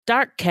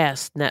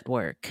Darkcast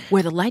Network,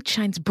 where the light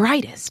shines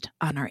brightest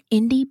on our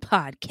indie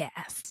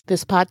podcasts.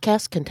 This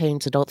podcast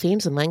contains adult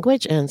themes and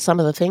language, and some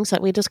of the things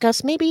that we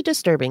discuss may be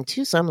disturbing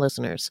to some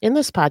listeners. In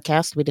this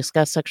podcast, we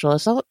discuss sexual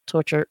assault,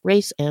 torture,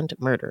 race, and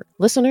murder.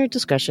 Listener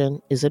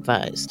discretion is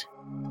advised.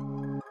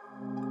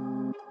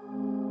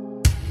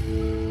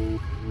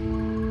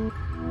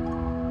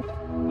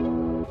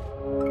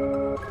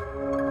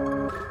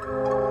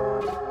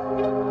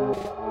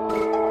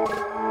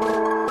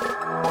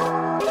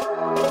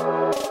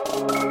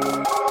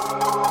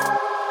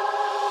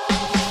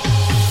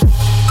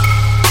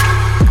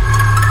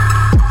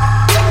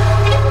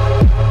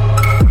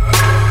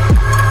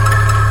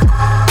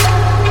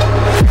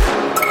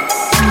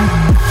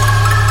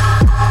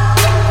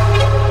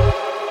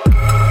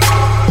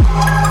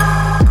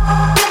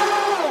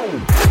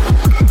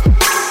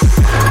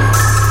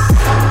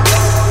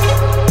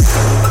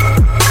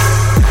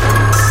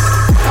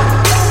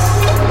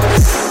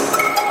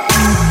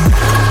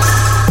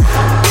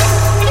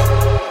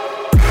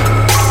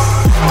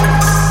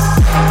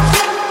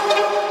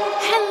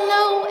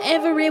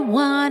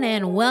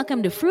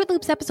 Welcome to Fruit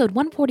Loops episode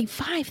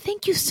 145.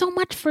 Thank you so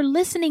much for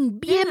listening.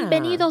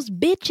 Bienvenidos,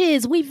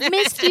 bitches. We've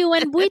missed you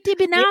and buiti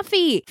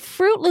binafi.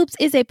 Fruit Loops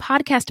is a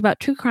podcast about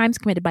true crimes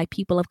committed by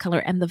people of color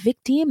and the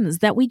victims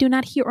that we do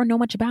not hear or know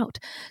much about.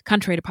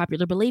 Contrary to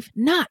popular belief,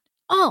 not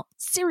all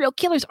serial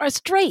killers are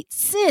straight,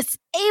 cis,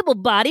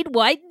 able-bodied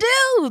white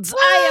dudes.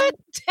 What? I am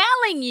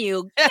telling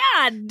you.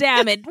 God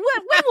damn it. When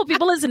will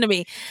people listen to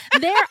me?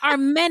 There are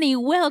many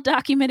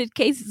well-documented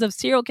cases of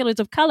serial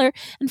killers of color,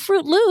 and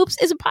Fruit Loops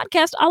is a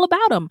podcast all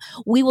about them.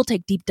 We will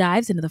take deep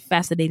dives into the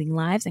fascinating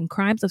lives and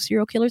crimes of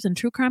serial killers and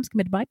true crimes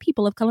committed by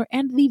people of color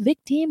and the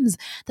victims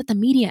that the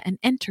media and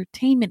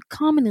entertainment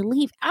commonly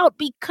leave out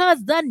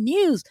because the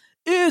news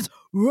is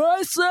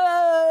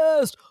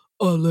racist.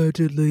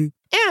 Allegedly.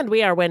 And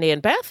we are Wendy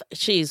and Beth.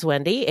 She's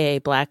Wendy, a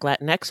Black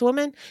Latinx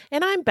woman,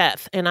 and I'm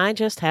Beth, and I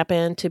just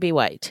happen to be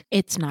white.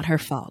 It's not her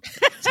fault.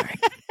 Sorry.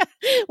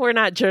 We're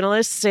not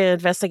journalists,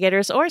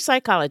 investigators, or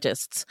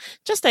psychologists,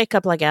 just a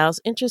couple of gals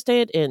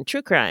interested in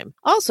true crime.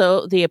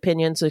 Also, the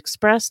opinions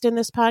expressed in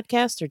this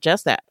podcast are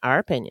just that, our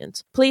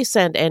opinions. Please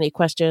send any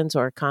questions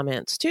or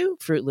comments to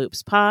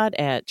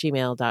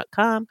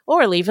fruitloopspod@gmail.com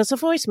or leave us a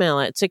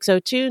voicemail at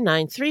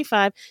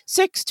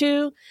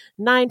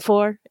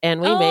 602-935-6294,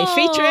 and we may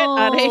feature it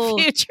on a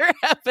future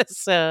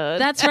episode.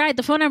 That's right.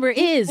 The phone number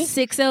is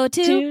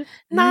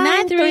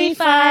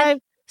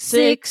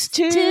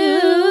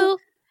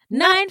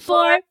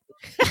 602-935-6294.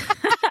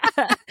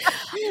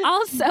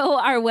 Also,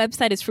 our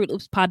website is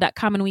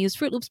fruitloopspod.com, and we use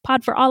Fruit Loops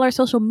Pod for all our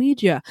social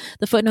media.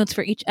 The footnotes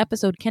for each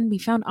episode can be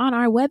found on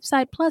our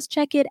website. Plus,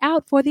 check it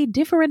out for the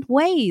different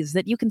ways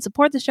that you can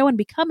support the show and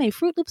become a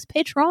Fruit Loops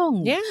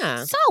patron.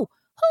 Yeah. So,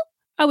 who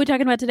are we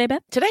talking about today,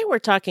 Beth? Today we're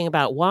talking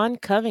about Juan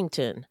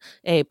Covington,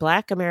 a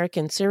Black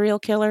American serial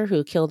killer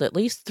who killed at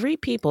least 3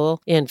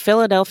 people in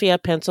Philadelphia,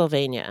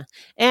 Pennsylvania,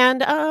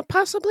 and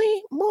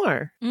possibly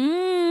more.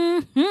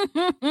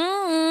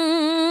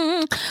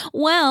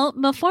 Well,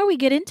 before we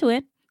get into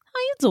it, how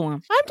you doing?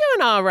 I'm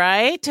doing all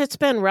right. It's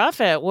been rough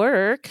at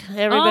work.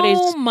 Everybody's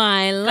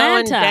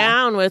going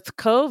down with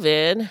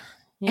COVID.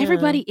 Yeah.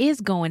 Everybody is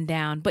going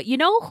down. But you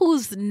know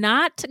who's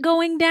not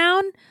going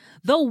down?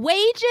 The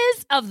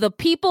wages of the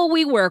people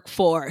we work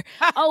for.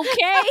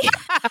 Okay?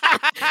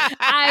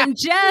 I'm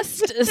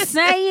just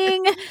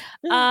saying,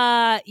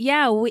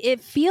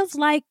 it feels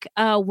like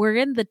we're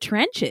in the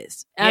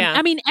trenches.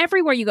 I mean,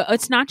 everywhere you go.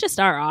 It's not just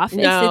our office.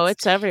 No,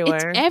 it's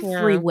everywhere. It's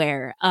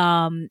everywhere.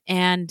 Yeah.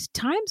 And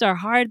times are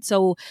hard.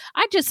 So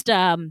I just...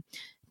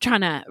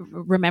 trying to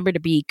remember to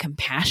be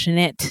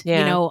compassionate. Yeah.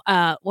 You know,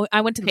 I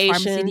went to the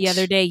pharmacy the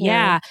other day.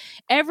 Yeah.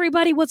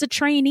 Everybody was a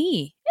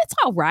trainee. It's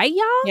all right,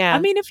 y'all. Yeah. I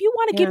mean, if you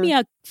want to give me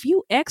a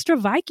few extra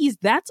Vikings,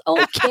 that's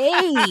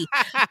okay.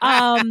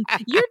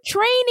 You're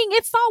training.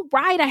 It's all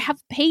right. I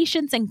have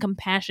patience and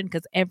compassion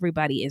because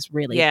everybody is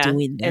really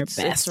doing their best.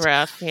 It's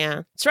rough.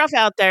 Yeah. It's rough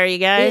out there, you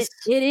guys.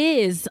 It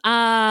is.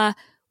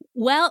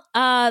 Well,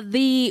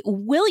 the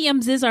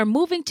Williamses are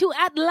moving to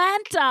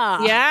Atlanta.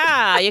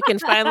 Yeah, you can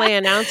finally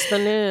announce the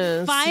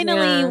news.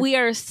 Finally, we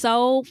are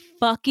so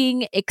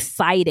fucking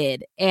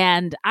excited.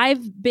 And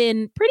I've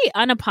been pretty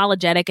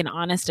unapologetic and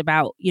honest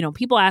about,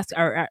 people ask,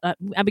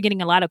 I've been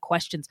getting a lot of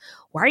questions.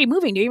 Why are you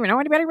moving? Do you even know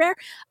anybody there?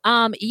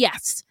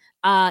 Yes.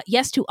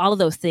 Yes to all of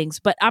those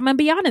things. But I'm going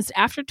to be honest,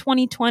 after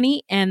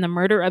 2020 and the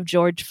murder of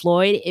George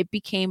Floyd, it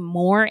became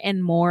more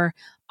and more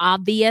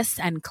obvious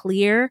and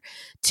clear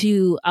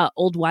to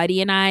old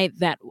Whitey and I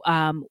that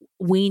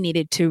we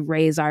needed to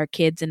raise our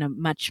kids in a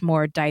much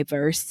more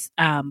diverse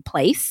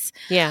place.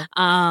 Yeah.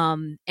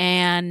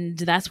 And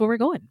that's where we're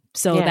going.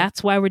 So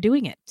that's why we're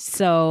doing it.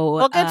 So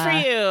well, good for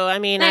you. I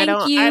mean, I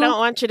don't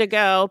want you to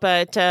go,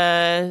 but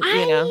I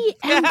am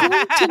going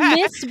to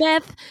miss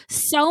Beth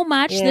so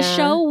much. Yeah. The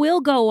show will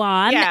go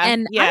on. Yeah,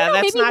 and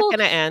that's not going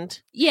to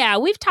end. Yeah,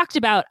 we've talked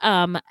about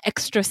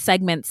extra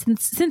segments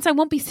since I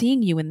won't be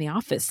seeing you in the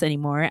office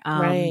anymore.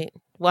 Right.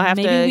 We'll have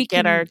Maybe to we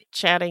get can- our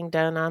chatting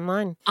done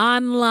online.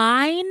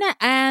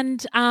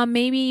 And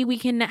maybe we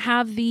can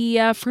have the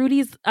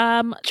Fruities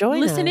Join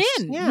listen us.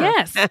 in.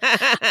 Yeah. Yes.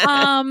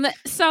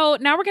 So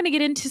now we're going to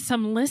get into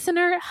some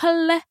listener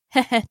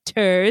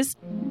letters.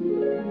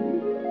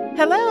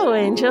 Hello,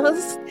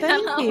 angels.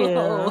 Thank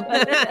Hello.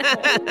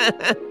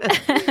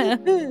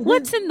 you.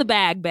 What's in the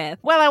bag, Beth?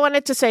 Well, I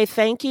wanted to say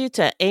thank you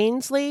to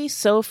Ainsley,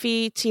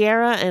 Sophie,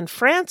 Tiara, and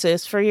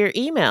Francis for your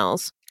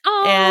emails.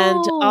 Oh.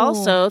 And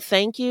also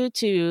thank you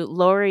to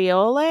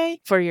Loriole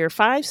for your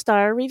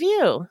 5-star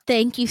review.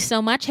 Thank you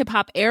so much, Hip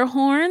Hop Air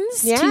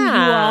Horns, to you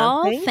Yeah,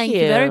 all. Thank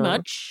you very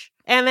much.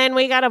 And then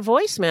we got a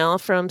voicemail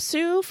from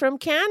Sue from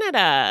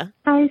Canada.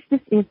 Hi,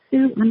 this is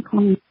Sue. I'm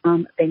calling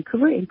from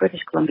Vancouver in British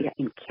Columbia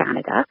in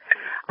Canada.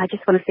 I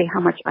just want to say how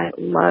much I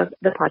love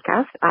the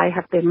podcast. I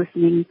have been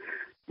listening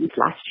since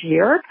last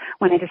year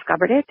when I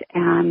discovered it,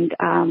 and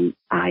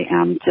I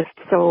am just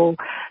so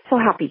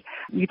happy.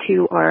 You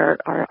two are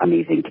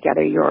amazing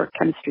together. Your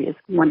chemistry is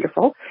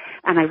wonderful,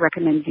 and I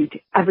recommend you to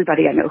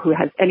everybody I know who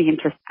has any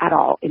interest at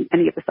all in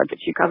any of the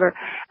subjects you cover,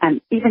 and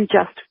even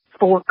just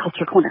for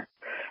Culture Corner.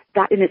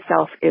 That in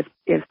itself is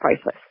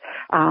priceless.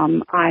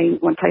 I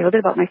want to tell you a little bit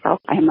about myself.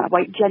 I am a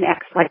white Gen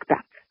X like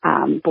Beth,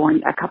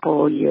 born a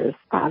couple years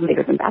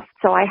later than Beth.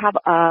 So I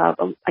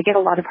get a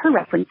lot of her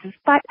references,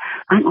 but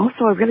I'm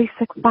also a really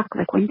sick fuck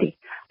like Wendy.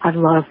 I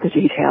love the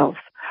details.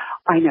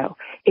 I know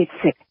it's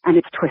sick and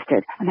it's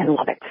twisted and I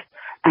love it.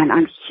 And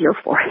I'm here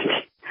for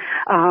it.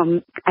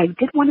 I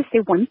did want to say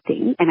one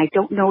thing, and I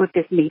don't know if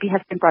this maybe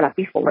has been brought up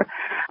before.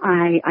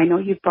 I know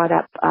you've brought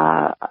up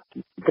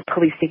the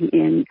policing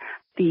in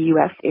the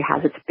U.S. It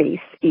has its base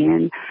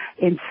in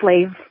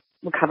slave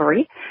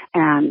recovery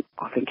and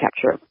often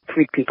capture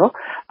freed people.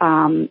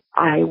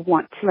 I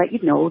want to let you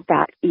know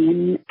that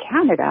in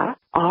Canada,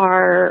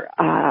 our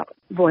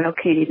Royal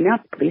Canadian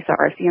Mounted Police,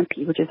 our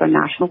RCMP, which is our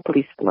national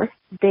police force,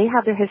 they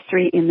have their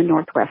history in the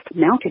Northwest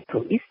Mounted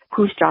Police,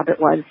 whose job it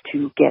was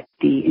to get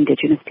the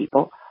Indigenous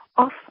people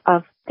off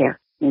of their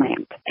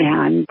land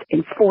and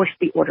enforce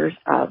the orders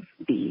of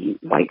the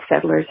white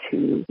settlers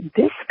who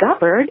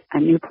discovered a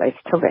new place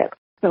to live.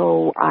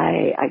 So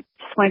I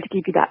just wanted to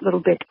give you that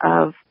little bit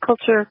of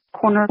Culture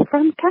Corner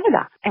from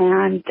Canada.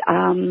 And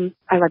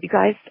I love you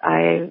guys.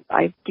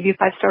 I give you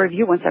a 5-star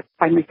review once I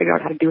finally figure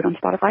out how to do it on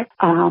Spotify.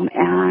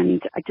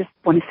 And I just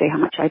want to say how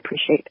much I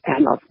appreciate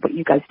and love what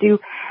you guys do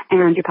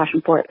and your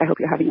passion for it. I hope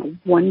you're having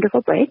a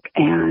wonderful break,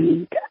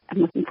 and I'm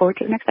looking forward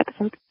to the next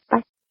episode.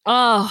 Bye.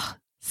 Oh,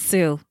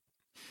 Sue.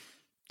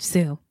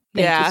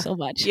 Thank you so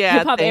much. Yeah,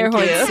 Hip Hop Air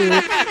Horns, Sue.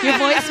 Your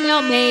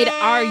voicemail made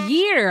our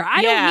year.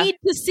 I don't need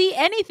to see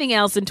anything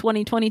else in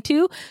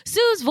 2022.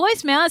 Sue's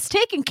voicemail has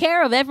taken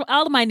care of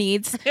all of my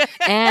needs.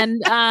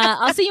 And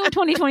I'll see you in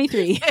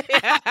 2023.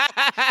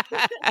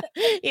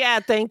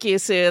 Yeah, thank you,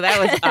 Sue. That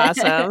was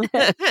awesome.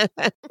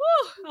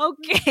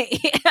 Okay.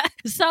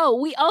 So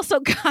we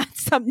also got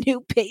some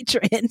new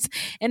patrons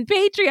and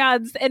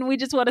Patreons, and we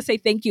just want to say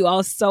thank you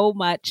all so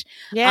much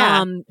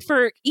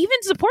for even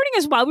supporting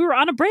us while we were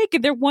on a break.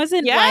 And there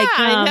wasn't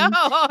I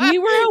know. we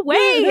were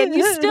away and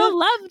you still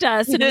loved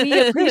us, and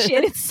we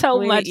appreciate it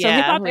so much. So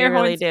Hip Hop Air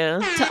Horns, really do.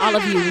 to all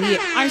of you, we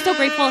are so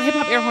grateful. Hip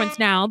Hop Air Horns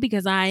now,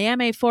 because I am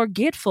a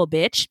forgetful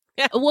bitch.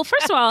 Well,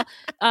 first of all,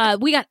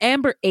 we got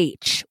Amber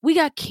H, we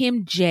got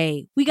Kim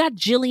J, we got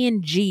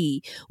Jillian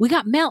G, we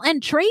got Mel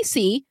and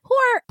Tracy, who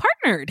are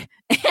partnered,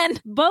 and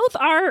both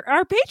are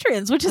our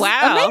patrons, which is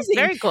amazing.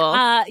 Very cool.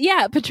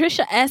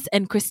 Patricia S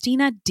and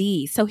Christina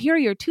D. So here are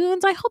your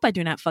tunes. I hope I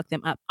do not fuck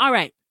them up. All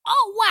right.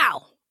 Oh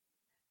wow,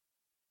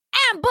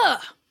 Amber,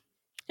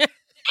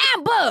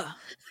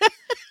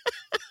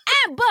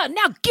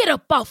 now get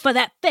up off of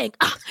that thing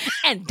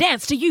and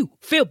dance till you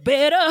feel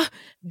better.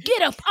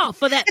 Get up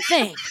off of that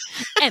thing.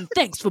 And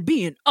thanks for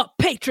being a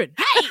patron.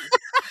 Hey!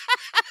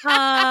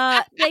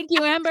 Thank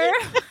you, Amber.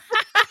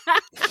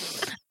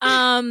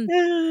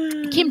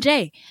 Kim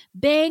J,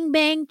 bang,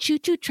 bang,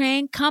 choo-choo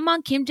train. Come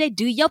on, Kim J,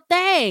 do your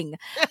thing.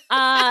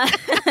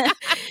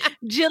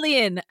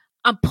 Jillian,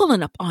 I'm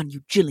pulling up on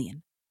you,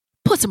 Jillian.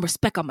 Put some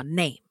respect on my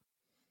name.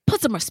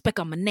 Put some respect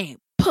on my name.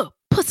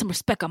 Put some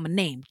respect on my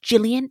name,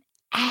 Jillian.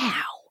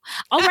 Ow.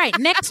 All right,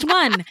 next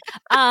one.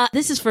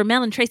 This is for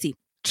Mel and Tracy.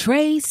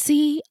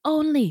 Tracy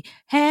only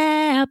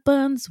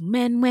happens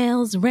when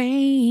well's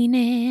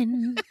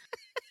raining.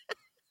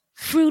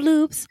 Fruit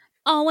Loops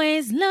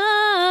always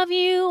love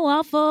you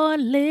all for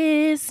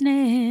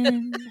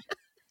listening.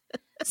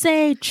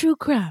 Say true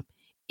crime,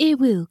 it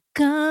will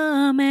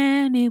come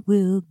and it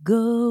will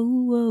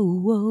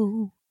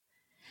go.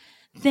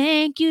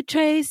 Thank you,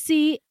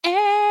 Tracy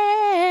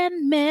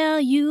and Mel,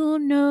 you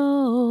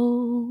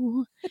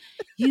know.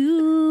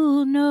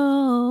 You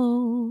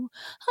know.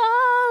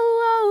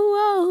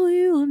 Oh,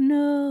 you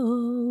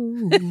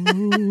know.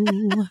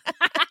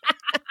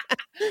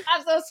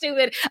 I'm so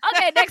stupid.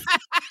 Okay, next.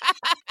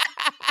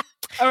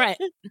 All right.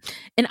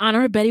 In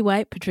honor of Betty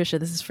White, Patricia,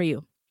 this is for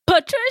you.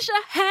 Patricia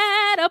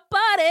had a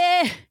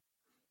party.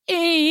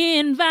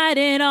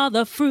 Invited all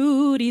the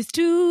fruities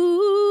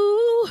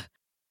too.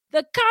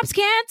 The cops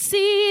can't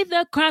see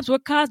the crimes were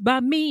caused by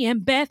me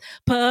and Beth.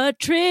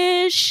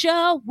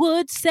 Patricia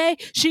would say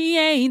she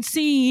ain't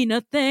seen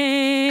a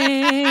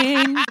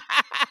thing.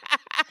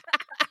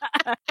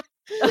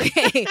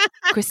 Okay,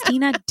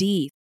 Christina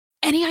D.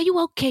 Annie, are you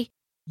okay?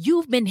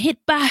 You've been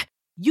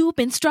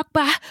struck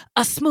by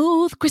a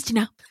smooth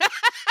Christina.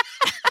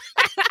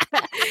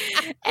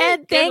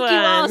 And thank you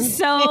all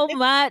so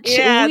much.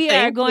 Yeah, we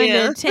are going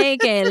you. to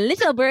take a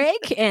little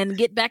break and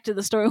get back to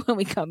the story when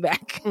we come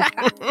back.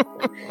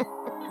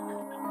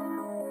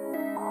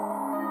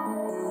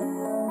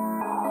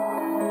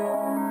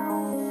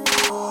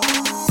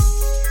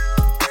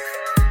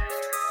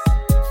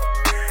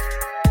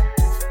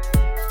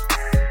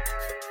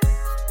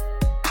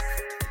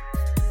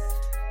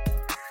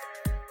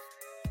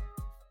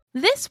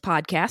 This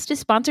podcast is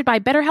sponsored by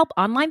BetterHelp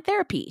Online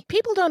Therapy.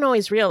 People don't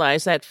always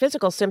realize that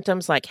physical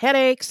symptoms like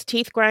headaches,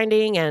 teeth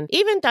grinding, and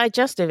even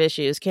digestive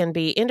issues can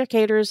be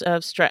indicators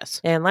of stress.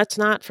 And let's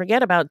not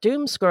forget about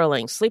doom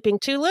scrolling, sleeping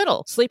too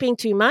little, sleeping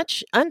too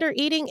much,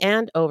 undereating,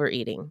 and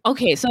overeating.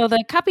 Okay, so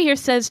the copy here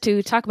says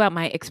to talk about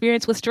my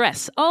experience with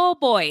stress. Oh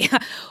boy,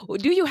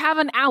 do you have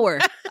an hour?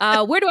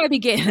 Where do I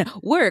begin?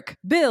 Work,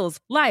 bills,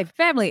 life,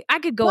 family. I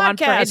could go on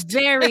for a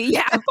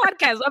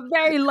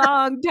very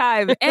long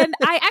time. And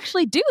I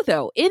actually do,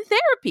 though, in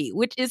therapy,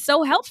 which is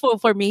so helpful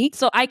for me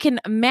so I can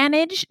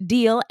manage,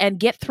 deal, and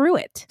get through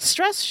it.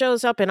 Stress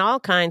shows up in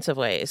all kinds of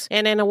ways.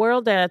 And in a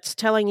world that's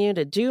telling you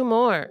to do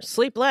more,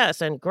 sleep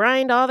less, and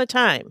grind all the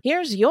time,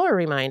 here's your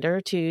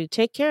reminder to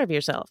take care of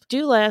yourself,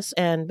 do less,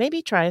 and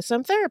maybe try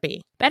some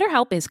therapy.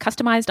 BetterHelp is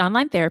customized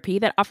online therapy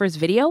that offers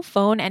video,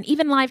 phone, and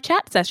even live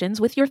chat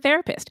sessions with your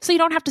therapist, so you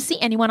don't have to see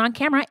anyone on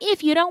camera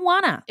if you don't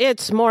wanna.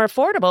 It's more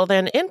affordable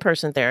than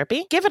in-person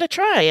therapy. Give it a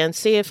try and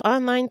see if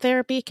online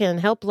therapy can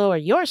help lower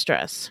your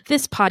stress.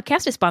 This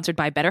podcast is sponsored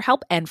by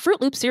BetterHelp, and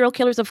Fruit Loop Serial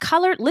Killers of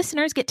Color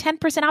listeners get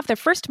 10% off their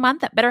first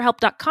month at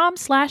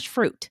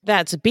betterhelp.com/fruit.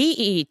 That's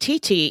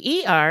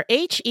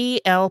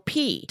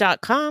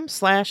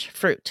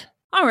BETTERHELP.com/fruit.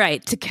 All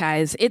right,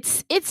 guys,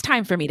 it's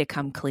time for me to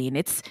come clean.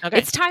 It's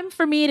time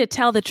for me to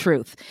tell the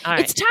truth. All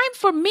right. It's time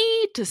for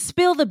me to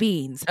spill the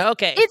beans.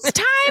 Okay. It's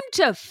time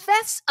to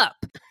fess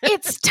up.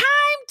 It's time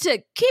to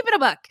keep it a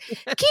buck. Keep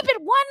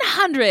it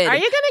 100. Are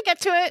you going to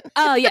get to it?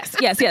 Oh, yes.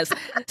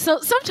 So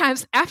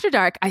sometimes after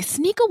dark, I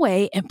sneak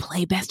away and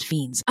play Best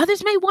Fiends.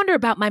 Others may wonder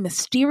about my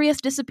mysterious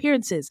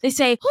disappearances. They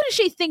say, who does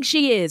she think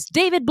she is?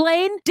 David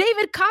Blaine?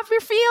 David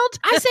Copperfield?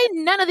 I say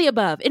none of the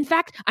above. In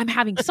fact, I'm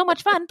having so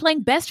much fun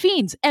playing Best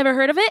Fiends. Ever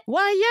heard of it?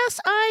 Why, yes,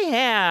 I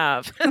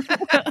have.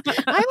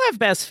 I love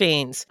Best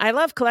Fiends. I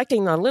love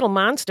collecting the little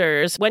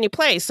monsters when you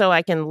play so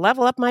I can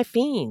level up my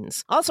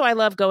fiends. Also, I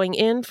love going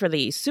in for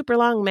the super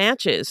long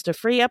matches to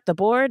free up the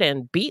board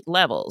and beat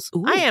levels.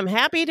 Ooh. I am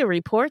happy to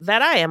report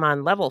that I am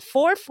on level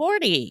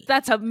 440.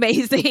 That's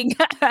amazing.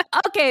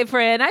 Okay,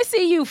 friend, I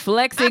see you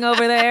flexing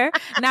over there.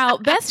 Now,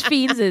 Best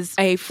Fiends is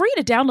a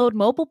free-to-download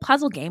mobile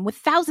puzzle game with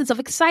thousands of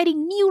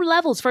exciting new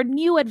levels for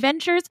new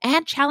adventures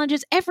and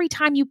challenges every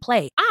time you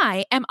play.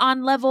 I am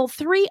on level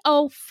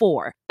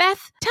 304.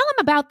 Beth, tell him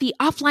about the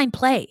offline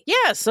play.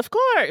 Yes, of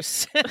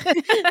course.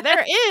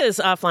 There is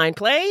offline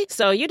play,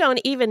 so you don't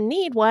even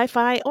need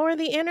Wi-Fi or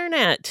the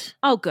internet.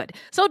 Oh, good.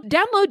 So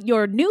download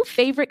your new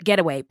favorite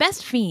getaway,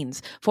 Best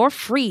Fiends, for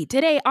free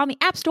today on the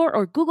App Store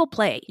or Google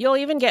Play. You'll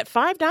even get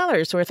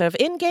 $5 worth of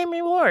in-game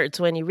rewards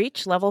when you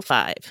reach level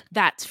 5.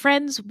 That's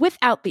friends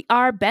without the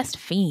R, Best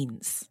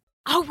Fiends.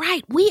 All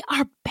right, we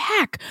are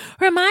back.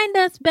 Remind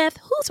us, Beth,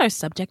 who's our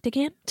subject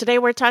again? Today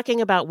we're talking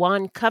about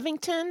Juan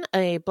Covington,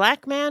 a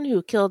black man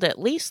who killed at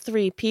least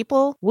 3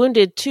 people,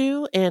 wounded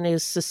 2, and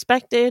is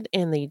suspected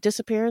in the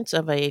disappearance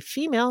of a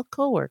female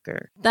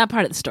coworker. That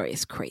part of the story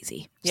is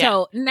crazy. Yeah.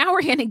 So now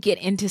we're going to get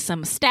into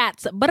some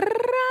stats.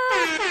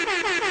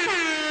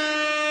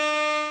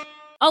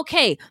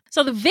 Okay,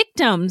 so the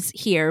victims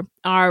here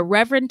are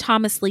Reverend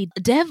Thomas Lee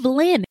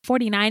Devlin,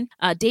 49,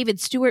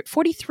 David Stewart,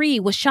 43,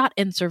 was shot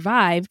and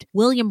survived.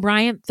 William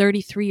Bryant,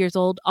 33 years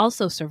old,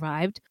 also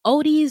survived.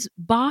 Otis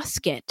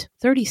Bosket,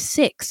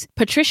 36.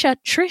 Patricia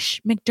Trish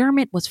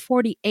McDermott was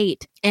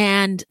 48.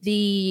 And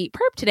the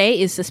perp today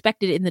is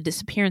suspected in the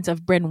disappearance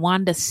of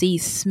Brenwanda C.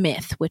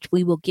 Smith, which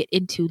we will get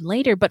into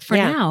later. But for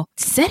now,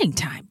 setting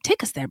time.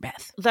 Take us there,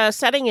 Beth. The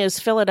setting is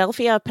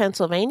Philadelphia,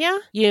 Pennsylvania.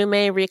 You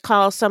may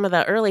recall some of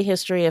the early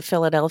history of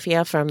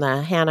Philadelphia from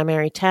the Hannah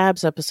Mary Tabbs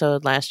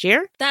episode last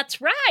year.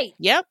 That's right.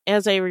 Yep.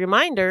 As a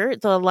reminder,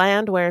 the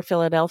land where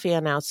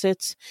Philadelphia now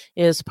sits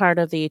is part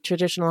of the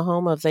traditional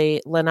home of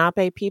the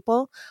Lenape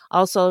people,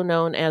 also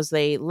known as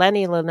the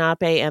Lenni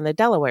Lenape and the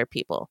Delaware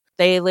people.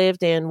 They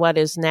lived in what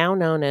is now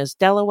known as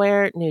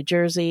Delaware, New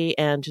Jersey,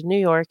 and New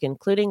York,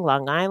 including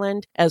Long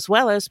Island, as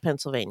well as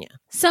Pennsylvania.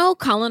 So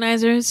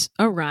colonizers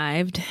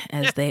arrived,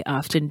 as they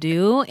often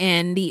do,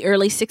 in the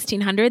early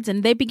 1600s,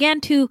 and they began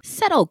to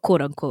settle,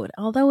 quote unquote,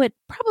 although it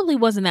probably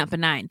wasn't that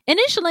benign.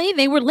 Initially,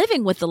 they were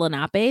living with the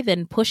Lenape,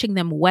 then pushing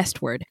them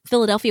westward.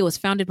 Philadelphia was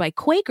founded by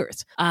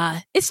Quakers.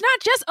 It's not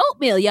just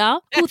oatmeal,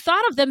 y'all, who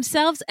thought of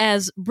themselves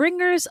as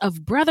bringers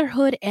of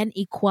brotherhood and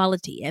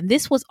equality. And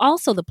this was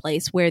also the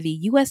place where the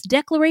U.S.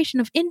 U.S. Declaration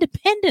of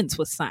Independence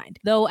was signed,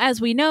 though,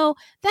 as we know,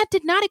 that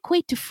did not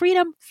equate to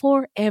freedom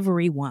for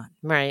everyone.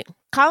 Right.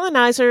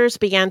 Colonizers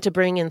began to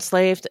bring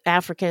enslaved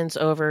Africans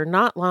over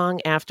not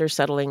long after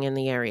settling in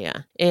the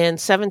area. In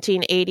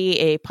 1780,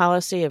 a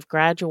policy of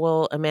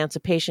gradual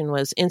emancipation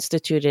was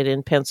instituted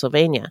in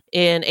Pennsylvania.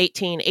 In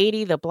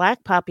 1880, the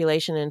Black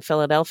population in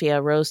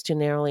Philadelphia rose to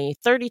nearly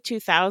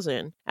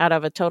 32,000 out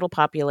of a total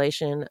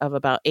population of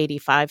about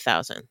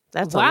 85,000.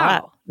 That's a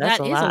lot. That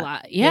is a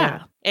lot.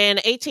 Yeah. In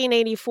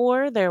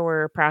 1884, there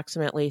were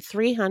approximately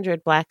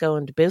 300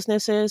 Black-owned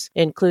businesses,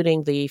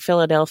 including the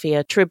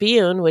Philadelphia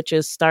Tribune, which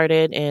is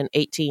started in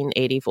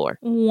 1884.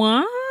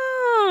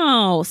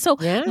 Wow. So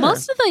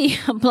most of the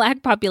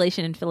Black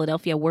population in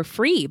Philadelphia were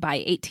free by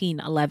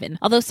 1811,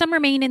 although some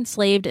remained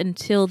enslaved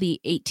until the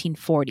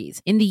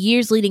 1840s. In the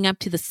years leading up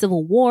to the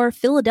Civil War,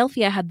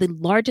 Philadelphia had the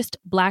largest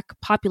Black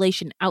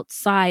population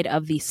outside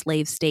of the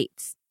slave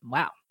states.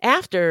 Wow.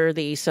 After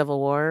the Civil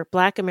War,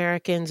 Black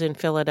Americans in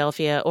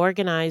Philadelphia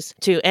organized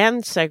to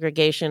end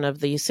segregation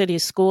of the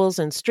city's schools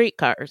and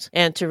streetcars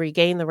and to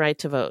regain the right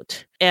to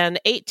vote. An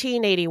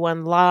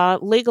 1881 law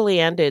legally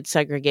ended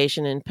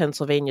segregation in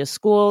Pennsylvania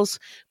schools,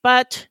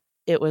 but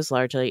it was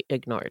largely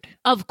ignored.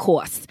 Of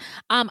course.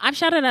 I've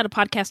shouted out a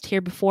podcast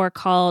here before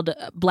called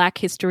Black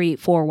History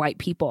for White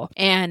People,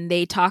 and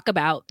they talk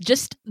about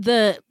just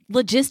the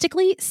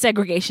logistically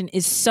segregation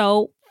is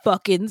so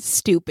fucking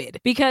stupid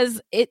because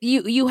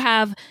you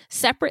have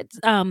separate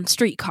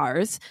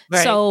streetcars.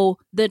 Right. So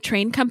the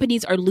train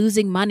companies are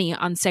losing money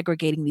on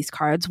segregating these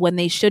cars when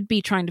they should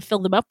be trying to fill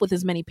them up with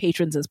as many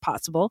patrons as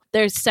possible.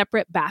 There's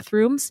separate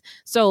bathrooms.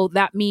 So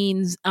that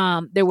means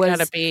there was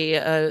gotta be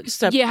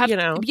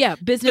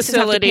businesses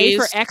facilities. Have to pay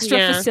for extra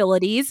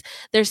facilities.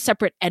 There's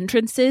separate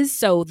entrances.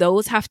 So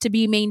those have to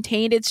be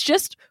maintained. It's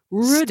just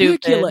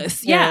ridiculous.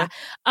 Stupid. Yeah.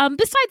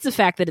 Besides the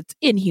fact that it's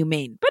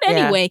inhumane. But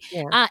anyway,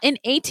 in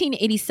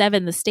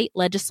 1887, the state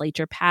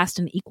legislature passed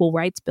an equal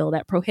rights bill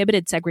that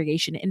prohibited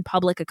segregation in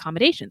public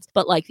accommodations.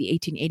 But like the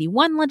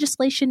 1881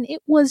 legislation,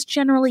 it was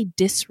generally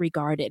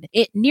disregarded.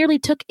 It nearly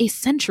took a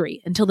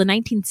century until the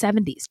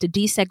 1970s to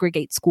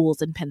desegregate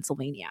schools in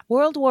Pennsylvania.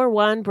 World War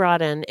I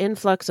brought an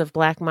influx of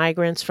Black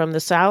migrants from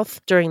the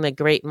South during the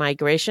Great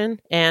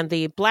Migration, and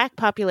the Black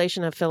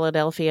population of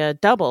Philadelphia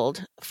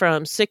doubled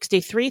from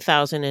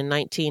 63,000 in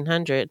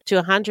 1900 to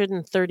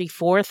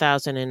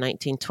 134,000 in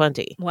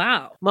 1920.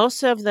 Wow.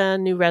 Most of the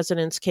new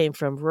residents came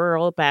from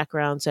rural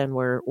backgrounds and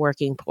were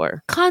working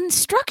poor.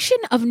 Construction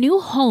of new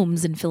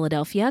homes in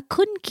Philadelphia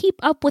couldn't keep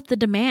up with the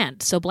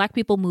demand, so Black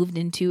people moved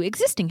into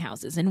existing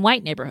houses in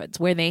white neighborhoods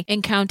where they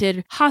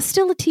encountered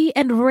hostility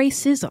and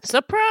racism.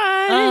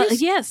 Surprise!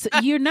 Yes,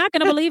 you're not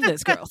going to believe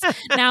this, girls.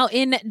 Now,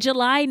 in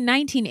July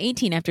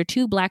 1918, after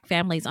two Black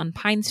families on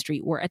Pine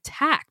Street were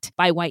attacked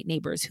by white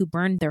neighbors who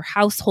burned their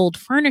household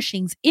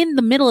furnishings in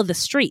the middle of the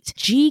street,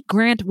 G.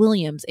 Grant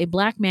Williams, a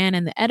Black man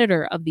and the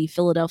editor of the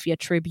Philadelphia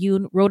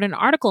Tribune, wrote an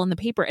article in the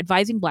paper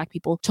advising Black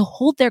people to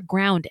hold their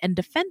ground and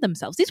defend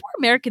themselves. These were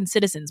American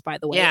citizens, by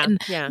the way.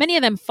 Many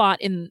of them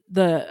fought in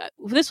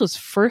this was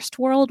First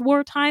World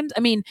War times. I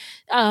mean,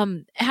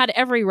 had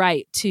every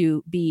right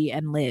to be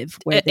and live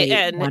where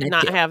they wanted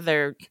not to. Have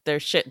their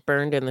shit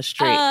burned in the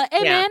street.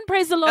 Amen.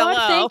 Praise the Lord.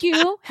 Hello. Thank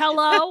you.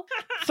 Hello.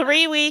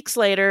 3 weeks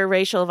later,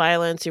 racial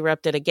violence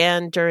erupted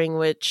again, during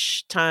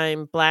which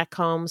time Black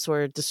homes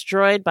were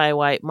destroyed by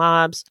white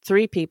mobs.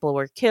 3 people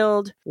were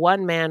killed.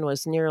 1 man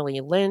was nearly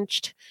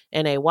lynched,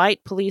 and a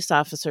white police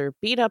officer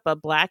beat up a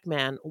Black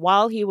man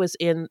while he was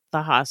in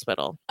the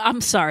hospital. I'm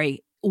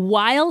sorry.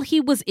 While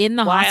he was in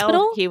the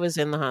hospital? While he was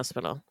in the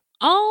hospital.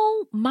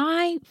 Oh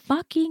my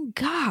fucking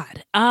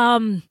God.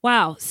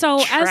 Wow. So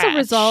Trash. As a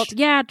result,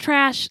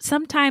 trash.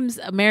 Sometimes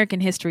American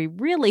history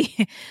really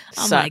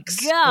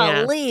sucks. Oh my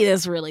golly,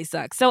 this really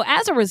sucks. So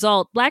as a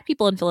result, Black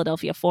people in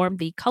Philadelphia formed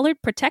the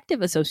Colored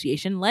Protective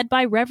Association led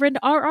by Reverend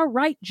R.R.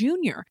 Wright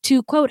Jr.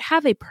 to, quote,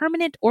 have a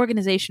permanent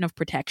organization of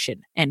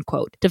protection, end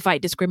quote, to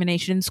fight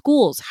discrimination in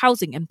schools,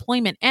 housing,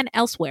 employment, and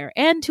elsewhere,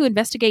 and to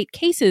investigate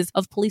cases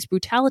of police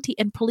brutality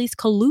and police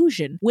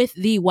collusion with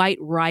the white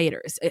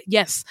rioters.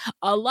 Yes,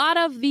 a lot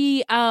of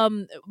the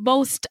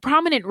most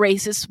prominent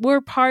racists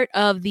were part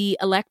of the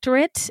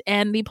electorate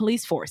and the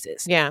police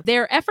forces. Yeah.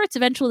 Their efforts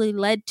eventually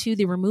led to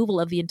the removal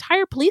of the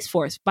entire police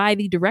force by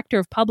the director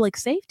of public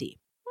safety.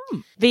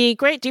 The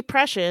Great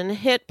Depression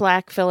hit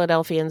Black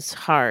Philadelphians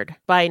hard.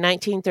 By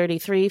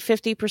 1933,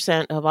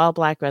 50% of all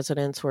Black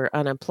residents were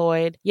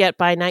unemployed. Yet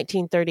by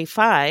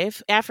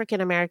 1935, African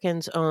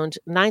Americans owned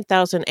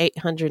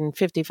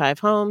 9,855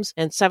 homes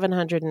and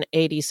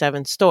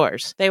 787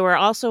 stores. They were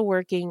also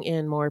working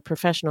in more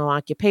professional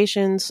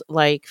occupations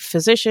like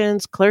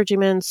physicians,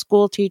 clergymen,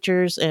 school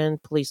teachers,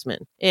 and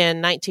policemen.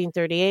 In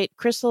 1938,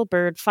 Crystal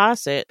Bird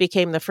Fawcett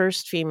became the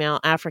first female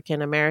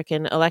African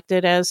American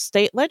elected as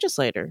state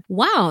legislator.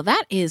 Wow.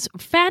 That is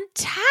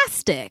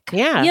fantastic.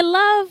 Yeah. You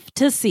love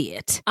to see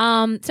it.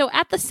 So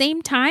at the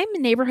same time,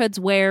 neighborhoods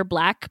where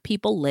Black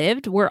people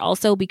lived were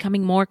also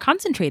becoming more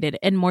concentrated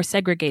and more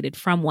segregated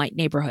from white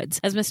neighborhoods.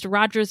 As Mr.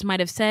 Rogers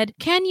might have said,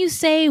 can you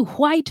say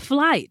white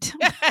flight?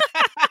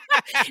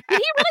 Did he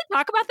really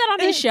talk about that on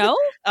his show?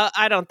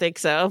 I don't think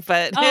so,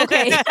 but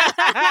okay.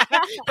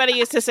 But he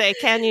used to say,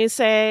 "Can you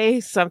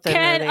say something?"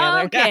 or the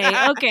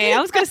other. Okay.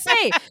 I was gonna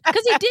say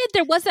because he did.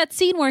 There was that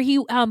scene where he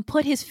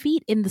put his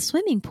feet in the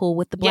swimming pool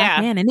with the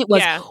black man, and it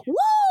was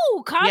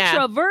woo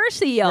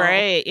controversial.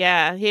 Right?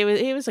 Yeah,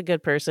 he was a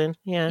good person.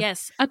 Yeah.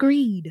 Yes,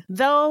 agreed.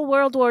 Though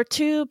World War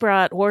II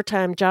brought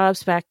wartime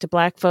jobs back to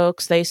Black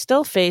folks, they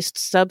still faced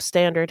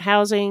substandard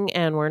housing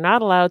and were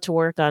not allowed to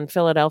work on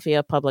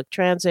Philadelphia public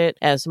transit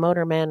as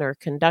motormen or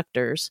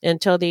conductors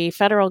until the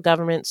federal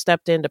government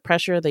stepped in to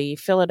pressure the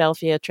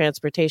Philadelphia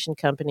Transportation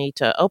Company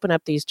to open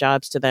up these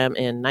jobs to them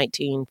in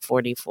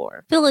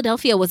 1944.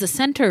 Philadelphia was a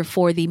center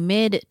for the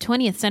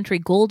mid-20th century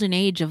golden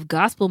age of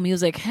gospel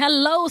music.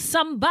 Hello,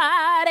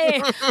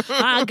 somebody.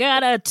 I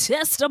got a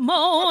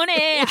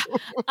testimony.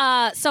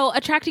 So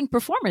attracting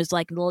performers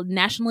like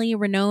nationally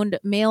renowned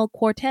male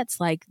quartets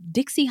like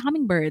Dixie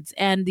Hummingbirds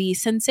and the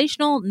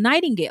sensational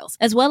Nightingales,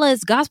 as well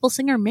as gospel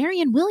singer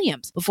Marion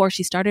Williams before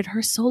she started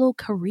her solo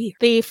career.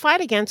 The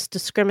fight against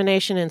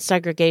discrimination and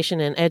segregation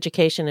in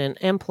education and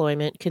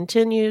employment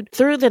continued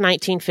through the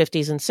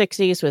 1950s and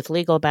 60s with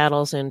legal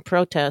battles and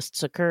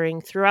protests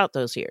occurring throughout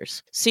those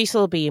years.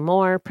 Cecil B.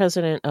 Moore,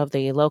 president of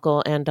the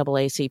local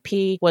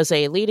NAACP, was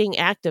a leading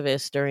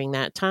activist during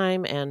that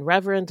time, and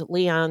Reverend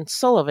Leon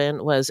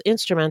Sullivan was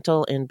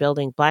instrumental in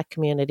building Black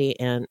community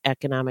and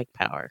economic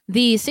power.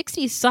 The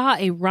 60s saw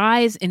a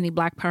rise in the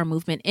Black Power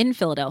movement in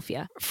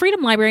Philadelphia.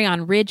 Freedom Library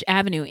on Ridge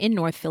Avenue in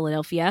North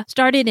Philadelphia,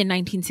 started in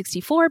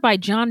 1964 by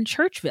John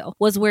Churchville,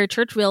 was where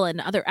Churchville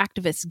and other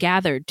activists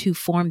gathered to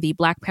form the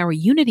Black Power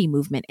Unity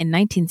movement in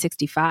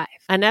 1965.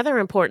 Another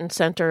important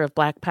center of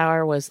Black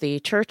Power was the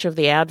Church of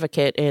the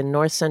Advocate in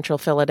North Central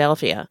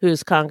Philadelphia,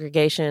 whose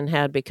congregation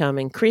had become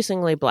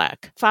increasingly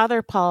Black.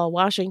 Father Paul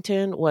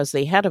Washington was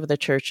the head of the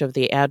Church of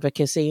the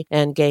Advocacy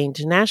and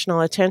gained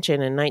national attention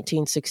in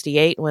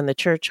 1968 when the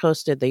church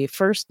hosted the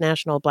first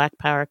National Black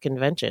Power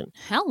Convention.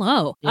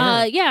 Hello.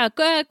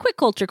 Quick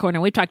culture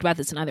corner. We've talked about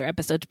this in other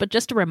episodes, but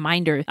just a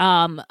reminder,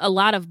 a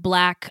lot of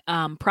Black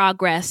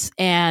progress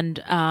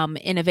and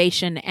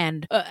innovation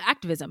and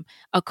activism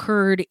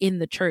occurred in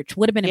the church.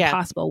 Would have been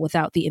impossible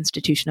without the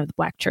institution of the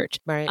Black church.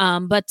 Right.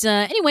 But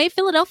anyway,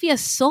 Philadelphia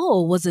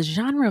soul was a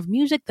genre of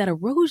music that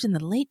arose in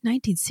the late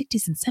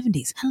 1960s and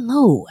 70s.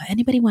 Hello.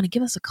 Anybody want to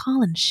give us a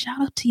call and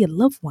shout out to your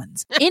loved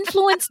ones?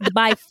 Influenced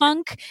by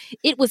funk,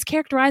 it was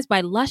characterized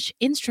by lush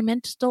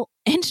instrumental.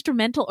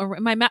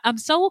 I'm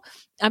so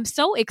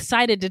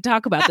excited to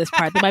talk about this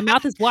part that my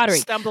mouth is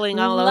watering. Stumbling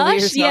all over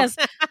yourself. Yes,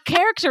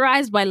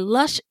 characterized by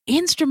lush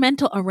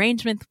instrumental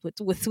arrangements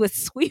with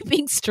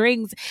sweeping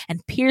strings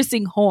and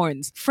piercing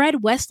horns.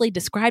 Fred Wesley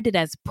described it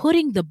as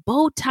putting the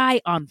bow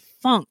tie on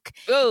funk.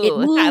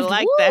 Ooh, I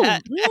like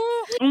that.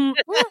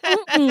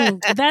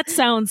 That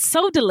sounds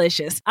so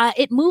delicious.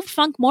 It moved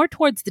funk more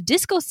towards the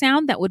disco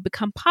sound that would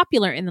become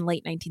popular in the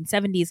late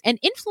 1970s and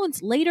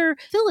influenced later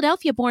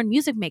Philadelphia-born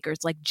music makers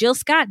like Jill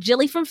Scott,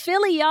 Jilly from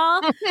Philly,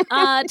 y'all.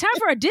 Time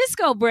for a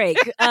disco break.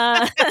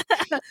 Feel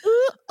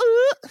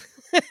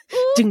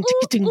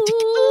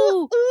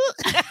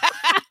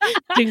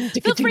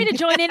free to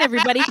join in,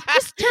 everybody.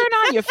 Just turn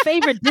on your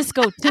favorite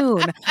disco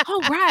tune. All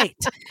right.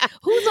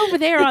 Who's over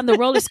there on the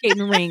roller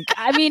skating rink?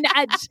 I mean,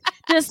 it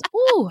just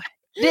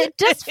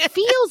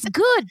feels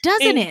good,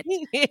 doesn't it?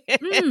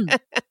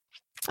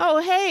 Oh,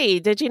 hey,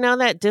 did you know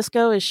that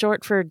disco is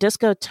short for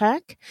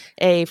discothèque,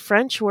 a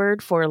French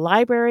word for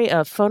library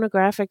of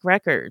phonographic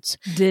records?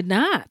 Did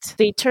not.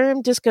 The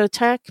term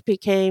discothèque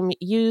became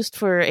used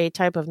for a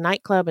type of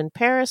nightclub in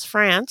Paris,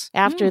 France,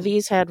 after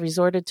these had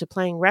resorted to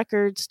playing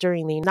records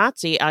during the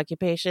Nazi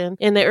occupation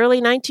in the early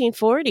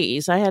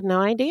 1940s. I had no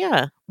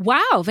idea.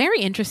 Wow, very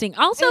interesting.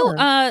 Also,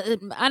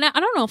 and I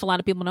don't know if a lot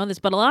of people know this,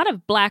 but a lot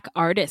of Black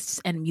artists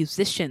and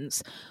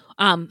musicians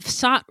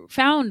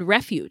found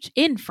refuge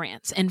in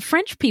France, and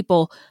French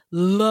people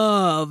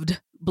loved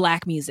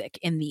Black music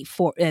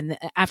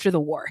after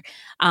the war,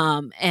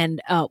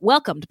 and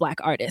welcomed Black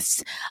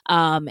artists,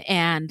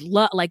 and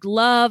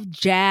loved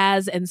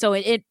jazz, and so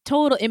it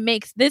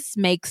makes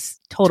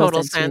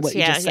total sense. What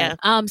you just said.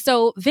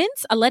 So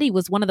Vince Aletti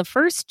was one of the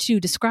first to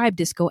describe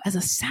disco as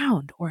a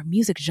sound or a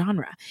music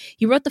genre.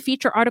 He wrote the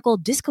feature article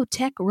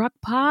 "Discotheque Rock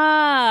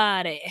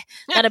Party"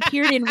 that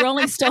appeared in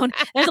Rolling Stone.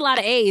 There's a lot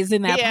of A's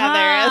in that.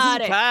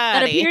 There is.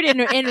 That appeared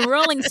in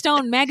Rolling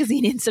Stone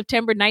magazine in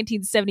September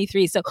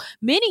 1973. So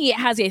Minnie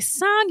has a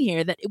song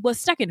here that was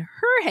stuck in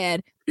her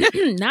head.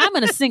 Now I'm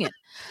going to sing it.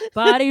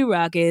 Party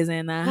rock is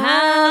in the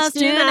house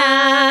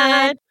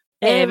tonight.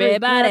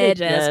 Everybody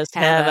just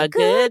have a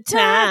good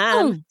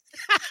time.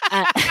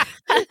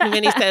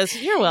 Minnie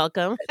says, "You're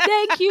welcome."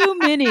 Thank you,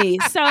 Minnie.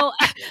 So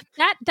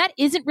that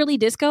isn't really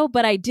disco,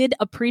 but I did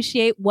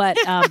appreciate what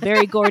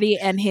Barry Gordy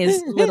and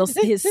his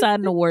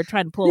son were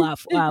trying to pull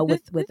off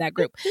with that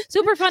group.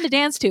 Super fun to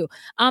dance to.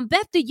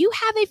 Beth, do you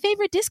have a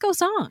favorite disco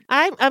song?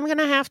 I'm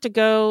gonna have to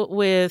go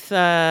with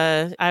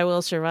 "I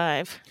Will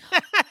Survive."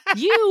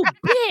 You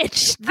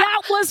bitch!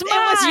 That was mine. It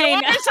was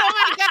yours. Oh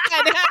my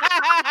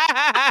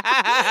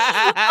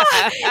God.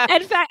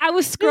 In fact, I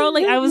was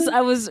scrolling.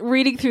 I was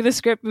reading through the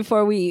script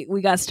before we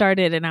got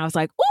started, and I was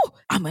like, "Oh,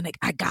 I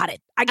got it!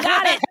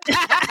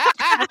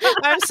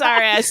 I'm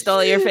sorry I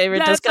stole your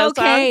favorite disco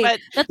song, but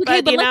that's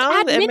okay. But you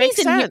know, it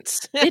makes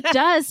sense. It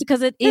does,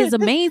 because it is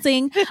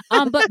amazing.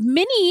 But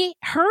Minnie,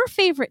 her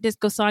favorite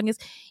disco song is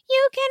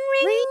 "You Can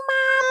Ring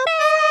My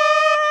Bell,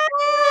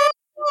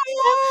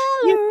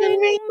 You can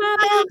ring my my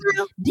bell,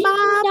 bell, ding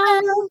my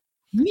dong,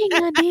 ring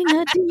a ding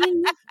a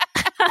ding."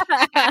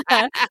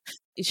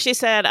 She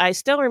said, I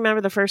still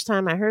remember the first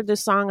time I heard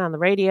this song on the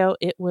radio.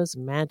 It was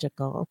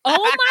magical.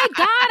 Oh my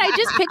God. I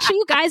just picture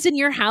you guys in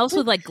your house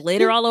with like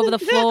glitter all over the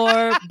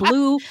floor,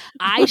 blue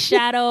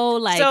eyeshadow.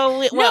 Like,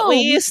 so what we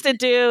used to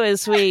do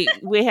is we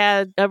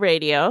had a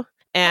radio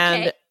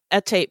and a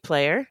tape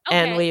player,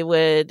 and we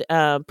would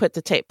put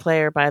the tape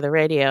player by the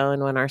radio,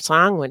 and when our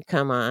song would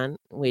come on,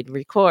 we'd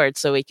record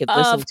so we could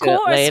listen to it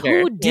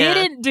later. Who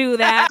didn't do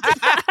that?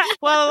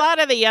 Well, a lot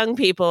of the young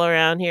people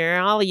around here,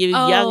 all you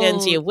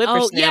youngins, you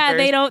whippersnappers, yeah,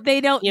 they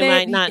don't. You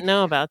might not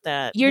know about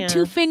that. Your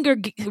two-finger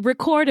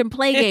record and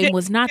play game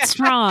was not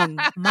strong.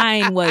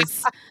 Mine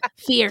was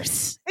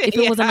fierce. If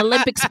it was an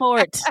Olympic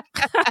sport.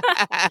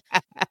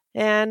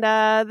 And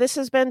this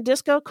has been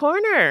Disco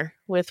Corner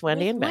with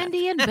Wendy and Beth.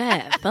 Wendy and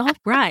Beth. All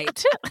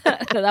right.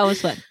 That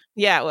was fun.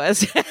 Yeah, it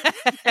was.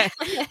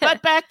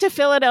 But back to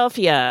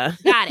Philadelphia.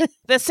 Got it.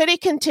 The city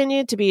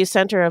continued to be a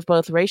center of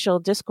both racial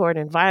discord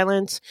and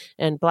violence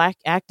and Black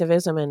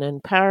activism and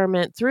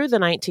empowerment through the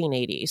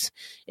 1980s.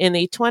 In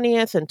the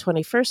 20th and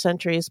 21st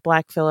centuries,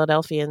 Black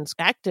Philadelphians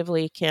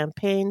actively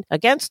campaigned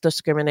against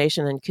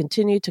discrimination and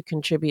continued to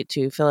contribute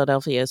to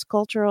Philadelphia's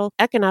cultural,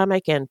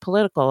 economic, and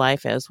political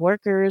life as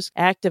workers,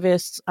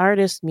 activists,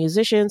 artists,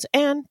 musicians,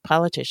 and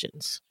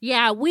politicians.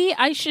 Yeah,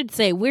 I should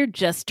say we're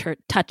just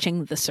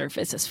touching the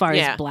surface as far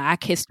as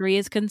Black history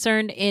is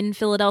concerned in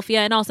Philadelphia,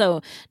 and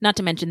also not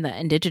to mention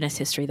the Indigenous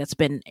history that's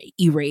been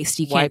erased.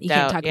 You can't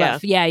talk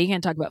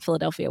about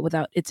Philadelphia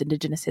without its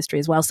Indigenous history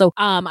as well. So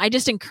I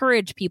just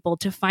encourage people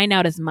to find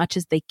out as much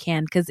as they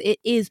can, because it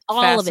is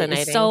all of it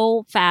is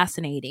so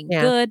fascinating.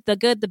 Yeah. The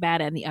good, the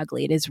bad, and the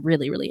ugly. It is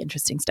really, really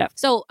interesting stuff.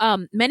 So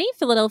many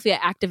Philadelphia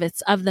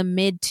activists of the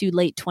mid to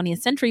late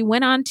 20th century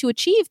went on to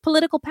achieve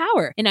political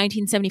power. In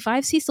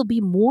 1975, Cecil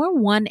B. Moore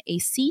won a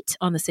seat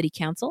on the city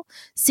council.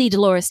 C.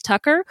 Dolores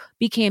Tucker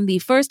became the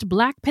first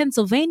Black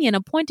Pennsylvanian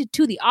appointed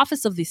to the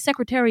office of the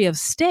Secretary of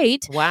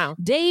State. Wow.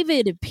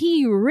 David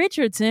P.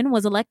 Richardson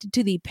was elected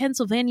to the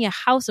Pennsylvania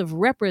House of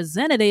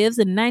Representatives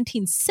in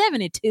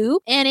 1972.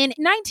 And in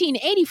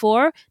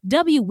 1984,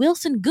 W.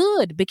 Wilson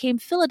Goode became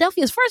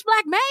Philadelphia's first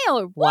Black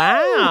mayor. Wow.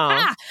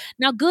 Ha!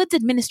 Now, Goode's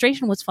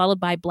administration was followed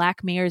by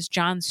Black mayors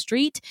John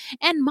Street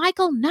and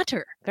Michael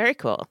Nutter. Very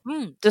cool.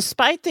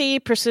 Despite the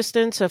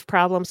persistence of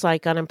problems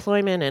like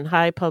unemployment and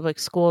high public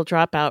school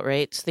dropout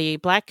rates, the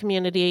Black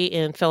community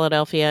in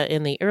Philadelphia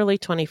in the early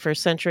 21st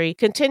century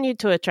continued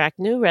to attract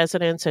new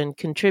residents and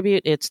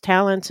contribute its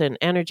talents and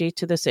energy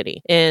to the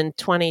city. In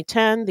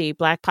 2010, the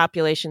Black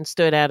population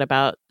stood at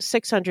about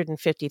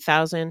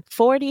 650,000,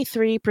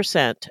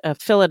 43% of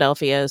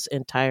Philadelphia's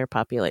entire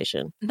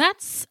population.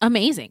 That's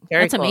amazing.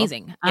 That's cool.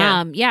 Amazing.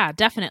 Yeah,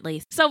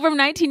 definitely. So from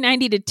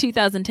 1990 to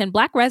 2010,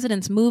 Black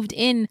residents moved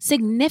in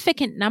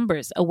significant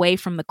numbers away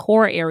from the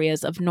core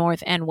areas of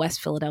North and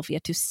West Philadelphia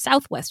to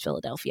Southwest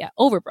Philadelphia,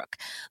 Overbrook,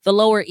 the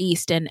Lower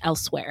East, and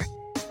elsewhere.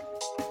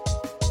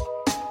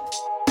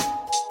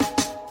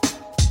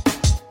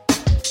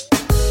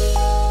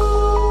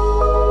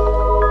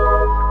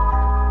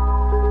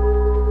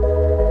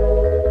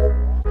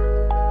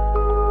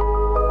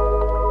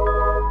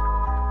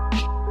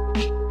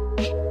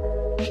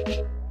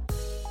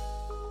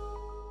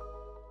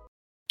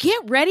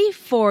 Get ready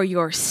for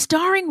your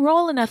starring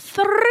role in a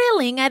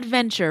thrilling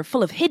adventure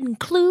full of hidden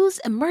clues,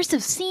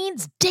 immersive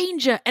scenes,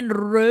 danger, and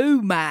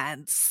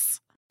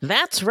romance.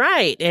 That's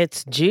right.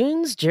 It's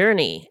June's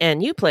Journey,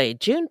 and you play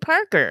June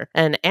Parker,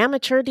 an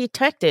amateur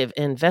detective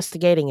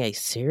investigating a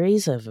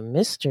series of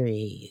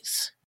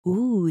mysteries.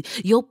 Ooh,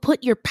 you'll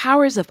put your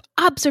powers of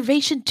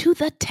observation to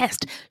the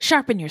test,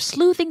 sharpen your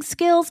sleuthing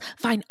skills,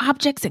 find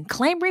objects, and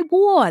claim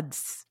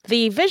rewards.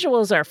 The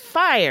visuals are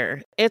fire.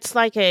 It's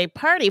like a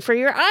party for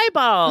your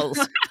eyeballs.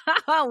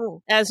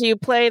 As you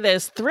play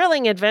this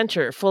thrilling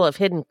adventure full of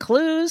hidden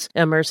clues,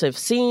 immersive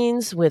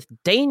scenes with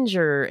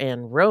danger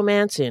and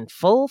romance in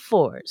full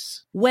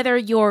force. Whether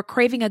you're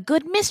craving a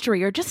good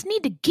mystery or just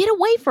need to get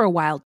away for a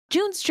while,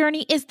 June's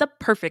Journey is the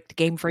perfect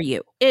game for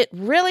you. It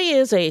really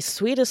is a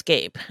sweet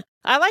escape.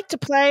 I like to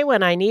play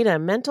when I need a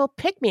mental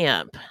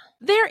pick-me-up.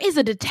 There is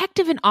a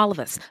detective in all of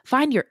us.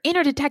 Find your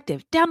inner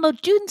detective.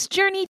 Download June's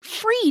Journey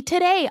free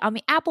today on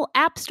the Apple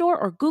App Store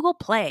or Google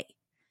Play.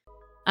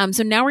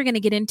 So now we're going to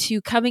get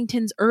into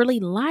Covington's early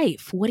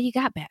life. What do you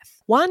got, Beth?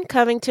 Juan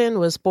Covington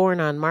was born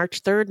on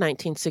March 3rd,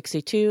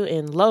 1962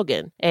 in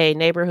Logan, a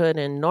neighborhood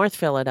in North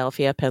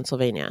Philadelphia,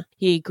 Pennsylvania.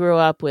 He grew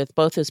up with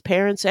both his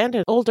parents and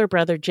an older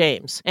brother,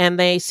 James, and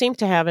they seemed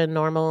to have a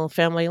normal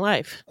family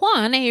life.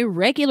 Juan, a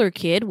regular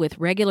kid with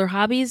regular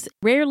hobbies,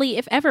 rarely,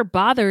 if ever,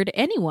 bothered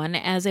anyone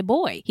as a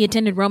boy. He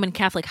attended Roman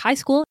Catholic high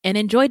school and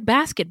enjoyed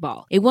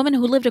basketball. A woman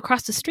who lived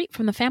across the street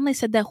from the family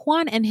said that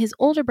Juan and his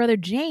older brother,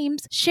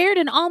 James, shared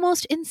an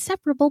almost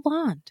inseparable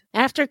bond.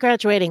 After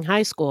graduating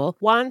high school,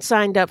 Juan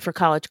signed up for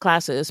college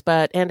classes,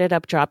 but ended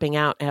up dropping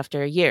out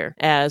after a year,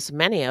 as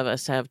many of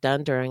us have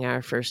done during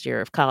our first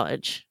year of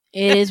college.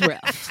 It is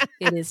rough.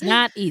 It is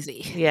not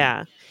easy.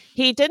 Yeah.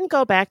 He didn't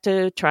go back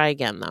to try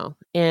again, though.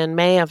 In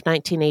May of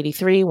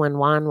 1983, when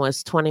Juan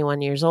was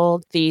 21 years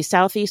old, the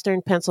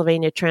Southeastern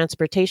Pennsylvania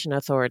Transportation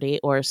Authority,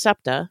 or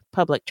SEPTA,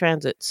 public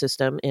transit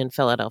system in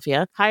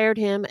Philadelphia, hired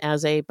him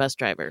as a bus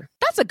driver.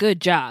 That's a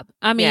good job.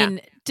 I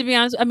mean, to be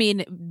honest,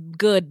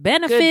 good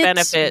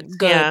benefits,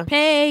 good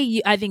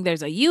pay. I think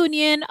there's a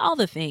union, all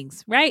the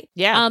things, right?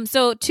 Yeah.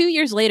 So 2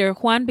 years later,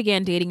 Juan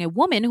began dating a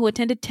woman who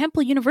attended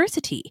Temple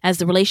University. As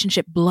the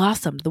relationship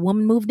blossomed, the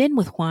woman moved in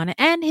with Juan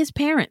and his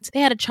parents.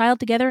 They had a child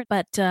together,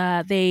 but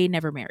they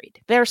never married.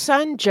 Their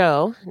son,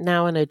 Joe,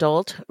 now an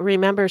adult,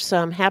 remembers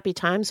some happy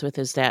times with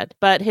his dad,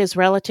 but his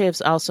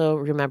relatives also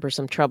remember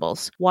some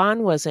troubles.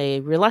 Juan was a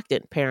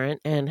reluctant parent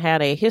and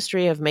had a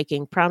history of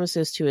making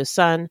promises to his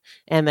son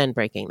and then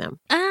breaking them.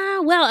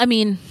 Well, I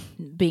mean,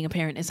 being a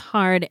parent is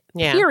hard,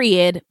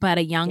 period, but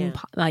a young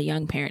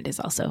parent is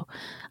also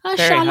a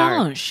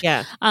challenge.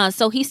 Yeah.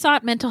 So he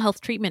sought mental health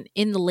treatment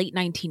in the late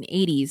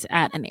 1980s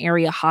at an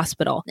area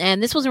hospital.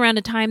 And this was around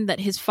a time that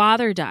his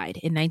father died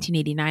in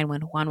 1989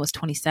 when Juan was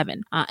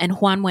 27. And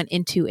Juan went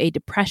into a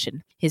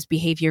depression. His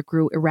behavior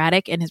grew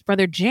erratic, and his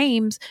brother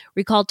James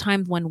recalled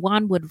times when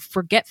Juan would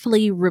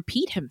forgetfully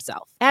repeat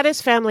himself. At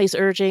his family's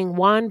urging,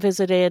 Juan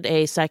visited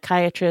a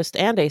psychiatrist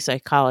and a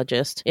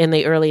psychologist in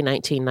the early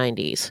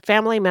 1990s.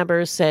 Family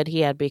members said he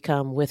had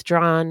become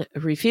withdrawn,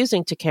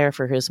 refusing to care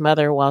for his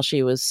mother while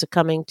she was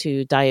succumbing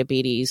to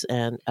diabetes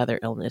and other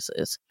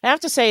illnesses. I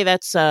have to say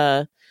that's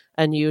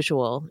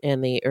unusual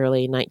in the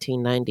early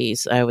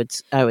 1990s. I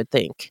would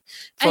think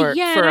for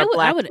a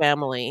Black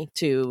family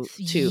to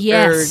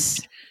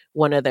urge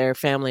one of their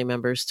family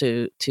members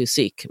to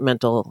seek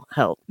mental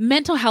help.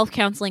 Mental health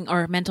counseling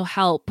or mental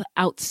help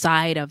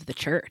outside of the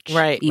church.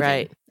 Right, even.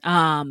 right.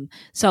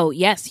 So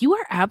yes, you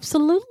are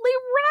absolutely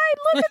right.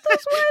 Look at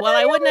this one. Well,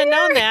 I wouldn't have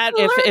known that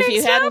if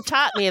you hadn't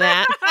taught me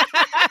that.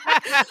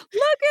 Look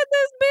at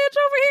this bitch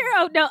over here.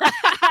 Oh no.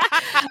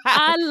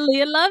 I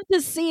love to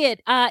see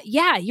it.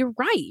 Yeah, you're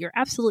right. You're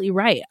absolutely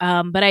right.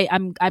 But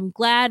I'm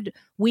glad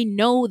we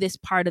know this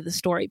part of the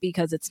story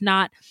because it's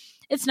not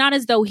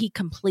as though he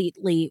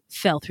completely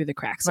fell through the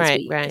cracks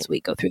as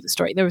we go through the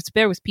story.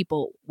 There was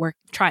people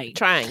trying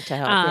to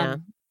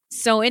help.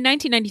 So in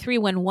 1993,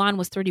 when Juan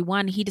was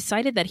 31, he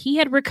decided that he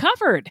had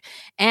recovered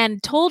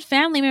and told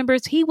family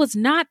members he was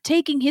not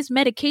taking his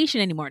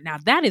medication anymore. Now,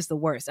 that is the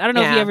worst. I don't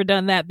know if you ever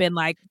done that, been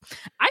like,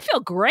 I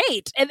feel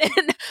great. And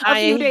then a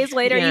few days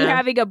later, you're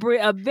having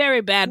a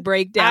very bad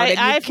breakdown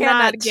and you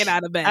cannot get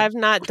out of bed. I've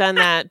not done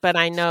that, but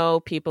I know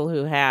people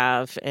who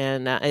have,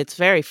 and it's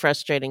very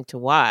frustrating to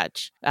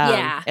watch.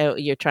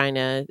 You're trying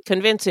to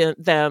convince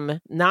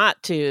them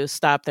not to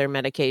stop their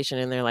medication,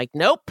 and they're like,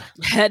 nope.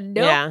 Nope,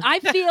 yeah. I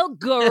feel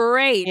great.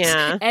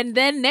 Yeah. And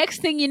then next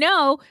thing you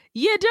know,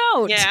 you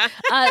don't. Yeah.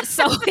 I'm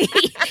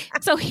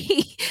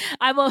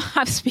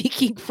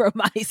speaking for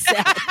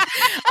myself.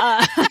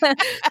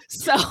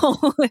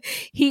 So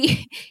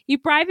he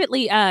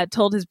privately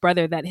told his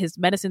brother that his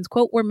medicines,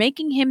 quote, were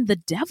making him the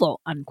devil,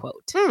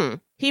 unquote.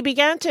 He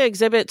began to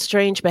exhibit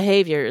strange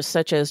behaviors,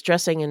 such as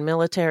dressing in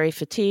military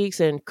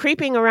fatigues and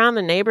creeping around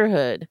the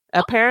neighborhood,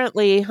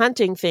 apparently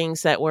hunting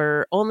things that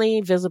were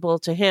only visible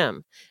to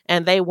him.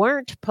 And they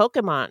weren't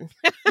Pokemon.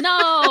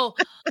 No,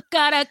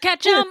 gotta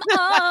catch 'em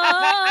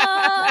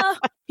all.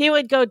 He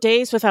would go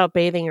days without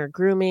bathing or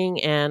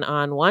grooming, and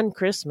on one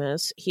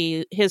Christmas,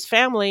 his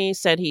family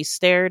said he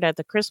stared at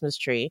the Christmas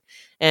tree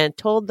and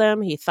told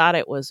them he thought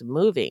it was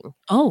moving.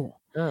 Oh,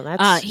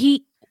 that's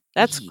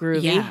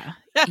groovy.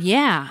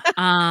 Yeah.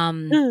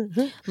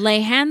 Lay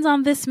hands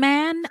on this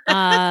man,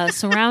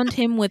 surround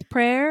him with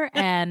prayer,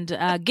 and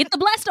get the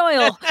blessed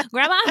oil,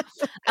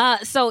 Grandma.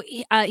 So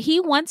he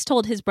once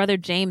told his brother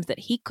James that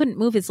he couldn't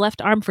move his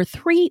left arm for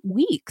 3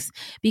 weeks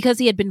because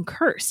he had been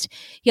cursed.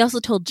 He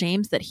also told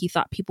James that he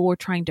thought people were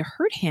trying to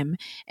hurt him,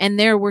 and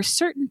there were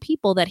certain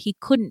people that he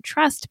couldn't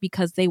trust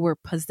because they were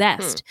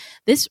possessed.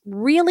 This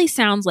really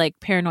sounds like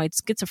paranoid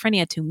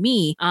schizophrenia to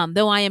me,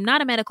 though I am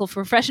not a medical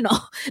professional,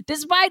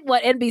 despite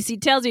what NBC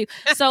tells you.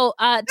 So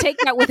take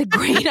that with a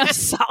grain of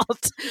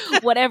salt,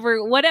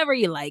 whatever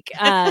you like.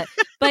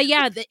 But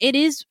yeah, it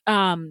is.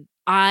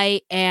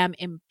 I am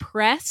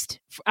impressed,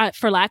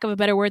 for lack of a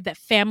better word, that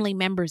family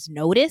members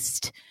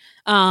noticed,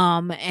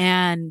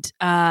 and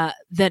that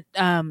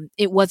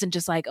it wasn't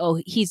just like, oh,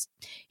 he's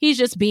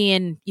just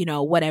being,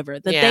 whatever.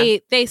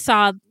 That they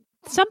saw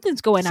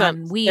something's going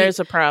on. There's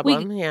a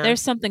problem.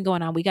 There's something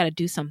going on. We got to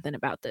do something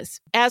about this.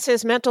 As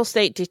his mental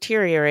state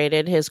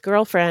deteriorated, his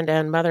girlfriend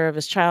and mother of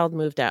his child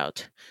moved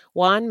out.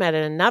 Juan met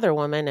another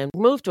woman and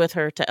moved with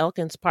her to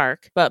Elkins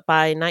Park, but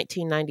by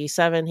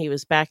 1997, he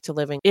was back to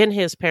living in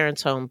his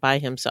parents' home by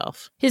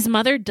himself. His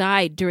mother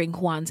died during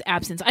Juan's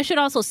absence. I should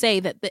also say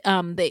that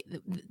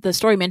the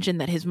story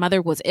mentioned that his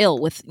mother was ill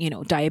with,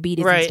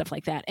 diabetes and stuff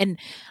like that. And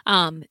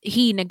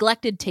he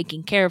neglected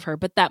taking care of her,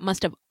 but that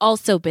must have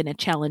also been a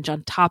challenge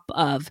on top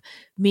of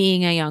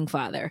being a young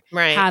father,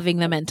 having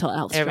the mental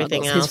health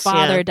everything struggles. Else, his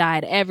father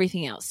died,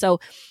 everything else. So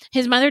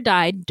his mother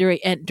died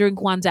during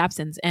Juan's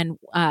absence, and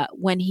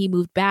when he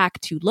moved back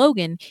to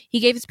Logan, he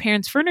gave his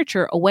parents'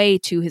 furniture away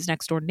to his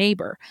next door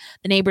neighbor.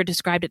 The neighbor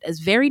described it as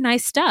very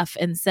nice stuff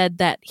and said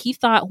that he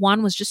thought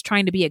Juan was just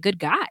trying to be a good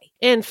guy.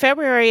 In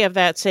February of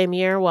that same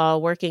year,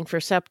 while working for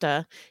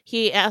SEPTA,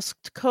 he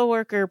asked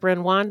coworker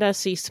Brenwanda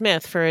C.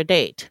 Smith for a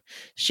date.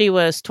 She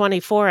was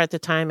 24 at the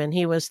time, and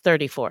he was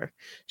 34.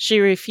 She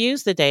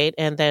refused the date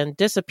and then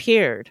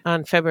disappeared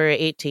on February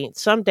 18th,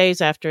 some days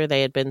after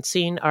they had been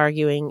seen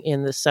arguing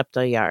in the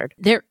SEPTA yard.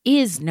 There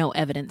is no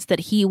evidence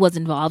that he was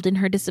involved in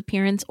her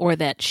disappearance or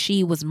that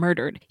she was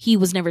murdered. He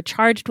was never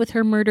charged with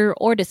her murder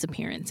or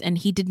disappearance, and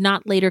he did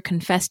not later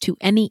confess to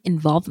any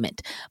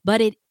involvement.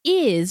 But it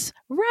is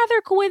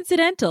rather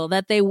coincidental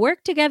that they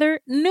worked together,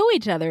 knew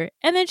each other,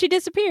 and then she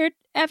disappeared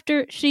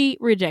after she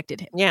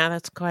rejected him. Yeah,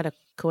 that's quite a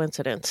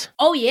coincidence.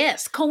 Oh,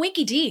 yes.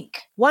 Coinky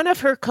dink. One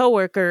of her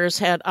coworkers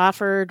had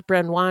offered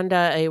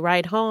Brenwanda a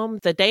ride home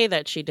the day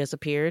that she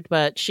disappeared,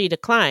 but she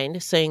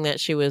declined, saying that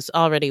she was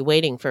already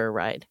waiting for a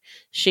ride.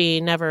 She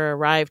never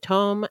arrived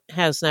home,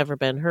 has never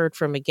been heard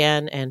from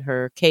again, and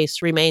her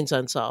case remains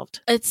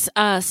unsolved. It's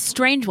a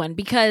strange one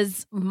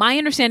because my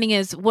understanding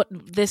is what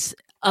this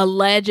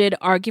alleged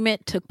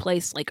argument took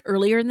place like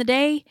earlier in the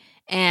day,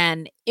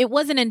 and it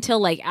wasn't until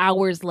like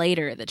hours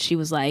later that she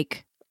was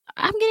like,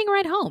 I'm getting a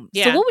ride home.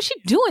 Yeah. So what was she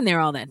doing there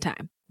all that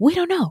time? We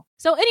don't know.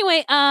 So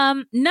anyway,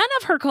 none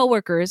of her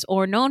coworkers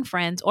or known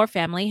friends or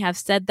family have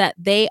said that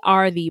they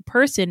are the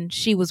person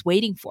she was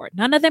waiting for.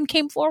 None of them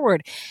came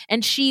forward,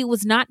 and she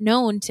was not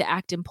known to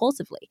act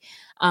impulsively.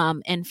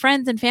 And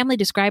friends and family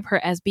describe her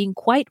as being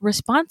quite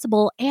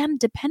responsible and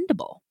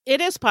dependable.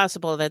 It is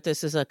possible that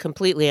this is a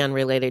completely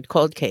unrelated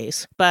cold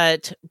case,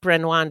 but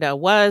Brenwanda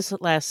was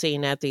last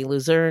seen at the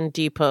Luzerne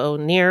Depot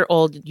near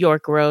Old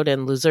York Road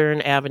and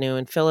Luzerne Avenue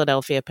in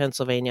Philadelphia,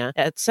 Pennsylvania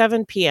at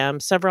 7 p.m.,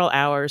 several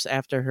hours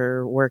after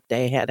her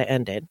workday had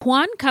ended.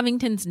 Juan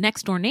Covington's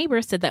next-door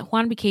neighbor said that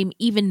Juan became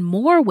even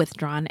more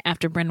withdrawn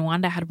after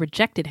Brenwanda had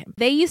rejected him.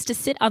 They used to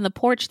sit on the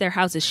porch their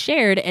houses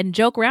shared and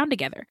joke around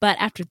together, but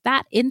after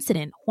that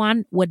incident,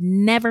 Juan would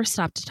never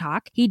stop to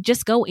talk. He'd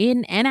just go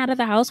in and out of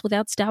the house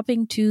without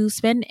stopping to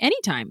spend any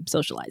time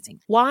socializing.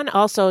 Juan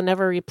also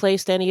never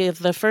replaced any of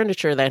the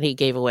furniture that he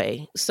gave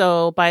away.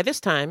 So by this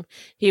time,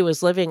 he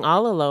was living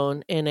all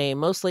alone in a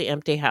mostly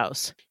empty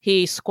house.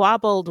 He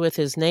squabbled with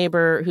his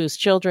neighbor, whose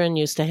children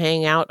used to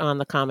hang out on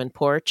the common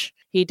porch.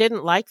 He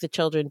didn't like the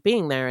children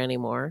being there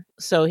anymore,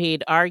 so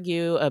he'd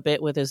argue a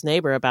bit with his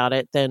neighbor about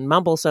it, then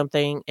mumble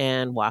something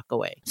and walk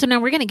away. So now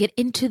we're going to get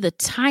into the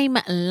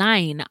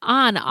timeline.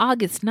 On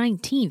August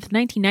 19th,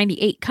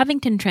 1998,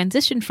 Covington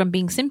transitioned from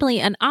being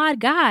simply an odd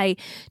guy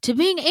to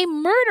being a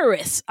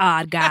murderous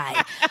odd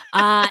guy.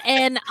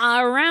 And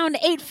around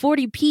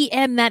 8:40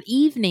 p.m. that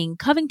evening,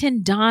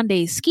 Covington donned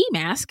a ski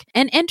mask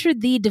and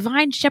entered the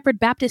Divine Shepherd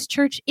Baptist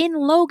Church in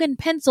Logan,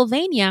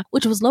 Pennsylvania,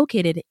 which was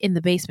located in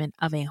the basement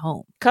of a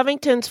home.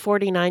 Covington's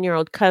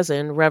 49-year-old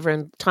cousin,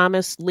 Reverend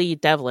Thomas Lee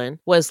Devlin,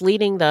 was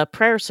leading the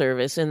prayer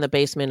service in the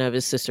basement of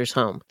his sister's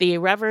home. The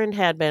Reverend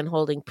had been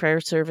holding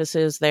prayer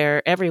services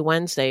there every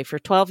Wednesday for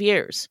 12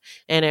 years,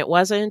 and it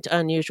wasn't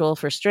unusual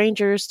for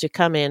strangers to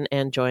come in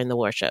and join the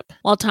worship.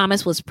 While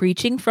Thomas was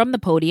preaching from the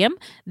podium,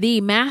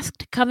 the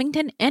masked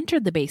Covington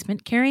entered the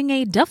basement carrying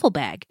a duffel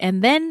bag,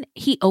 and then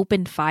he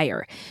opened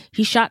fire.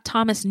 He shot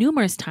Thomas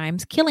numerous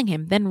times, killing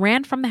him, then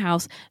ran from the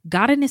house,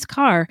 got in his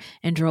car,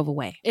 and drove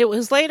away. It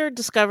was later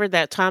discovered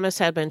that Thomas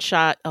had been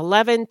shot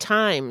 11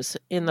 times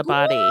in the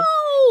body.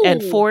 Whoa!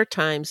 And 4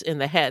 times in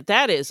the head.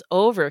 That is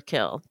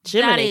overkill.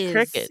 Jiminy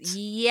crickets.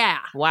 Yeah.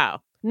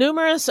 Wow.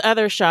 Numerous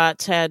other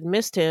shots had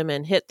missed him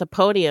and hit the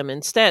podium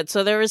instead,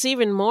 so there was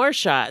even more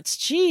shots.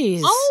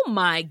 Jeez. Oh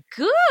my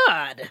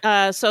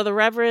God. So the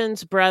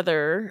Reverend's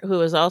brother, who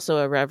was also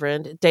a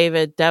Reverend,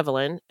 David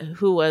Devlin,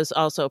 who was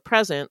also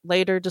present,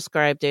 later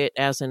described it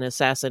as an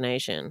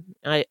assassination.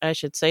 I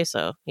should say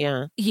so,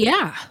 yeah.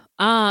 Yeah.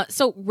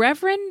 So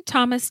Reverend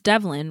Thomas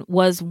Devlin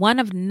was one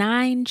of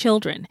 9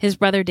 children. His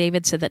brother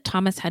David said that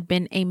Thomas had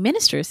been a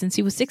minister since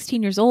he was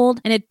 16 years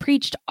old and had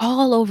preached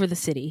all over the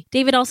city.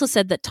 David also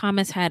said that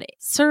Thomas had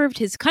served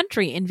his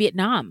country in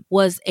Vietnam,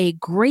 was a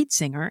great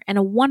singer, and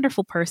a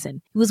wonderful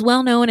person. He was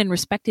well known and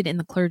respected in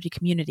the clergy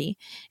community,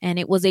 and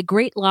it was a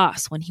great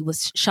loss when he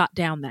was shot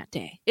down that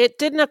day. It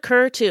didn't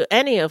occur to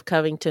any of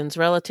Covington's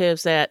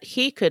relatives that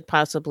he could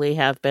possibly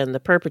have been the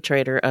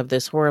perpetrator of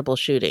this horrible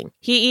shooting.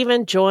 He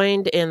even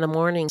joined in the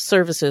morning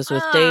services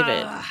with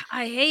David.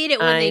 I hate it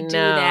when they do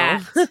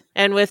that.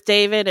 And with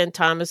David and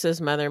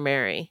Thomas's mother,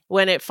 Mary.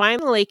 When it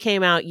finally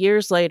came out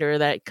years later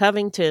that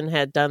Covington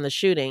had done the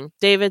shooting,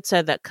 David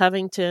said that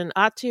Covington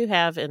ought to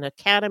have an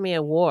Academy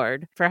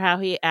Award for how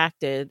he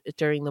acted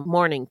during the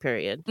mourning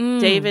period.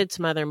 David's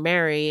mother,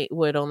 Mary,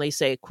 would only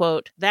say,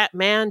 quote, "That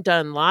man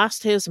done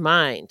lost his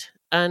mind,"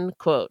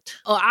 unquote.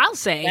 Oh, I'll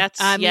say.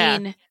 I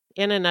mean,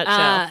 in a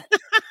nutshell.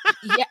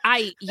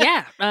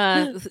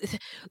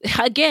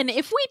 Again,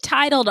 if we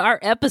titled our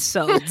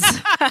episodes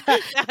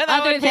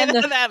other than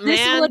that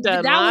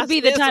would be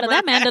the title.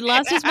 That man done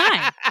lost his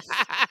mind.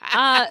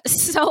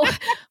 So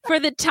for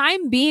the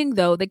time being,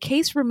 though, the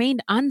case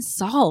remained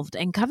unsolved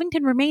and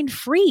Covington remained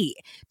free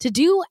to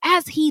do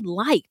as he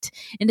liked.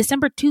 In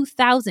December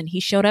 2000, he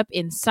showed up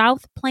in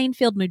South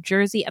Plainfield, New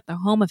Jersey at the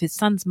home of his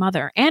son's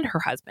mother and her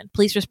husband.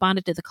 Police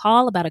responded to the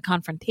call about a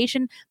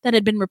confrontation that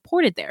had been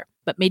reported there,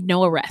 but made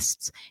no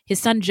arrests. His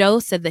son Joe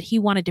said that he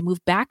wanted to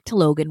move back to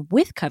Logan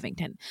with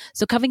Covington,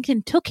 so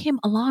Covington took him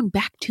along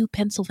back to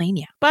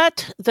Pennsylvania.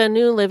 But the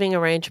new living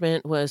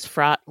arrangement was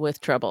fraught with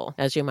trouble,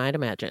 as you might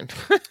imagine.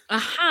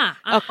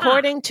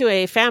 According to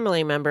a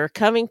family member,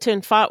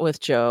 Covington fought with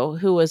Joe,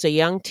 who was a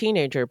young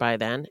teenager by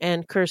then,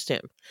 and cursed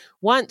him.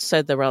 Once,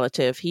 said the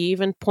relative, he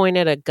even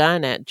pointed a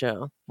gun at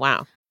Joe.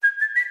 Wow.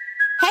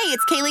 Hey,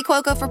 it's Kaylee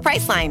Cuoco for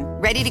Priceline.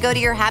 Ready to go to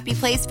your happy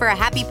place for a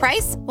happy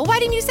price? Well, why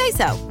didn't you say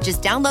so?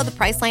 Just download the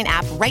Priceline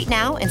app right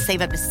now and save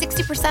up to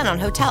 60% on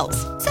hotels.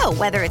 So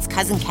whether it's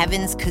Cousin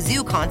Kevin's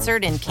Kazoo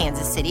Concert in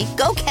Kansas City,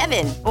 go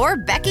Kevin, or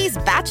Becky's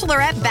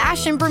Bachelorette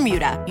Bash in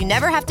Bermuda, you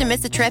never have to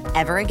miss a trip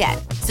ever again.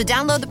 So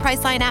download the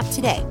Priceline app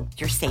today.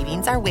 Your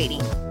savings are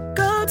waiting.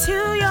 Go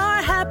to your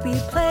happy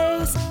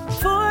place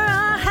for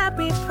a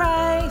happy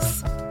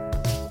price.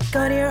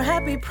 Go to your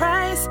happy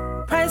price,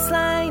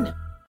 Priceline.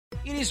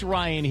 It is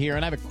Ryan here,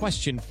 and I have a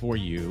question for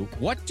you.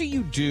 What do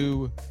you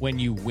do when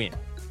you win?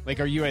 Like,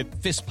 are you a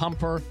fist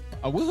pumper,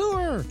 a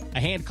woo-hooer, a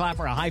hand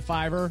clapper, a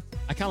high-fiver?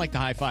 I kind of like the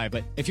high-five,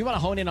 but if you want to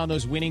hone in on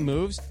those winning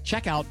moves,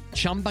 check out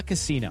Chumba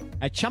Casino.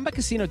 At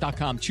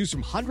ChumbaCasino.com, choose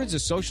from hundreds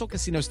of social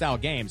casino-style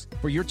games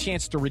for your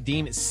chance to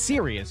redeem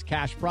serious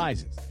cash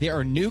prizes. There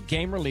are new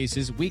game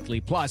releases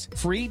weekly, plus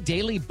free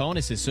daily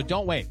bonuses, so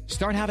don't wait.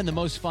 Start having the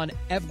most fun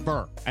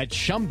ever at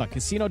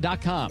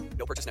ChumbaCasino.com.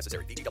 No purchase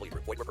necessary. VGW.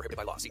 Void where prohibited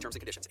by law. See terms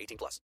and conditions.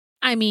 18+.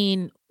 I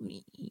mean,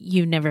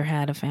 you never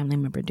had a family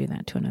member do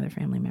that to another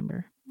family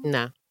member?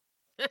 No.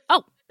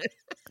 Oh,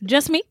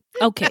 just me?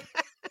 Okay.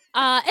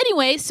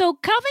 Anyway, so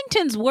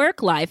Covington's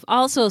work life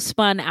also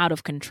spun out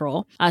of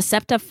control.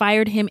 SEPTA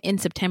fired him in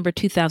September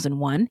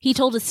 2001. He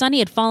told his son he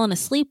had fallen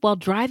asleep while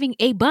driving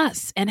a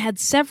bus and had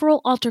several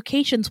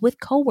altercations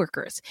with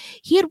coworkers.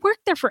 He had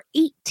worked there for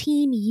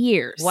 18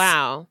 years.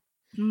 Wow.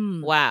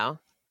 Wow.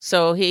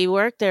 So he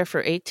worked there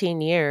for 18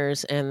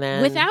 years and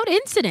then... without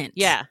incident.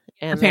 Yeah.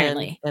 And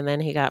apparently. Then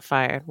he got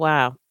fired.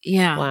 Wow.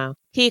 Yeah. Wow.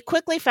 He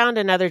quickly found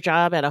another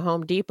job at a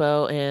Home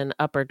Depot in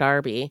Upper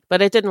Darby,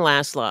 but it didn't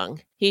last long.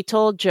 He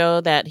told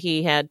Joe that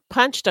he had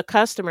punched a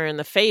customer in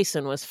the face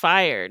and was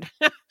fired.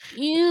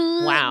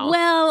 Wow.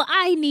 Well,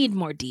 I need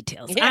more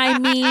details. I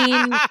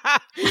mean...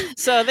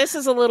 So this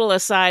is a little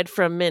aside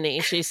from Minnie.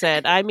 She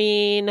said, I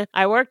mean,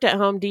 I worked at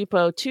Home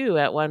Depot too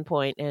at one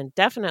point and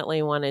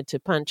definitely wanted to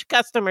punch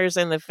customers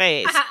in the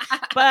face.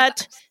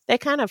 But they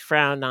kind of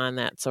frowned on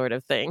that sort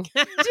of thing. Do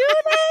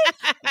they?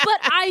 But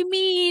I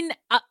mean...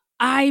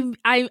 I'm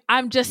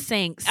just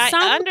saying. Sometimes,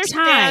 I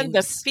understand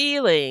the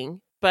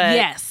feeling, but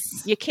yes,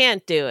 you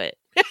can't do it.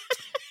 But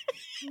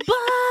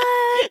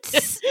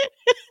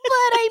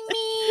I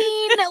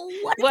mean,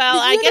 what? Well,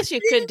 I guess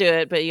you could do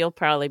it, but you'll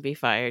probably be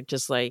fired,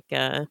 just like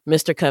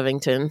Mr.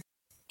 Covington.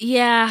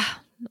 Yeah,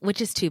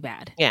 which is too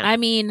bad. Yeah. I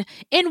mean,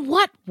 in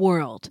what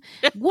world?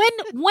 When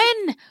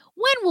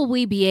will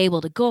we be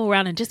able to go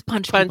around and just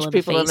punch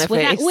people in the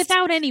face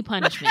without any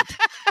punishment?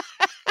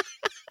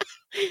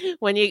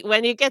 When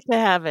you get to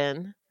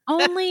heaven.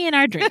 Only in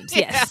our dreams,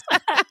 yes.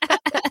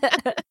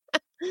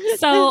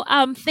 So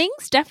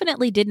things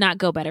definitely did not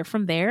go better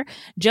from there.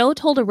 Joe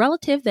told a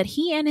relative that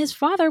he and his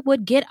father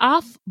would get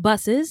off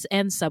buses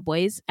and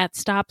subways at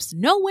stops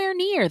nowhere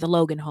near the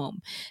Logan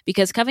home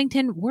because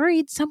Covington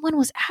worried someone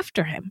was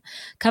after him.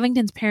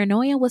 Covington's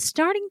paranoia was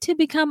starting to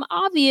become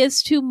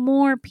obvious to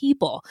more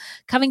people.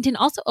 Covington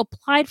also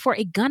applied for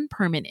a gun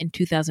permit in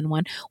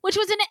 2001, which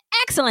was an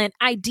excellent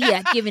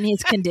idea given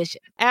his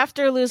condition.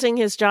 After losing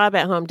his job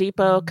at Home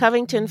Depot,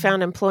 Covington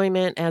found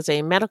employment as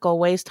a medical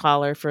waste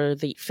hauler for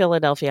the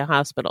Philadelphia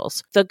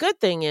hospitals. The good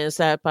thing is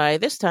that by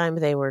this time,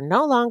 they were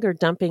no longer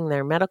dumping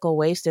their medical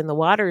waste in the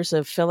waters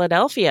of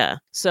Philadelphia.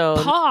 So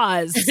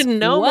pause.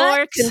 No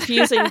more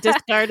confusing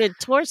discarded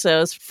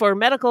torsos for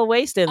medical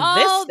waste in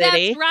this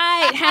city. That's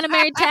right. Hannah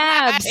Mary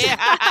Tabbs.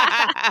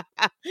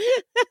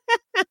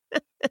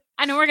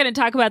 I know we're going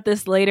to talk about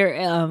this later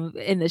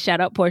in the shout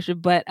out portion,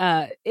 but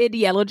in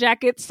Yellow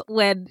Jackets,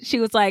 when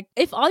she was like,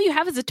 if all you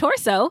have is a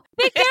torso,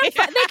 they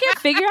can't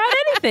figure out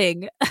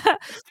anything.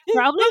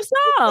 Problem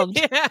solved.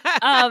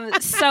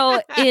 So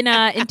in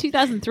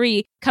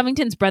 2003,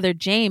 Covington's brother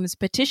James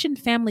petitioned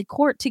family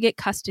court to get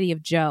custody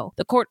of Joe.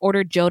 The court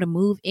ordered Joe to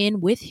move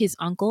in with his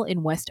uncle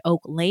in West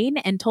Oak Lane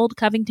and told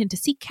Covington to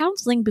seek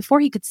counseling before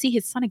he could see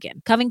his son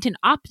again. Covington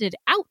opted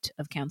out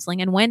of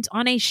counseling and went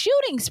on a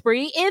shooting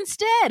spree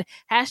instead.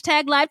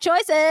 Hashtag life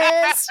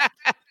choices.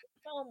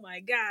 Oh my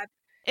God.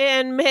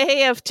 In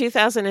May of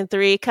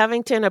 2003,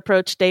 Covington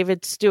approached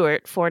David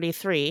Stewart,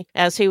 43,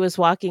 as he was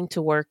walking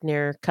to work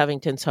near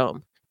Covington's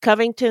home.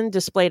 Covington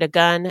displayed a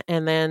gun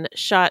and then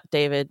shot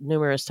David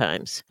numerous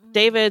times.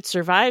 David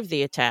survived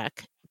the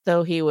attack,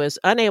 though he was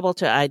unable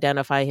to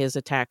identify his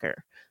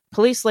attacker.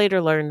 Police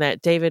later learned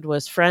that David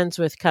was friends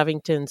with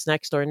Covington's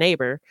next-door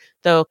neighbor,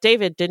 though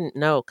David didn't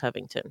know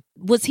Covington.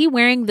 Was he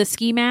wearing the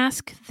ski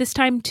mask this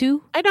time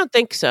too? I don't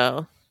think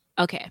so.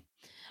 Okay.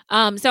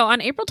 So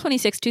on April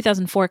 26,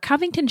 2004,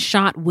 Covington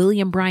shot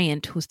William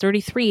Bryant, who was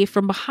 33,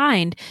 from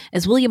behind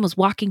as William was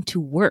walking to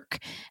work.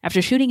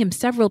 After shooting him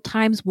several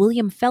times,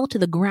 William fell to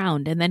the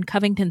ground, and then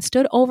Covington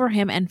stood over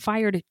him and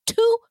fired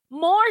 2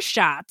 more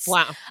shots.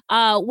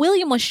 Wow.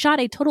 William was shot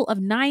a total of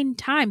 9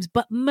 times,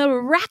 but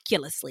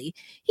miraculously,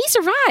 he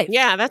survived.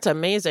 Yeah, that's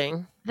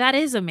amazing. That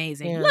is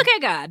amazing. Yeah. Look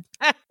at God.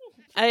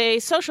 A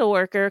social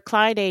worker,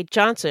 Clyde A.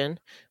 Johnson,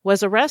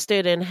 was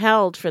arrested and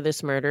held for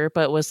this murder,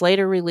 but was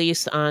later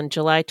released on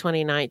July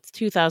 29,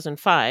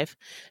 2005,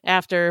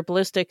 after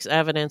ballistics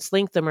evidence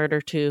linked the murder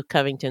to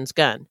Covington's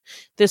gun.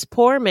 This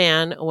poor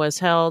man was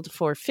held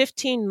for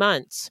 15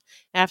 months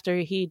after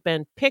he'd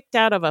been picked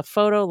out of a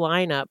photo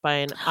lineup by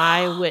an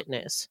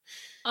eyewitness.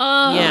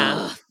 Oh,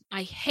 Yeah.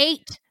 I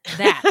hate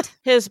that.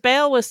 His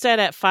bail was set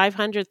at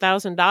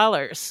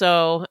 $500,000,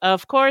 so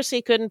of course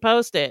he couldn't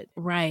post it.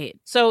 Right.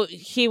 So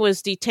he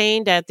was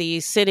detained at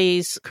the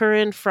city's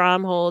Curran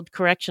Fromhold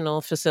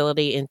Correctional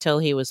Facility until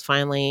he was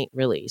finally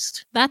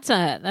released. That's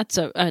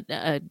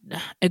a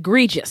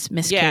egregious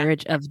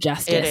miscarriage of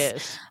justice. It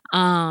is.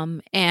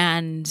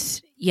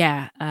 And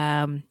yeah,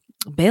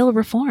 bail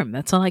reform.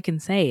 That's all I can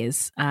say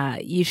is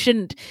you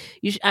shouldn't.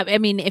 I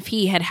mean, if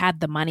he had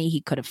the money,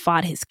 he could have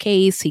fought his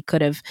case. He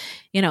could have,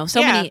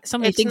 so many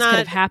things could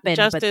have happened.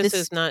 Justice but this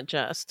is not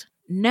just.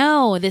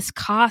 No, this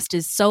cost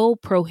is so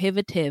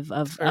prohibitive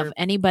of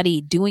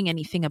anybody doing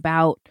anything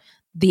about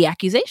the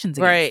accusations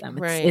against them.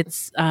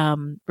 It's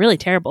really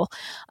terrible.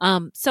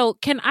 So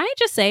can I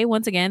just say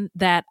once again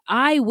that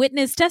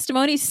eyewitness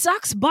testimony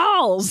sucks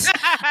balls?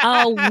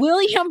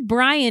 William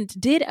Bryant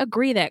did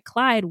agree that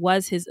Clyde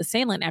was his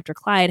assailant after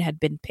Clyde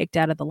had been picked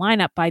out of the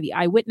lineup by the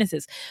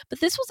eyewitnesses. But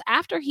this was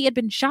after he had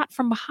been shot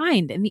from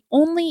behind, and the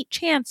only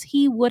chance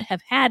he would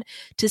have had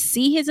to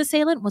see his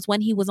assailant was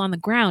when he was on the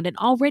ground and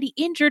already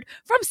injured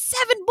from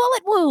 7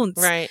 bullet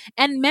wounds. Right.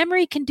 And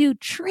memory can do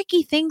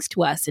tricky things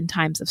to us in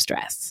times of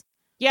stress.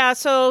 Yeah,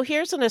 so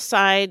here's an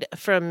aside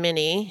from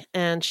Minnie,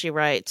 and she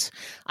writes,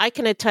 I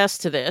can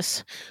attest to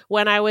this.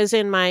 When I was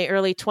in my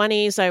early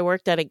 20s, I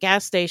worked at a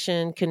gas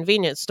station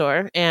convenience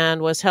store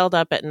and was held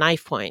up at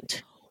knife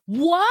point.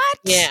 What?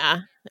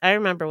 Yeah, I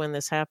remember when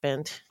this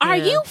happened. Are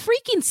Yeah. you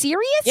freaking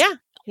serious?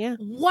 Yeah.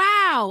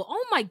 Wow.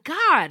 Oh my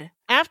God.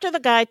 After the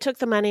guy took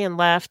the money and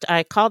left,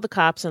 I called the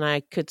cops and I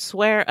could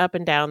swear up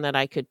and down that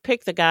I could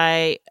pick the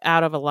guy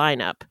out of a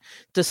lineup,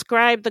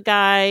 describe the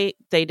guy,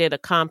 they did a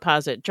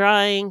composite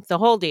drawing, the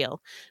whole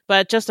deal.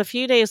 But just a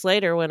few days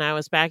later, when I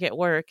was back at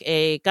work,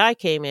 a guy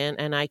came in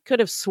and I could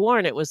have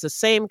sworn it was the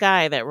same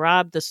guy that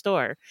robbed the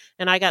store,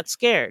 and I got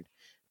scared.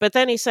 But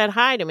then he said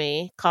hi to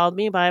me, called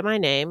me by my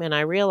name, and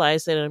I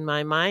realized that in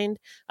my mind,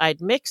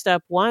 I'd mixed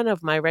up one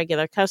of my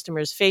regular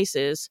customers'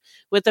 faces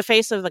with the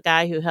face of the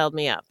guy who held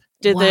me up.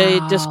 Did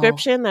the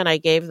description that I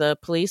gave the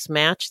police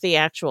match the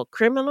actual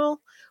criminal,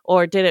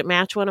 or did it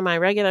match one of my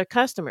regular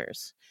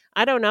customers?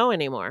 I don't know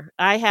anymore.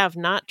 I have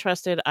not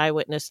trusted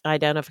eyewitness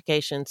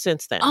identification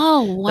since then.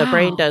 Oh, wow. The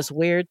brain does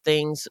weird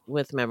things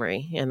with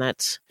memory, and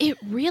that's It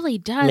really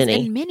does.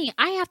 Minnie. And Minnie,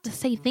 I have to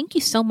say thank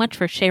you so much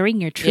for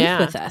sharing your truth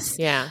with us.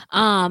 Yeah.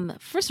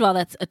 First of all,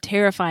 that's a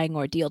terrifying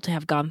ordeal to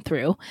have gone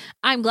through.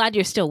 I'm glad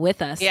you're still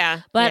with us.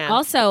 Yeah. But yeah.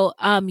 also,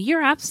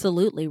 you're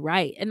absolutely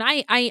right. And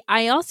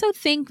I also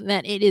think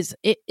that it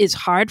is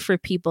hard for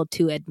people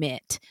to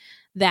admit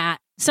that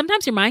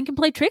sometimes your mind can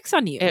play tricks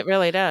on you. It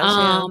really does.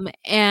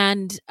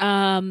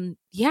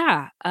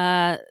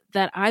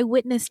 That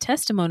eyewitness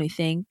testimony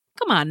thing.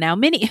 Come on now,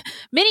 Minnie,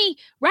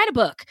 write a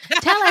book.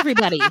 Tell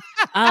everybody.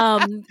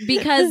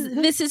 Because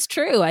this is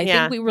true. I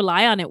think we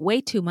rely on it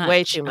way too much.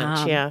 Way too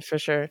much. Yeah, for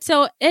sure.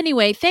 So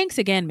anyway, thanks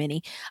again,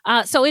 Minnie.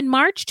 So in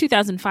March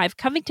 2005,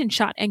 Covington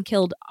shot and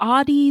killed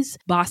Audis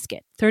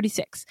Bosket,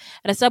 36,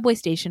 at a subway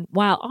station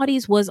while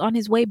Audis was on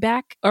his way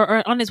back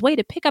or on his way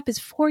to pick up his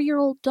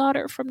 4-year-old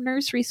daughter from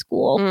nursery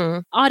school.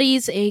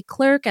 Audis, a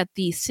clerk at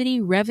the city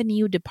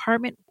revenue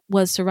department,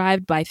 was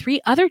survived by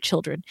 3 other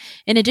children,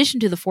 in addition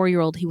to the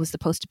 4-year-old he was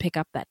supposed to pick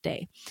up that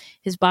day.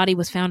 His body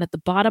was found at the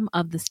bottom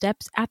of the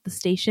steps at the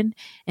station,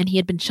 and he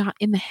had been shot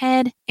in the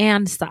head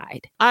and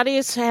side.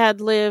 Audis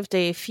had lived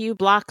a few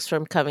blocks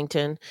from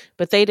Covington,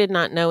 but they did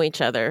not know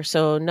each other,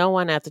 so no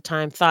one at the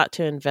time thought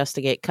to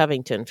investigate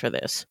Covington for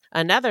this.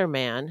 Another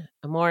man,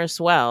 Morris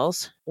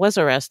Wells, was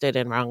arrested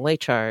and wrongly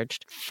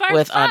charged For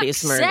with fuck's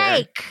Audie's murder.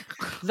 sake.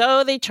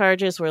 Though the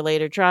charges were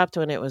later dropped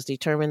when it was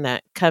determined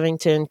that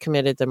Covington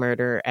committed the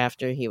murder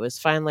after he was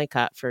finally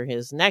caught for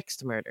his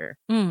next murder.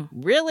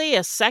 Really?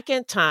 A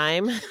second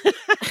time?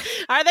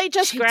 Are they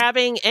just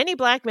grabbing any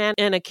black man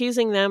and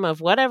accusing them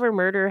of whatever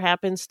murder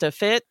happens to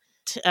fit?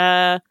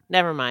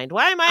 Never mind.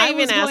 Why am I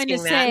even asking that? I was going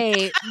to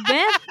say,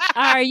 Beth,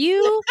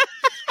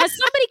 has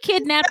somebody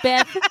kidnapped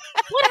Beth?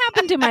 What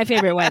happened to my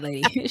favorite white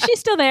lady? She's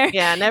still there.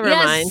 Yeah, never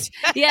mind.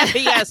 Yeah.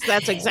 Yes,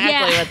 that's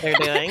exactly what they're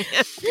doing.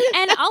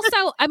 And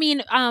also, I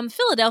mean,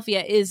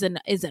 Philadelphia is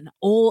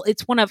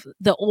it's one of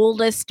the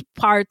oldest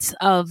parts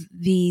of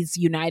these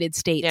United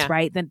States,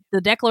 right?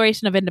 The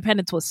Declaration of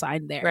Independence was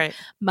signed there. Right.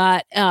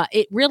 But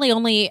it really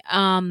only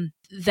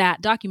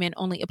that document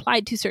only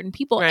applied to certain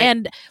people. Right.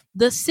 And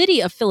the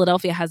city of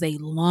Philadelphia has a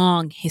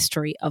long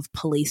history of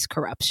police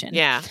corruption.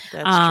 Yeah,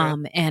 that's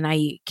true. And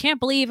I can't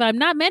believe I'm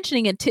not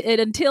mentioning it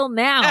until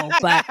now,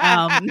 but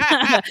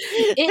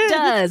it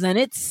does, and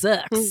it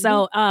sucks. Mm-hmm.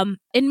 So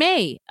in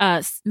May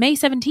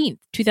 17th,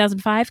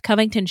 2005,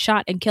 Covington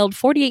shot and killed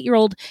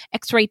 48-year-old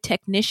X-ray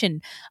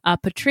technician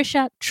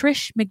Patricia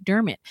Trish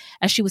McDermott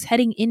as she was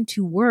heading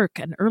into work,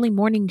 an early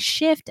morning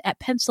shift at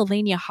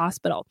Pennsylvania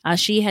Hospital.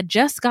 She had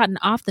just gotten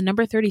off the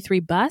number 33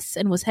 bus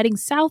and was heading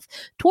south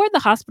toward the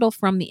hospital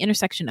from the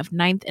intersection of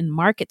 9th and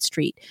Market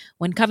Street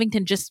when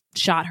Covington just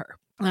shot her.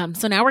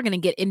 So now we're going to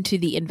get into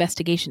the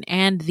investigation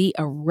and the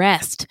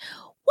arrest.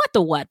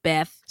 What,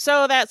 Beth?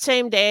 So that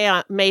same day,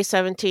 on May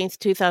 17th,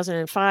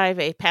 2005,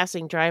 a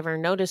passing driver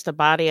noticed a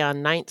body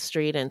on 9th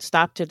Street and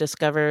stopped to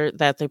discover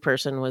that the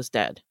person was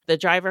dead. The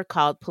driver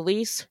called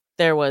police.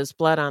 There was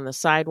blood on the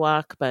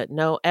sidewalk, but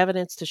no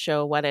evidence to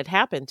show what had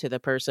happened to the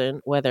person,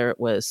 whether it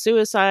was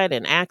suicide,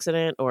 an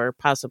accident, or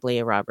possibly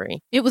a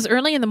robbery. It was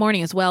early in the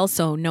morning as well,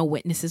 so no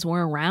witnesses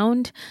were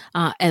around.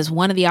 As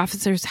one of the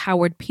officers,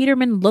 Howard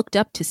Peterman, looked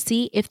up to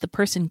see if the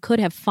person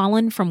could have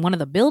fallen from one of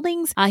the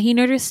buildings, he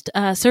noticed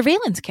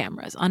surveillance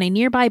cameras on a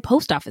nearby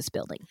post office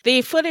building.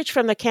 The footage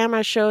from the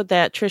camera showed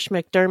that Trish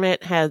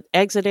McDermott had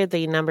exited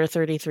the number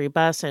 33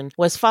 bus and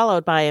was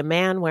followed by a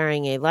man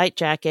wearing a light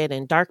jacket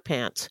and dark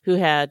pants who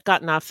had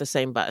gotten off the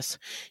same bus.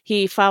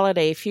 He followed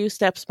a few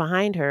steps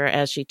behind her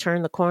as she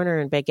turned the corner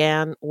and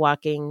began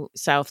walking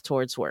south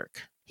towards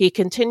work. He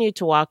continued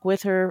to walk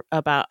with her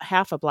about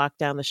half a block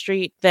down the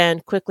street,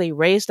 then quickly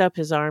raised up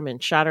his arm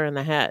and shot her in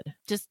the head.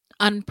 Just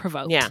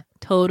unprovoked. Yeah.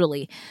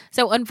 Totally.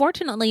 So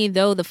unfortunately,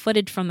 though the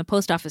footage from the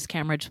post office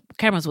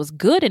cameras was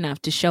good enough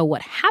to show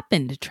what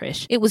happened to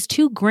Trish, it was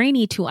too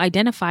grainy to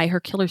identify her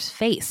killer's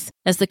face.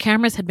 As the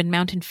cameras had been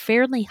mounted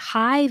fairly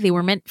high, they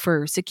were meant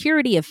for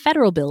security of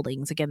federal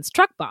buildings against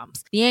truck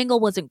bombs. The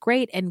angle wasn't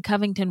great, and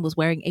Covington was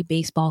wearing a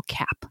baseball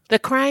cap. The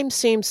crime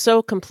seemed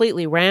so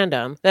completely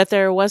random that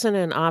there wasn't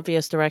an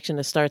obvious direction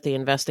to start the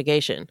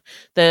investigation.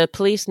 The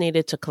police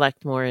needed to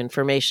collect more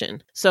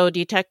information. So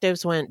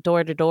detectives went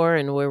door to door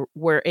and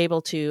were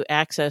able to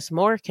access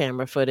more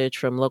camera footage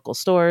from local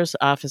stores,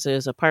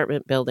 offices,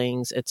 apartment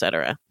buildings,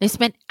 etc. They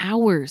spent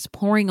hours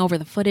poring over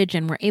the footage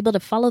and were able to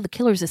follow the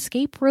killer's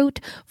escape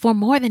route for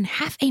more than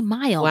half a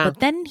mile, Wow.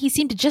 but then he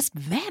seemed to just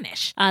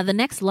vanish. The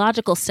next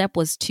logical step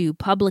was to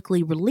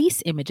publicly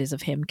release images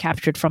of him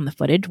captured from the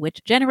footage,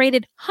 which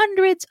generated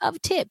hundreds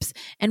of tips.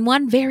 And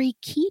one very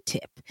key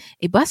tip: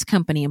 a bus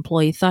company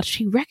employee thought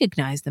she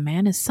recognized the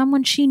man as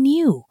someone she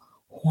knew,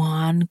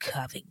 Juan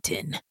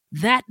Covington.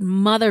 That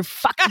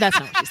motherfucker. That's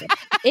not what she said.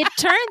 It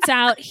turns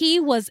out he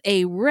was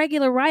a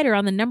regular rider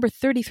on the number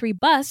 33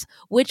 bus,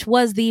 which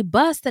was the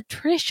bus that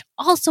Trish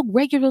also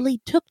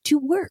regularly took to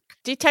work.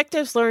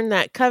 Detectives learned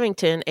that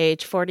Covington,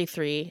 age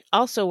 43,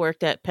 also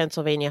worked at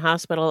Pennsylvania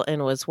Hospital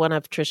and was one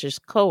of Trish's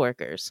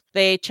co-workers.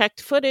 They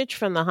checked footage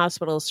from the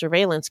hospital's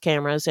surveillance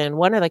cameras, and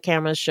one of the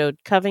cameras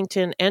showed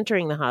Covington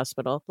entering the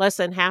hospital less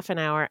than half an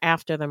hour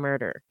after the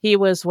murder. He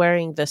was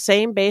wearing the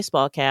same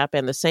baseball cap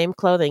and the same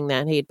clothing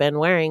that he'd been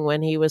wearing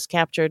when he was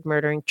captured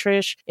murdering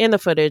Trish in the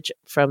footage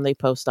from the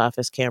post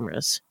office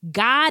cameras.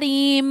 Got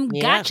him.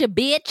 Yeah. Gotcha,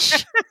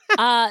 bitch.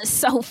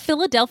 So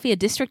Philadelphia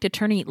District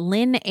Attorney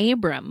Lynn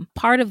Abram,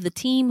 part of the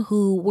team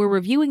who were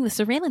reviewing the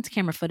surveillance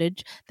camera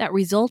footage that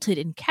resulted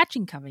in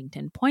catching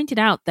Covington, pointed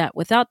out that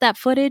without that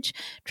footage,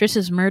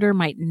 Trish's murder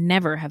might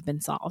never have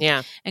been solved.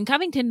 Yeah. And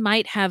Covington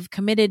might have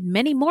committed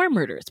many more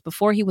murders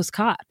before he was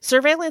caught.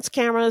 Surveillance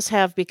cameras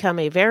have become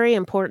a very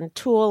important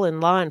tool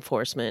in law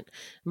enforcement,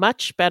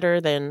 much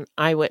better than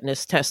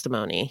eyewitness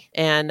testimony.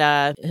 And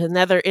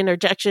another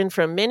interjection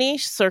from Minnie,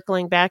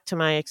 circling back to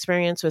my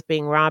experience with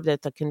being robbed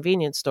at the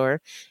convenience store.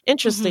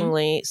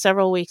 Interestingly,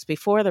 several weeks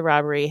before the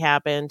robbery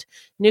happened,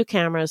 new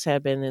cameras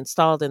had been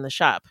installed in the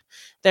shop.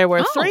 There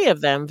were 3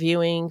 of them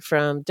viewing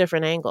from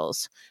different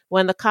angles.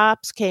 When the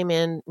cops came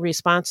in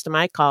response to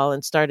my call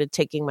and started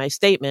taking my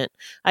statement,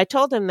 I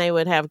told them they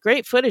would have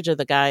great footage of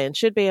the guy and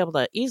should be able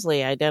to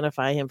easily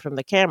identify him from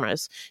the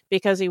cameras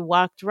because he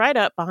walked right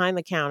up behind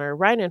the counter,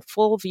 right in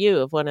full view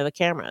of one of the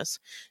cameras.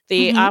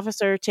 The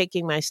officer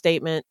taking my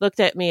statement looked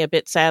at me a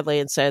bit sadly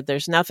and said,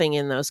 "There's nothing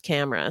in those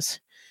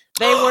cameras.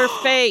 They were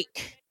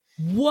fake."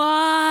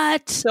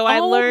 What? So I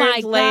Oh learned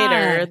my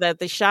later God. that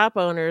the shop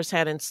owners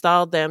had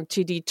installed them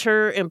to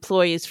deter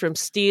employees from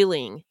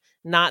stealing,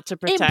 not to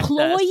protect us.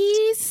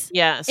 Employees?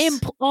 Yes.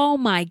 Oh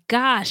my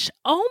gosh.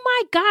 Oh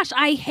my gosh.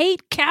 I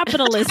hate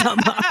capitalism.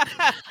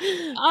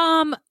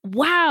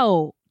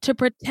 Wow. To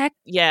protect.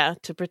 Yeah,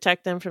 to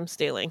protect them from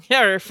stealing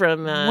or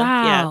from,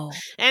 Wow.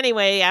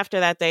 Anyway, after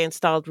that, they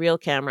installed real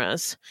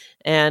cameras.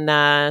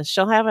 And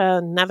she'll have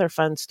another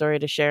fun story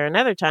to share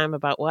another time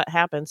about what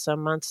happened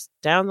some months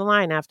down the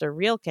line after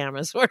real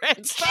cameras were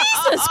installed.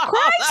 Jesus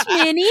Christ,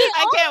 Minnie.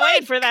 I can't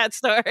wait for that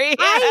story.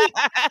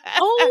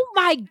 Oh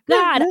my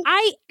God.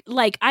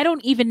 I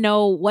don't even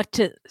know what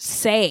to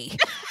say.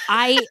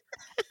 I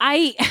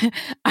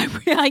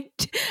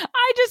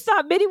just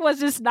thought Minnie was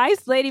this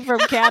nice lady from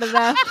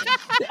Canada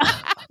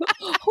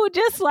who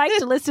just liked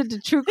to listen to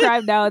true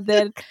crime now and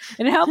then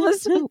and help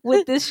us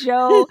with this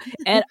show.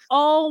 And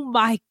oh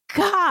my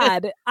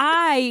God,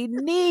 I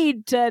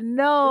need to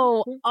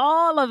know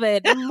all of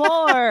it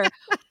more.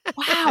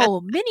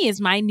 Wow, Minnie is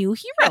my new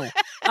hero.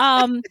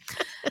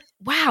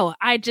 Wow,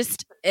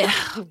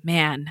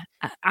 man,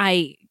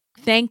 I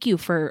thank you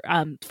for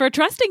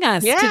trusting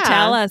us to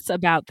tell us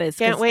about this.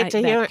 Can't wait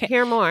to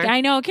hear more. I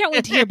know, can't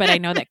wait to hear, but I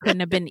know that couldn't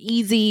have been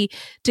easy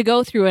to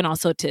go through and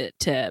also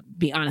to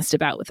be honest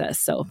about with us.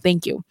 So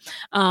thank you.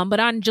 But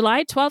on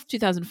July 12th,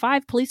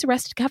 2005, police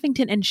arrested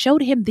Covington and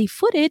showed him the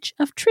footage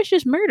of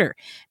Trish's murder.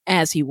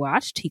 As he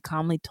watched, he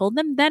calmly told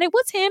them that it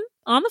was him.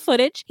 On the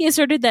footage, he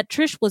asserted that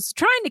Trish was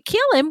trying to kill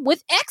him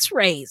with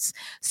x-rays,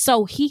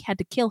 so he had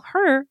to kill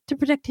her to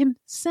protect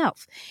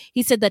himself.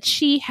 He said that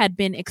she had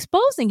been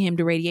exposing him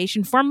to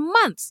radiation for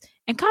months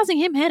and causing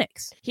him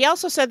headaches. He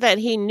also said that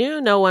he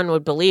knew no one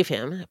would believe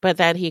him, but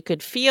that he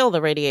could feel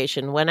the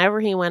radiation whenever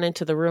he went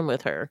into the room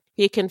with her.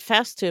 He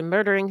confessed to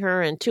murdering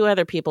her and 2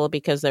 other people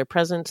because their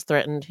presence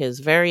threatened his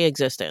very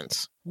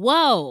existence.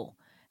 Whoa.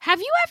 Have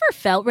you ever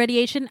felt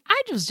radiation?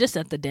 I was just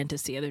at the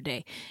dentist the other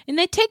day, and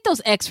they take those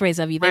x-rays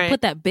of you. They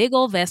put that big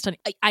old vest on.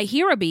 I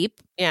hear a beep.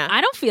 Yeah. I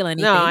don't feel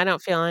anything. No, I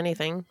don't feel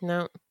anything.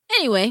 No.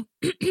 Anyway,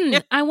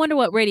 I wonder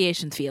what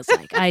radiation feels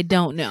like. I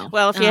don't know.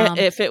 Well,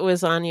 if it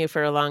was on you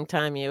for a long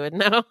time, you would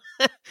know.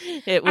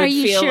 It would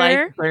feel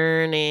like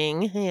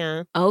burning.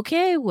 Yeah.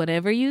 Okay,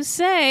 whatever you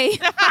say.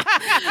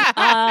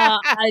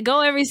 I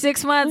go every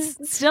 6 months.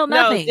 Still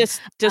nothing. No,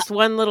 just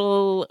one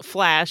little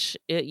flash.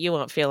 You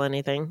won't feel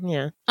anything.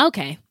 Yeah.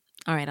 Okay.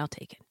 All right, I'll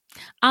take it.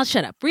 I'll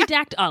shut up.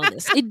 Redact all of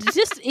this.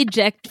 Just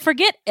eject.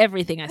 Forget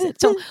everything I said.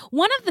 So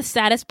one of the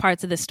saddest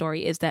parts of this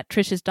story is that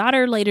Trish's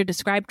daughter later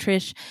described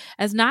Trish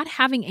as not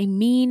having a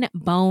mean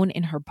bone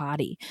in her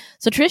body.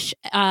 So Trish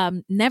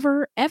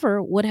never,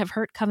 ever would have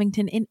hurt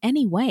Covington in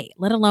any way,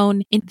 let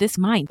alone in this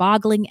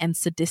mind-boggling and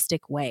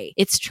sadistic way.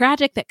 It's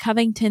tragic that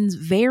Covington's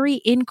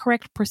very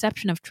incorrect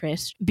perception of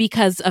Trish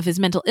because of his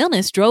mental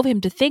illness drove him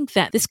to think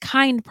that this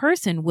kind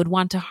person would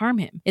want to harm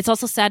him. It's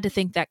also sad to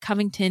think that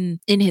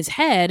Covington, in his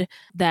head,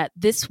 that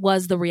this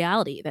was the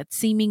reality, that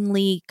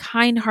seemingly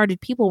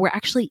kind-hearted people were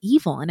actually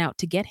evil and out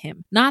to get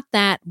him. Not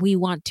that we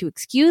want to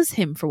excuse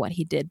him for what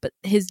he did, but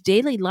his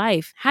daily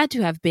life had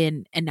to have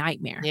been a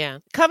nightmare. Yeah.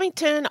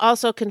 Covington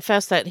also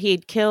confessed that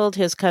he'd killed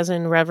his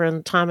cousin,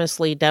 Reverend Thomas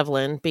Lee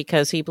Devlin,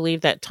 because he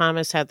believed that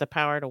Thomas had the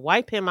power to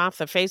wipe him off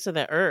the face of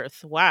the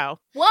earth. Wow.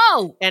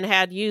 Whoa! And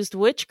had used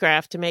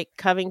witchcraft to make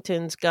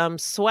Covington's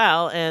gums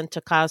swell and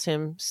to cause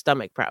him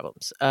stomach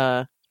problems.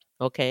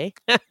 Okay.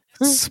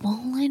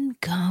 Swollen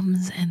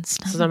gums and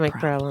stomach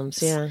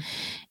problems. Yeah.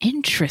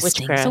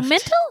 Interesting. Witchcraft.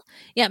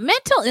 So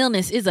mental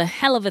illness is a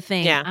hell of a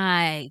thing. Yeah.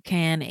 I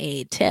can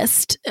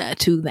attest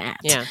to that.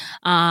 Yeah.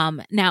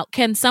 Now,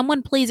 can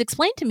someone please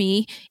explain to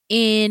me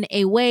in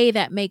a way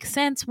that makes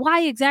sense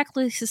why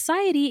exactly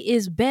society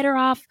is better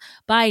off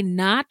by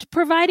not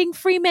providing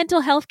free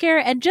mental health care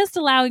and just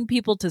allowing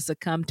people to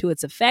succumb to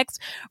its effects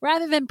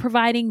rather than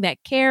providing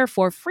that care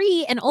for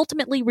free and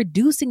ultimately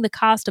reducing the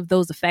cost of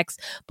those effects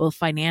both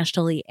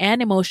financially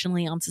and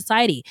emotionally on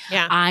society?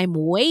 Yeah. I'm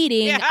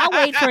waiting. Yeah. I'll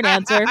wait for an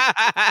answer.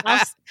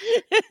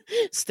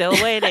 Still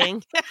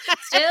waiting.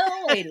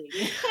 Still waiting.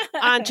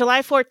 On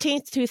July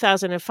 14th,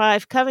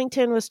 2005,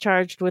 Covington was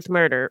charged with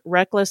murder,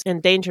 reckless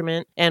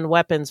endangerment, and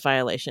weapons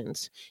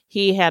violations.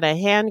 He had a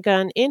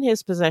handgun in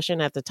his possession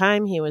at the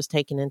time he was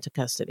taken into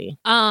custody.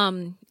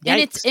 And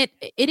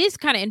it is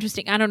kind of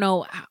interesting. I don't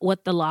know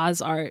what the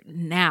laws are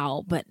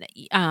now, but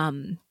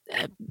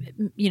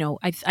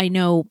I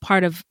know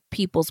part of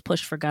people's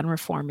push for gun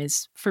reform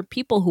is for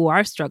people who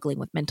are struggling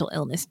with mental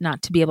illness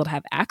not to be able to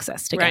have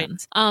access to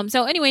guns.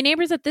 So anyway,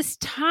 neighbors at this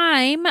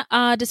time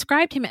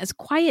described him as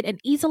quiet and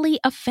easily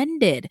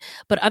offended,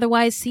 but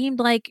otherwise seemed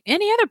like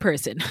any other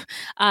person.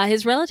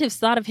 His relatives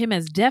thought of him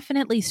as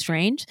definitely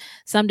strange.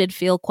 Some did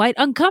feel quite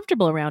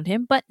uncomfortable around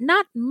him, but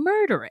not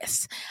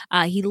murderous.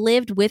 He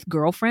lived with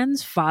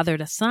girlfriends,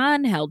 fathered a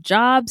son, held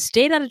jobs,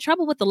 stayed out of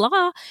trouble with the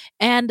law,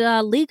 and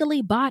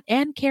legally bought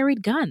and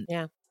carried guns.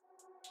 Yeah.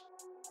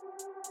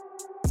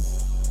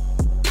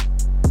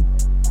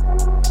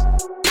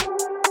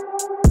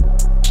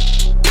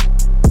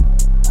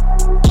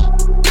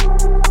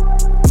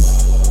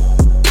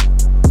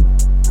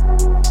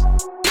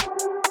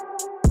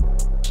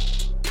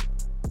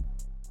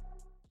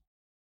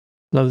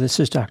 Hello, this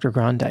is Dr.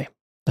 Grande,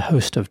 the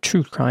host of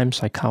True Crime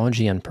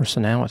Psychology and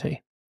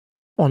Personality.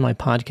 On my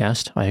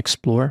podcast, I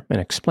explore and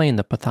explain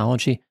the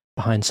pathology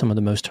behind some of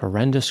the most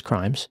horrendous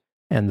crimes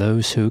and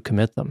those who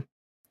commit them.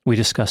 We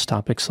discuss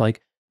topics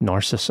like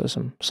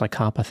narcissism,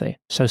 psychopathy,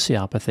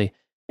 sociopathy,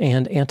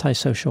 and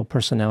antisocial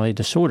personality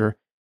disorder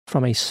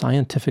from a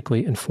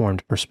scientifically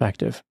informed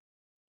perspective.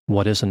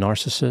 What is a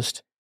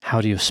narcissist?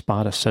 How do you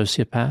spot a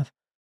sociopath?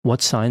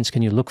 What signs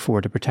can you look for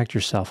to protect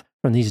yourself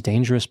from these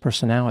dangerous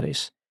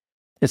personalities?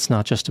 It's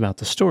not just about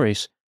the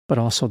stories, but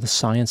also the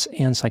science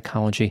and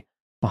psychology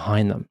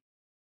behind them.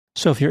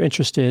 So if you're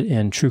interested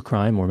in true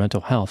crime or mental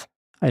health,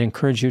 I'd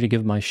encourage you to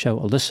give my show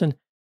a listen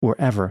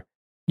wherever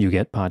you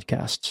get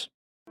podcasts.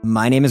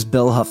 My name is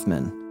Bill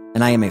Huffman,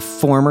 and I am a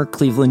former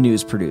Cleveland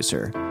news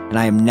producer, and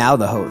I am now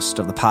the host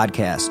of the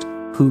podcast,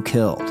 Who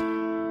Killed?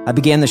 I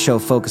began the show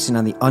focusing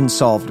on the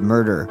unsolved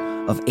murder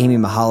of Amy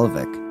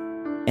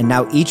Mihaljevic, and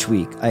now each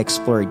week I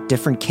explore a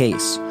different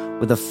case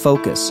with a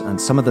focus on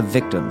some of the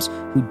victims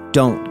who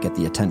don't get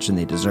the attention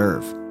they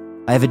deserve.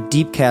 I have a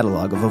deep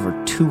catalog of over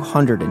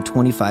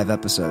 225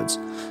 episodes,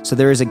 so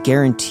there is a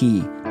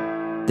guarantee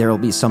there will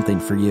be something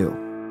for you.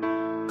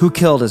 Who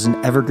Killed is an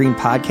evergreen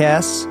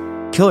podcasts,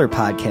 killer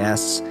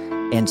podcasts,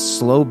 and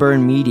slow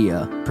burn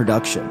media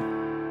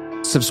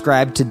production.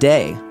 Subscribe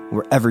today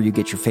wherever you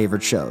get your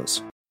favorite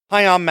shows.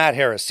 Hi, I'm Matt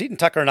Harris. Seton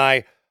Tucker and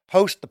I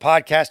host the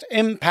podcast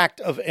Impact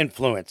of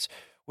Influence,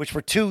 which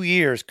for 2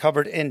 years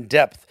covered in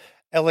depth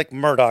Alec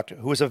Murdaugh,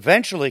 who was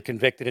eventually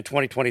convicted in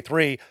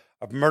 2023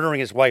 of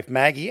murdering his wife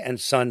Maggie and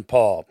son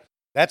Paul.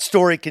 That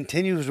story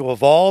continues to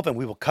evolve, and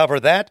we will cover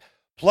that.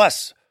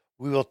 Plus,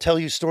 we will tell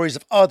you stories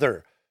of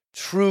other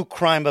true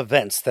crime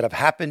events that have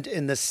happened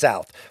in the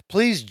South.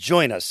 Please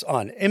join us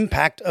on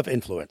Impact of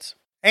Influence.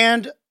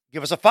 And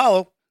give us a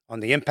follow on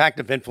the Impact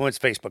of Influence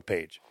Facebook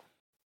page.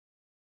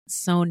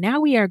 So now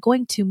we are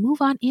going to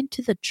move on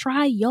into the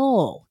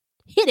trial.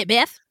 Hit it,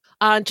 Beth.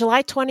 On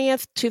July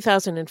 20th,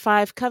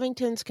 2005,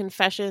 Covington's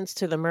confessions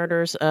to the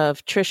murders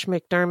of Trish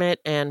McDermott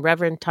and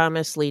Reverend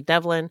Thomas Lee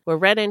Devlin were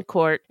read in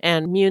court,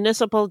 and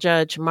Municipal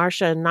Judge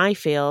Marcia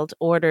Nyfield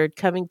ordered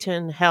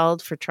Covington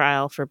held for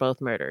trial for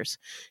both murders.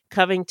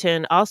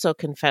 Covington also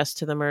confessed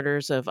to the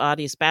murders of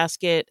Audie's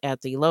Basket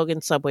at the Logan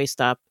subway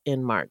stop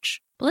in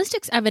March.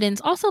 Ballistics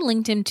evidence also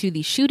linked him to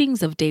the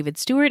shootings of David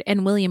Stewart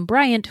and William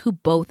Bryant, who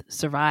both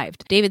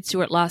survived. David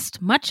Stewart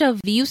lost much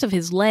of the use of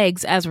his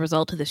legs as a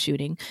result of the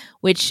shooting,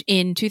 which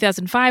in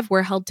 2005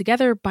 were held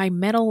together by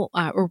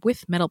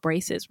with metal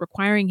braces,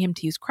 requiring him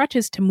to use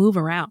crutches to move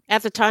around.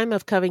 At the time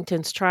of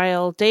Covington's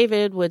trial,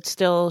 David would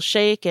still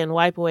shake and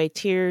wipe away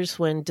tears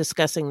when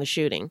discussing the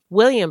shooting.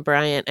 William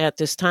Bryant at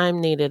this time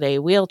needed a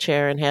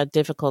wheelchair and had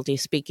difficulty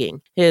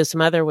speaking. His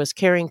mother was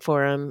caring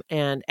for him,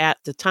 and at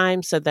the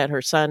time said that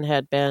her son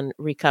had been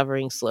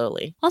recovering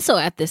slowly. Also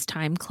at this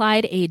time,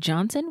 Clyde A.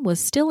 Johnson was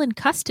still in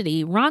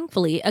custody,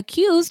 wrongfully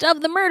accused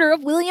of the murder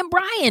of William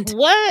Bryant.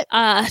 What?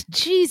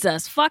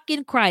 Jesus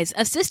fucking Christ.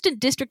 Assistant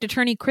District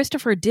Attorney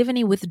Christopher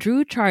Divany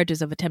withdrew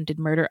charges of attempted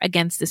murder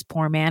against this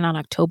poor man on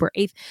October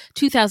 8th,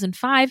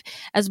 2005,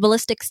 as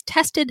ballistics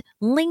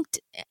linked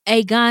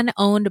a gun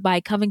owned by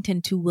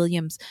Covington to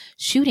Williams'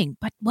 shooting.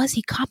 But was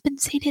he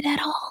compensated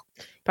at all?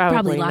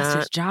 Probably lost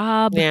his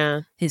job,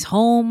 his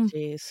home.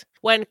 Jeez.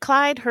 When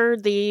Clyde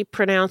heard the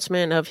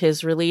pronouncement of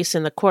his release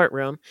in the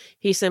courtroom,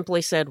 he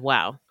simply said,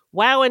 "Wow.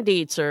 Wow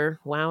indeed, sir.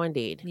 Wow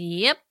indeed."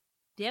 Yep.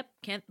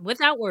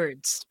 Without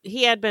words.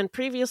 He had been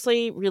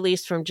previously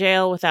released from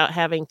jail without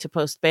having to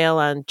post bail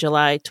on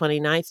July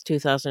 29th,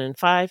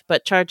 2005,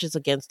 but charges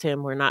against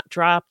him were not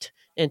dropped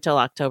until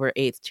October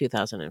 8th,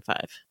 2005.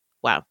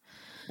 Wow.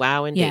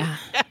 Wow indeed. Yeah.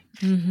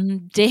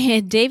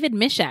 David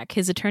Mishak,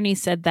 his attorney,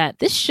 said that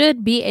this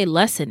should be a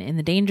lesson in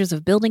the dangers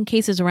of building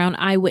cases around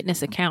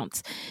eyewitness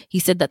accounts. He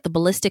said that the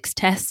ballistics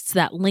tests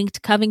that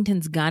linked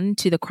Covington's gun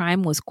to the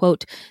crime was,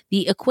 quote,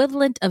 the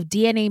equivalent of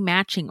DNA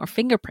matching or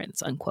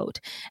fingerprints, unquote,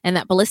 and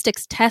that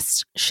ballistics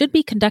tests should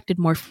be conducted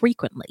more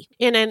frequently.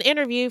 In an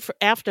interview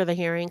after the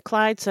hearing,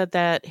 Clyde said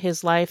that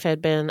his life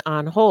had been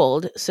on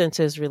hold since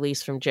his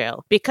release from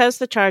jail. Because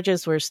the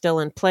charges were still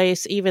in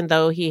place, even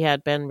though he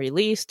had been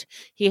released,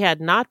 he had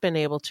not been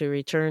able to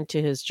return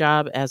to his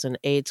job as an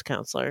AIDS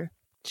counselor.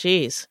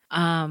 Jeez.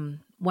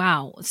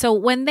 Wow. So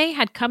when they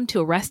had come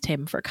to arrest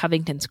him for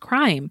Covington's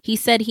crime, he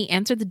said he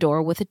answered the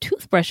door with a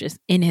toothbrush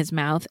in his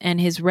mouth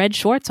and his red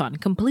shorts on,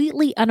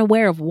 completely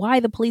unaware of why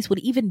the police would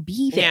even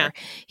be there.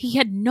 Yeah. He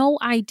had no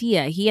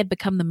idea he had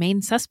become the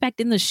main suspect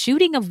in the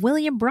shooting of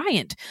William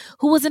Bryant,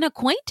 who was an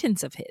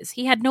acquaintance of his.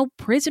 He had no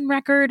prison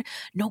record,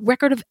 no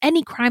record of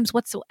any crimes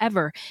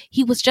whatsoever.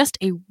 He was just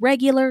a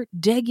regular,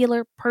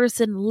 degular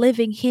person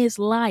living his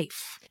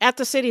life. At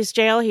the city's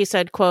jail, he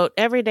said, quote,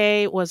 every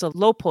day was a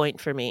low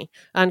point for me,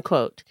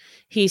 unquote.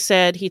 He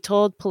said he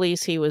told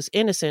police he was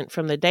innocent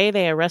from the day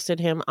they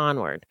arrested him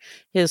onward.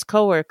 His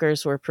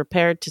coworkers were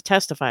prepared to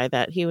testify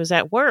that he was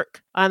at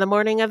work on the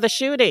morning of the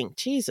shooting.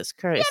 Jesus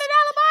Christ. Get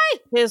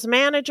an alibi! His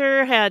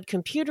manager had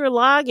computer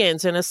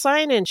logins and a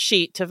sign-in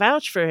sheet to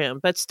vouch for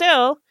him, but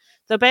still,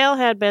 the bail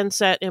had been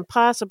set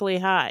impossibly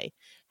high.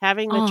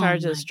 Having the Oh,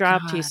 charges my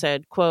dropped, he God.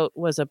 said, quote,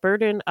 was a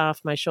burden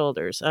off my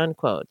shoulders,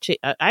 unquote.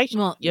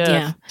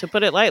 Yeah. To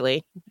put it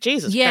lightly,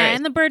 Jesus Yeah, Christ.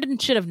 and the burden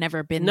should have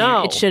never been No.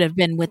 there. It should have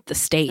been with the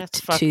state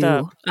That's fucked too.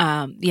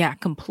 up. Yeah,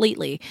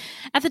 completely.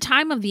 At the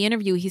time of the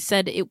interview, he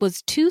said it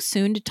was too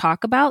soon to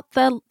talk about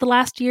the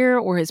last year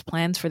or his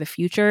plans for the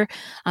future.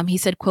 He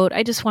said, quote,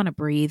 I just want to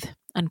breathe,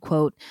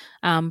 unquote.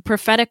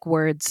 Prophetic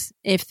words,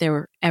 if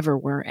there ever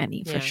were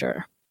any, for Yeah.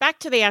 sure. Back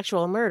to the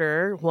actual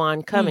murderer,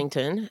 Juan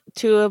Covington.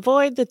 To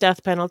avoid the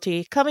death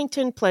penalty,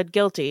 Covington pled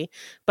guilty,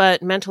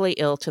 but mentally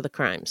ill to the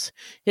crimes.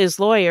 His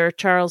lawyer,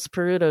 Charles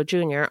Peruto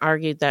Jr.,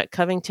 argued that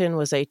Covington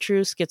was a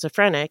true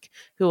schizophrenic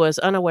who was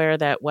unaware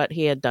that what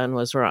he had done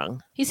was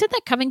wrong. He said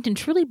that Covington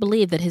truly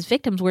believed that his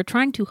victims were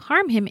trying to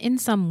harm him in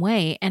some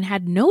way and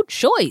had no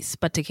choice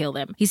but to kill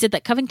them. He said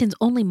that Covington's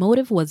only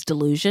motive was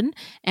delusion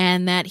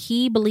and that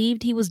he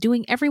believed he was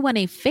doing everyone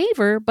a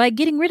favor by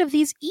getting rid of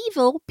these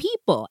evil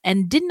people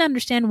and didn't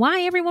understand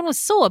why everyone was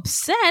so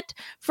upset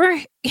for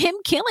him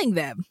killing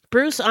them.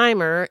 Bruce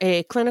Eimer,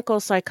 a clinical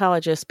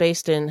psychologist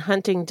based in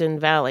Huntingdon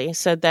Valley,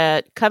 said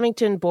that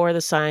Covington bore the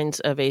signs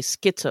of a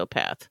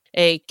schizopath,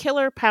 a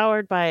killer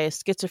powered by a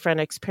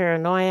schizophrenic's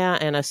paranoia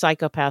and a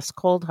psychopath's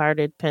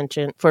cold-hearted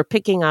penchant for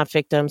picking off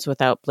victims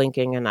without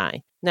blinking an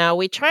eye. Now,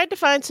 we tried to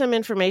find some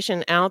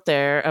information out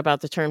there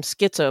about the term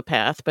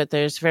schizopath, but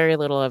there's very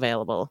little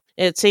available.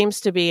 It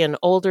seems to be an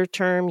older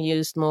term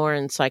used more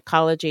in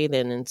psychology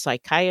than in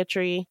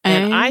psychiatry.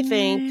 And I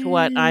think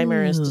what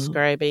Eimer is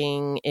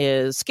describing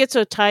is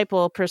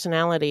schizotypal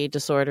personality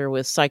disorder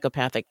with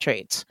psychopathic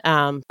traits.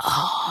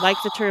 Like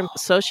the term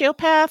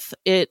sociopath,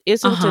 it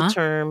isn't a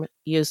term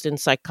used in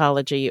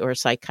psychology or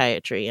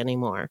psychiatry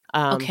anymore.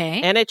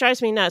 Okay. And it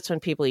drives me nuts when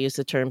people use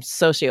the term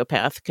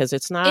sociopath because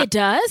it's not. It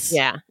does?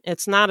 Yeah.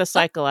 It's not a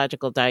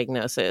psychological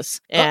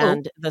diagnosis.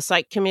 And the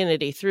psych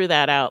community threw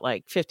that out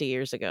like 50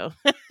 years ago.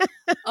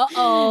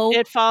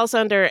 It falls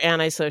under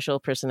antisocial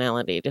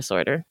personality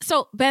disorder.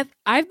 So, Beth,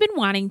 I've been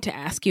wanting to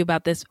ask you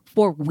about this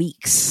for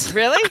weeks.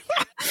 Really?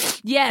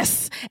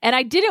 Yes. And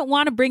I didn't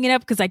want to bring it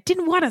up because I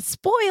didn't want to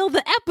spoil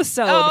the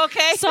episode. Oh,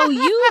 okay. So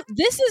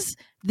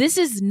this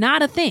is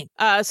not a thing.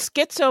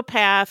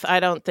 Schizopath, I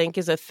don't think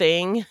is a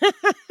thing.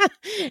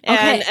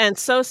 And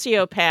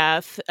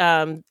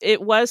sociopath,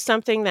 it was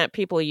something that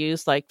people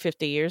used like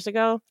 50 years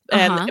ago.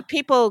 And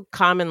people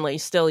commonly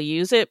still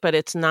use it, but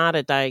it's not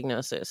a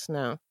diagnosis.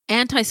 No.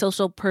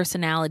 Antisocial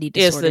personality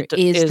disorder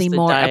is the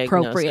more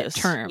appropriate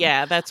term.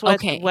 Yeah, that's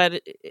what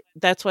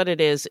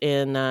it is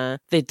in the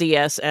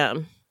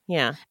DSM.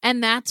 Yeah.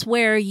 And that's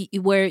where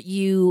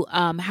you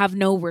have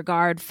no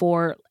regard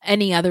for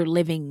any other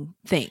living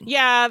thing.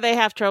 Yeah, they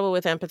have trouble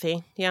with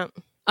empathy. Yeah.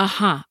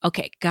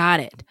 Okay, got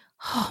it.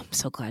 Oh, I'm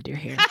so glad you're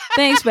here.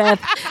 Thanks, Beth.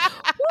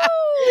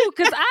 Woo!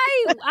 Because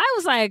I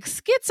was like,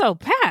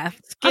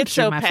 schizopath. I'm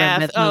sure my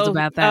friend Beth knows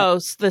about that. Oh,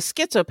 the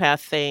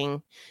schizopath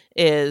thing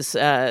is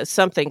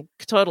something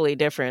totally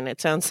different. It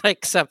sounds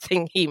like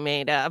something he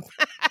made up.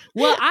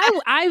 Well,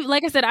 I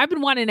like I said, I've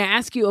been wanting to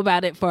ask you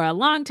about it for a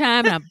long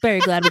time, and I'm very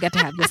glad we got to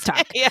have this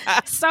talk.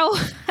 Yeah. So,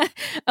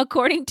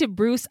 according to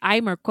Bruce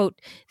Eimer, quote,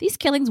 these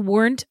killings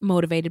weren't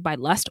motivated by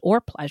lust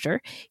or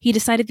pleasure. He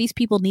decided these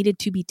people needed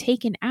to be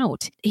taken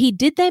out. He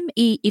did them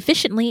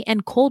efficiently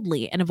and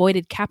coldly and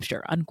avoided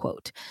capture,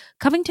 unquote.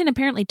 Covington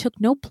apparently took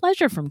no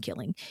pleasure from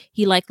killing.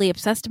 He likely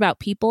obsessed about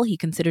people he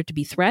considered to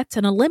be threats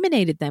and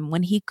eliminated them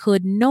when he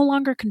could no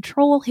longer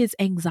control his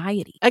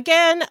anxiety.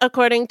 Again,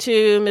 according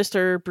to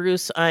Mr.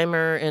 Bruce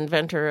Eimer,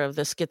 inventor of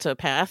the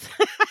schizopath.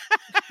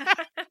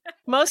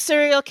 Most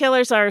serial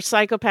killers are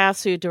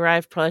psychopaths who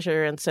derive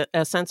pleasure and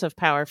a sense of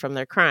power from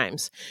their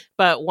crimes.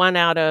 But 1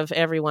 out of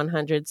every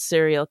 100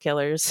 serial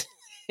killers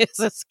is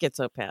a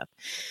schizopath.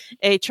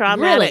 A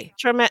traumatic,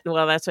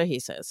 well, that's what he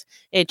says.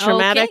 A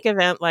traumatic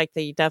event like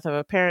the death of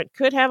a parent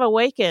could have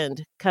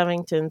awakened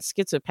Covington's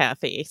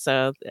schizopathy.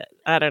 So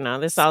I don't know.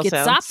 This all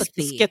sounds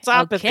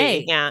schizopathy.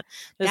 Okay. Yeah,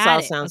 this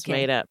all sounds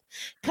made up.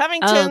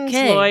 Covington's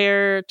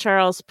lawyer,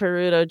 Charles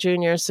Peruto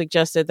Jr.,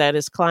 suggested that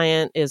his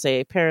client is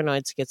a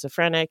paranoid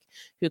schizophrenic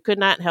who could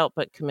not help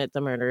but commit the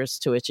murders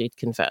to which he'd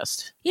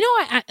confessed. You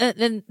know,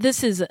 and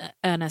this is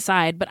an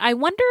aside, but I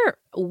wonder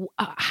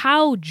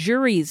how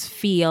juries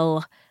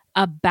feel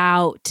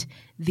about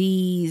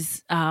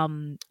these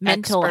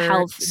mental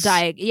health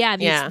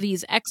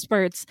these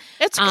experts.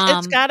 It's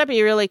got to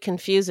be really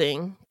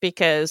confusing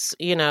because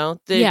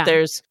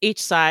there's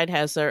each side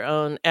has their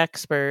own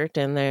expert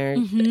and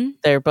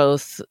they're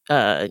both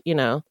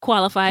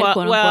qualified,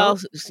 quote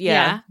unquote.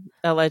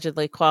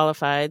 Allegedly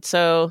qualified.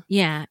 So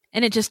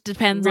and it just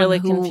depends really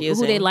on who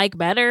they like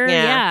better.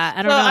 I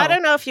don't know. I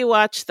don't know if you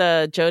watched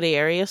the Jodi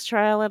Arias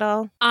trial at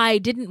all. I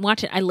didn't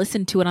watch it. I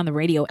listened to it on the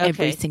radio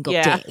every single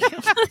day.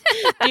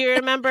 Do you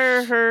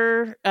remember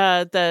her,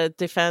 the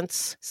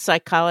defense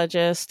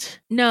psychologist?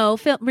 No,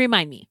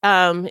 remind me.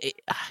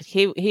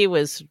 He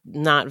was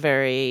not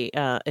very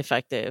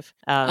effective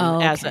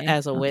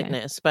as a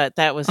witness, but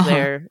that was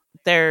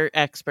their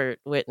expert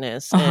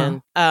witness. Uh-huh.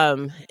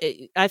 And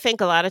I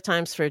think a lot of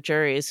times for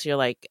juries, you're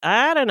like,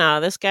 I don't know,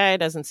 this guy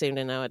doesn't seem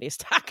to know what he's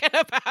talking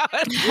about.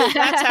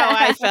 That's how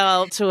I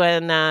felt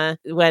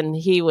when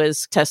he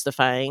was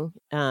testifying.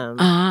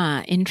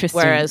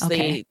 Interesting. Whereas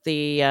okay.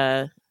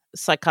 the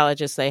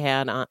psychologist they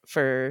had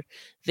for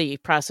the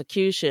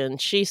prosecution,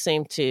 she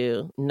seemed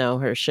to know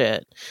her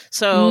shit.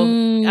 So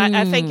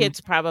I think it's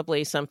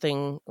probably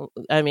something,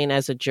 I mean,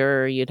 as a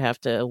juror, you'd have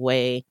to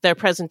weigh their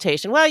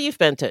presentation. Well, you've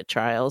been to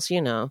trials,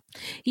 you know.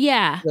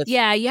 Yeah,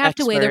 you have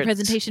to weigh their experts.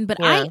 presentation. But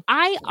Yeah.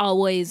 I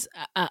always,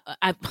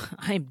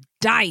 I'm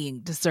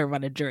dying to serve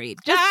on a jury.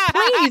 Just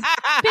please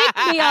pick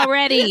me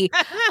already.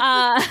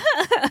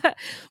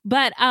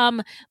 But part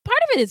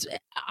of it is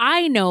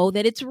I know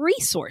that it's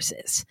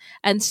resources.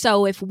 And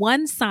so if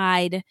one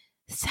side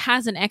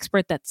has an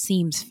expert that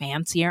seems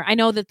fancier, I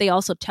know that they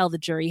also tell the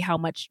jury how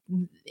much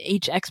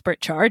each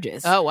expert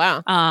charges. Oh,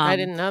 wow. I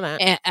didn't know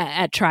that.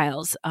 At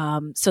trials,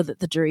 so that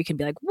the jury can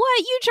be like, what?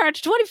 You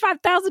charge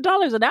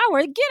 $25,000 an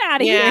hour? Get out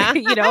of here.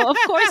 You know, of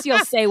course you'll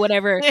say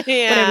whatever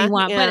you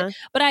want. Yeah.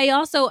 But I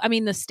also, I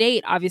mean, the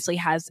state obviously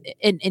has,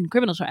 in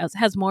criminal trials,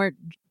 has more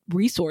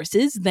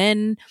resources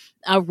than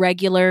a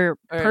regular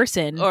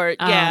person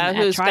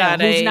who's trial,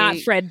 who's not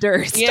Fred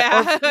Durst.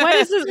 Yeah. What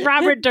is this?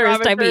 Robert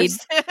Durst,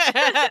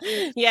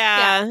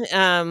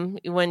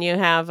 When you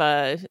have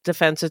a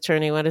defense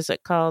attorney, what is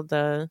it called?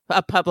 A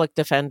public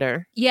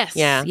defender. Yes.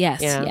 Yeah.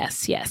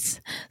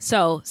 Yes.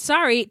 So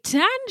sorry,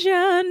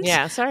 tangent.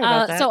 Yeah, sorry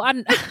about that. So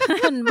on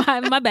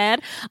my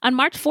bad. On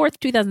March 4th,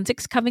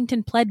 2006,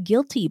 Covington pled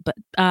guilty,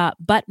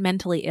 but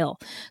mentally ill.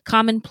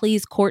 Common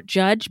Pleas Court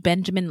Judge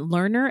Benjamin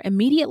Lerner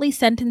immediately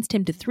sentenced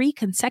him to 3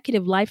 consecutive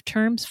life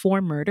terms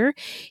for murder.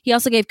 He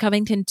also gave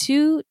Covington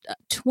 2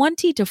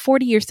 20 to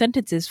 40-year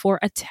sentences for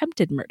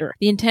attempted murder.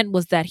 The intent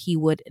was that he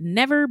would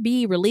never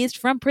be released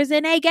from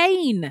prison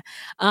again.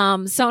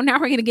 So now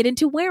we're going to get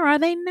into where are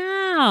they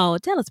now?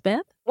 Tell us,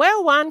 Beth.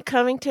 Well, Juan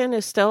Covington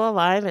is still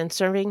alive and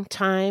serving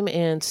time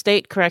in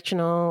State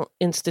Correctional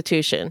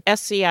Institution,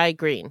 SCI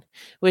Green,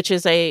 which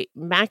is a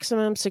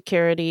maximum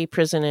security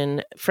prison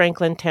in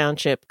Franklin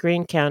Township,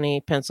 Greene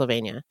County,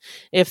 Pennsylvania.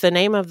 If the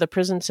name of the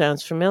prison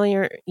sounds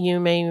familiar, you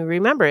may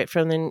remember it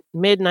from the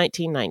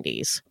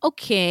mid-1990s.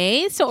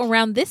 Okay, so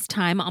around this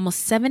time,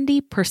 almost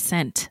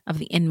 70% of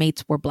the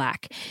inmates were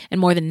black, and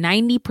more than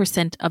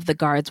 90% of the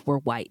guards were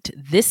white.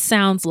 This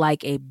sounds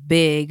like a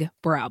big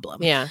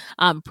problem. Yeah.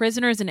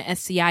 Prisoners in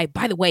SCI,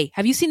 by the way,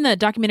 have you seen the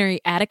documentary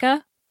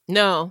Attica?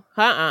 No.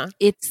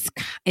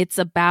 It's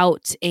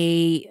about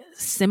a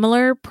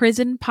similar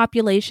prison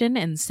population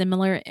and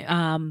similar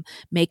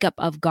makeup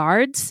of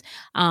guards.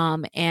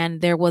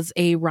 And there was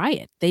a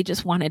riot.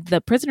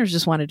 The prisoners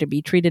just wanted to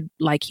be treated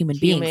like human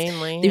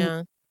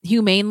beings.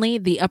 Humanely,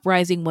 the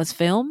uprising was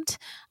filmed,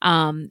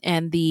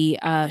 and the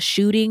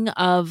shooting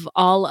of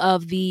all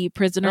of the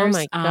prisoners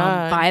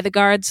by the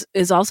guards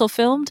is also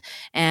filmed,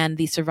 and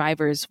the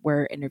survivors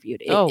were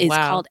interviewed. It is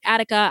called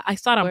Attica. I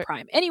saw it on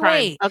Prime.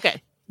 Anyway, Prime.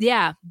 Okay.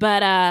 Yeah,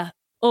 but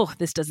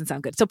this doesn't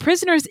sound good. So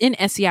prisoners in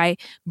SCI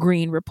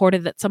Green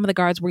reported that some of the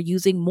guards were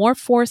using more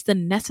force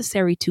than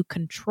necessary to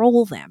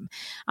control them.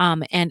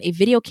 And a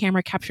video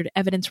camera captured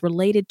evidence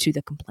related to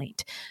the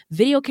complaint.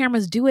 Video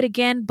cameras do it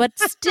again, but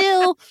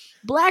still,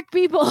 black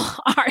people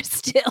are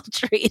still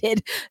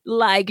treated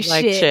like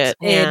shit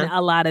in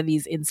a lot of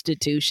these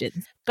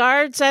institutions.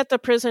 Guards at the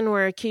prison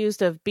were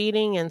accused of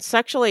beating and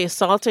sexually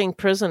assaulting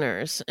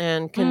prisoners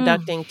and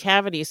conducting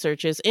cavity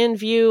searches in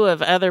view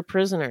of other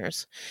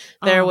prisoners.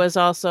 There was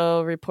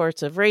also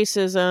reports of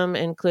racism,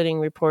 including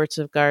reports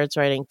of guards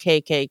writing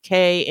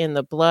KKK in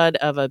the blood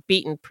of a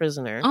beaten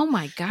prisoner. Oh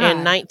my God.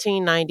 In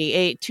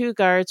 1998, 2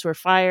 guards were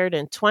fired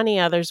and 20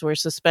 others were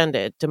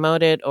suspended,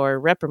 demoted, or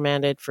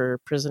reprimanded for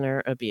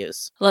prisoner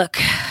abuse. Look,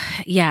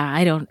 yeah,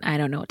 I don't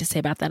know what to say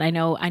about that. I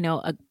know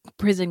a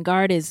prison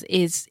guard is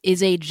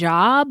a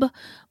job,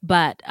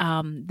 but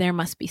there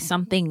must be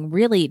something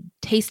really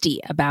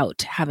tasty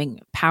about having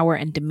power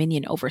and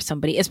dominion over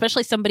somebody,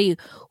 especially somebody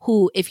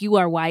who, if you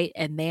are white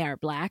and they are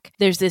black,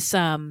 there's this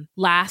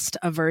last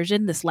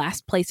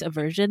place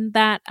aversion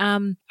that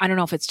I don't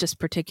know if it's just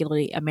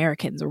particularly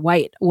Americans or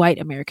white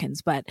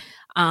Americans, but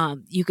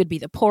you could be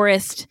the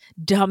poorest,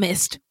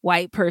 dumbest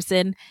white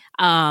person,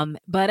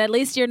 but at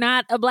least you're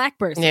not a black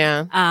person.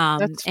 Yeah,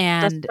 that's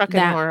fucking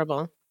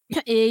horrible.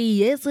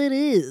 Yes, it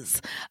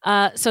is.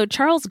 So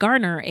Charles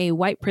Garner, a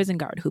white prison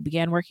guard who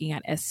began working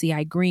at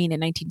SCI Green in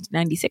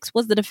 1996,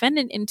 was the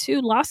defendant in 2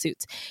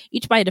 lawsuits,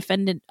 each by a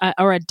defendant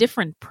or a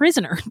different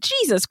prisoner.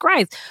 Jesus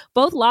Christ.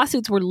 Both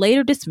lawsuits were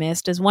later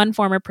dismissed as one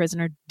former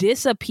prisoner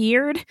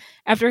disappeared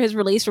after his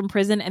release from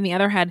prison and the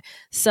other had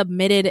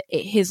submitted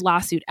his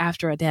lawsuit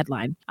after a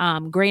deadline.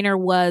 Garner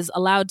was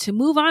allowed to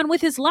move on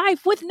with his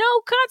life with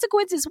no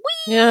consequences.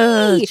 Whee!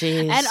 Oh,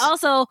 and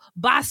also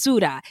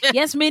basura.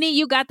 Yes, Minnie,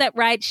 you got that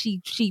right.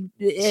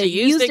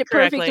 used it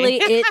perfectly.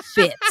 It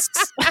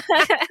fits.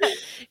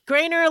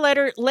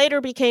 Grainer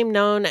later became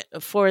known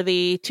for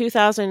the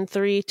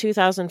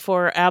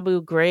 2003-2004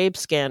 Abu Ghraib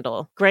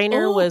scandal.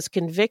 Grainer was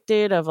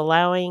convicted of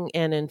allowing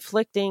and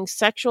inflicting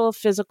sexual,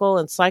 physical,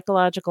 and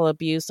psychological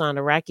abuse on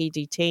Iraqi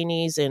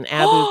detainees in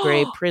Abu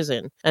Ghraib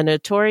prison, a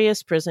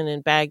notorious prison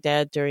in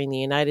Baghdad during the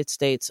United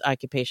States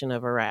occupation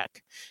of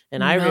Iraq.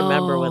 And I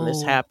remember when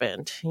this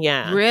happened.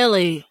 Yeah.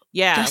 Really?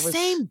 Yeah. The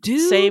same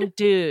dude? Same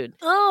dude.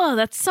 Oh,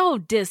 that's so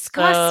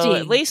disgusting. So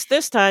at least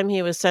this time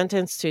he was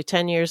sentenced to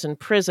 10 years in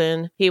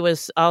prison. He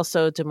was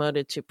also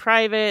demoted to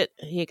private.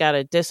 He got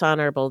a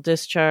dishonorable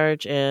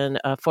discharge and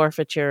a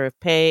forfeiture of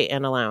pay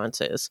and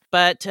allowances.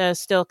 But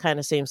still kind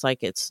of seems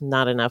like it's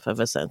not enough of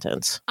a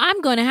sentence. I'm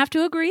going to have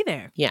to agree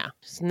there. Yeah.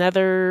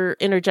 Another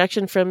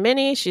interjection from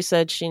Minnie. She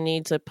said she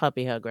needs a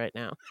puppy hug right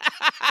now.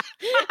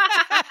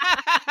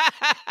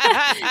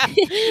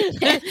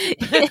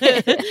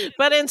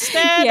 But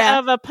instead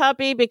of a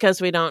puppy,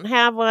 because we don't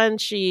have one,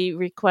 she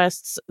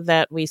requests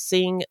that we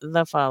sing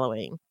the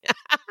following.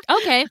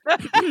 Okay.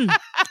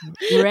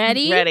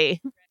 Ready?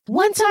 Ready.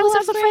 Once I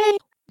was afraid,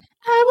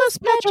 I was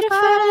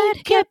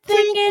petrified, kept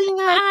thinking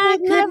I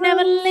could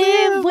never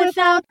live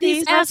without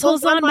these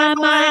assholes on my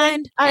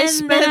mind. I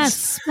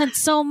spent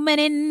so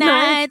many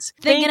nights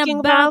thinking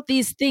about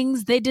these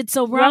things they did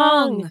so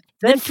wrong.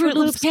 Then Fruit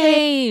Loops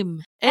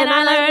came, and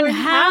I learned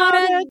how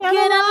to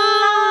get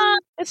along.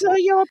 And so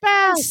you're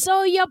back. And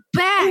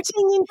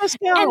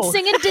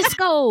singing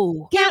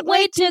disco. Can't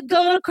wait to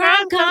go to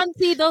CrimeCon,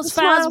 see those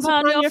smiles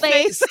upon your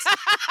face.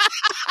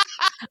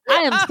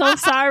 I am so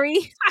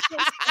sorry.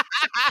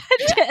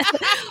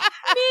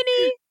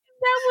 Minnie,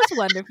 that was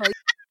wonderful.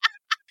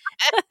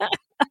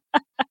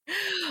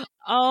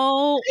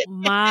 Oh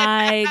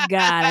my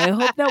God. I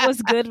hope that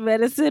was good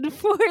medicine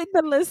for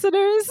the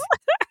listeners.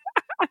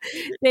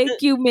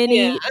 Thank you,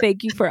 Minnie. Yeah.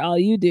 Thank you for all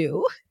you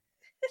do.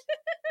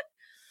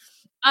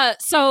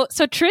 So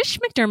Trish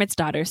McDermott's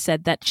daughter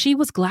said that she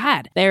was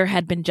glad there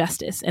had been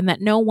justice and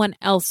that no one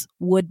else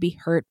would be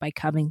hurt by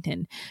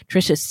Covington.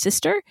 Trish's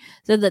sister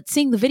said that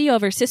seeing the video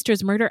of her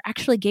sister's murder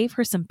actually gave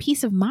her some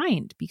peace of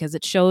mind because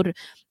it showed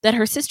that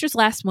her sister's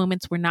last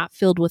moments were not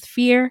filled with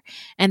fear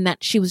and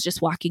that she was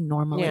just walking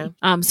normally. Yeah.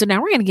 So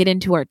now we're going to get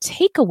into our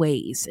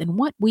takeaways and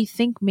what we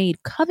think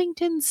made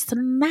Covington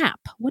snap.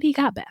 What do you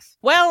got, Beth?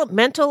 Well,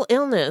 mental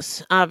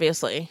illness,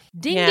 obviously.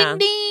 Ding, ding,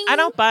 ding. I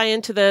don't buy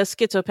into the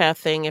schizopath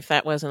thing if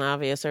that wasn't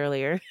obvious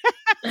earlier.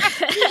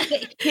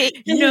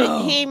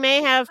 He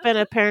may have been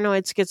a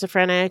paranoid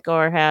schizophrenic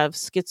or have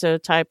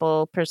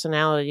schizotypal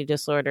personality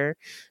disorder,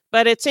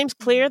 but it seems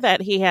clear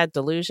that he had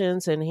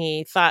delusions and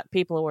he thought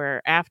people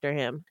were after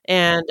him.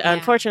 And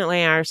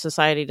unfortunately, our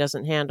society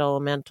doesn't handle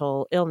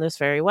mental illness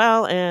very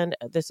well, and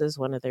this is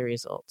one of the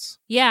results.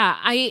 Yeah,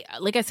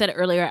 like I said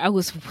earlier, I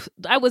was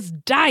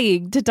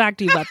dying to talk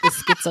to you about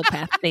this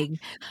schizopath thing,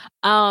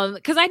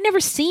 because I'd never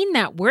seen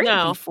that word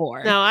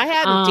before. No, I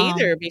hadn't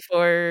either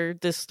before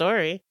this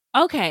story.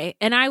 Okay,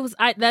 and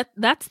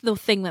that's the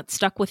thing that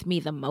stuck with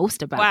me the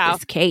most about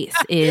this case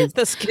is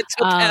the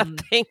schizopath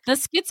thing. The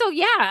schizo,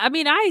 yeah. I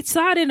mean, I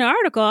saw it in an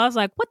article. I was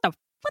like, what the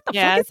fuck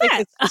is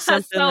that? It's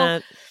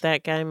something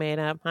that guy made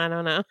up. I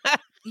don't know.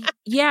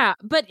 Yeah,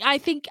 but I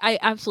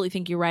absolutely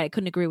think you're right. I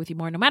couldn't agree with you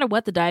more. No matter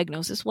what the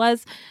diagnosis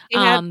was, he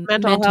had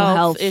mental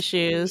health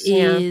issues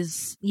and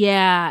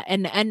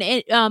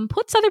it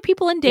puts other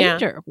people in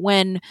danger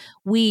when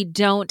we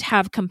don't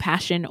have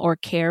compassion or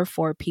care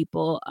for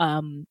people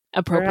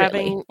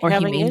appropriately or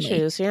having humanely.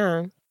 Issues.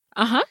 Yeah.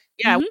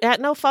 Yeah, at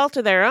no fault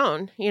of their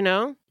own, you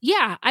know?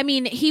 Yeah, I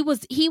mean, he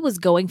was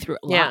going through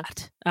a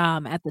lot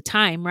at the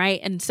time, right?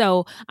 And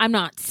so I'm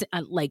not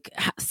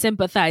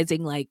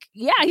sympathizing he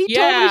totally should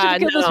have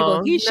killed those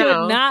people. He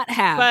should not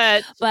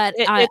have. But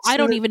I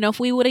don't even know if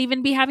we would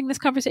even be having this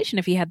conversation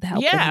if he had the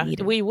help that he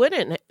needed. We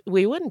wouldn't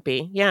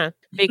be,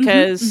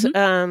 because,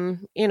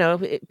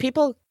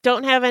 people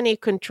don't have any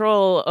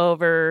control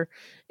over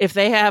if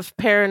they have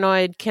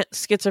paranoid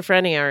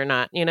schizophrenia or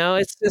not,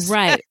 it's just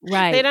right.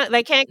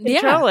 They can't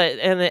control it,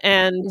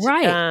 and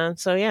right.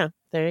 So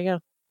there you go.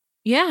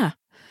 Yeah.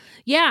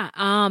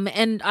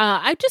 And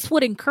I just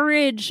would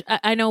encourage,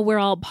 I know we're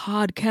all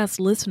podcast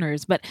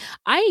listeners, but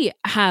I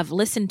have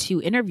listened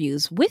to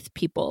interviews with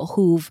people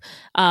who've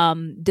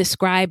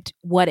described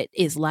what it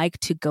is like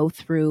to go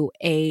through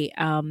a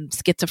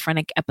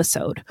schizophrenic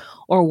episode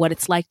or what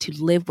it's like to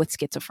live with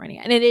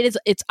schizophrenia. And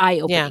it's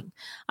eye-opening.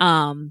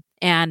 Yeah.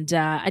 And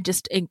I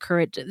just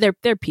encourage,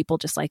 they're people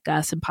just like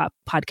us, and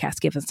podcasts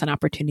give us an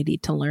opportunity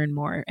to learn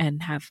more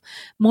and have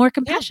more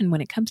compassion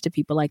when it comes to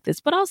people like this.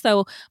 But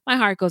also, my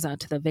heart goes out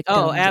to the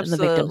victims and the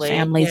victims'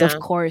 families, of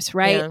course,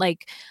 right? Yeah.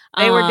 Like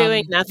they were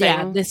doing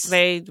nothing.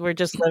 They were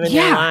just living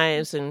their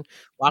lives and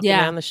walking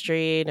down the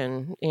street,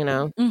 and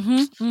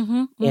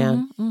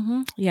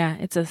Yeah,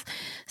 it's a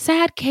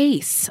sad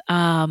case.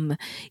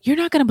 You're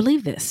not going to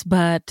believe this,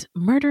 but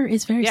murder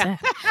is very sad.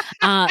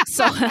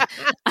 So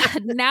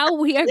now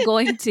we are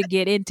going to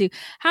get into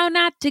how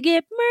not to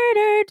get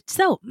murdered.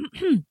 So,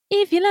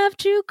 if you love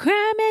true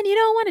crime and you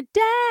don't want to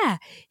die,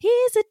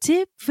 here's a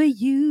tip for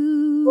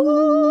you.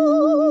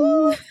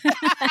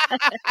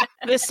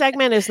 This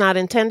segment is not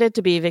intended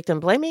to be victim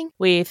blaming.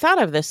 We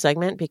thought of this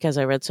segment because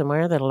I read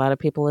somewhere that a lot of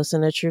people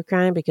listen to true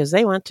crime because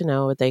they want to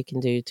know what they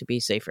can do to be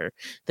safer.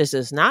 This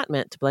is not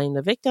meant to blame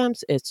the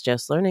victims. It's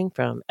just learning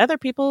from other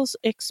people's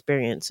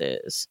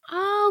experiences.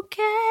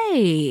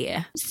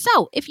 Okay.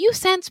 So, if you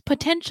sense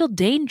potential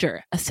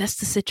danger, assess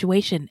the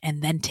situation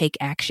and then take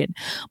action.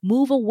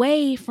 Move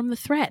away from the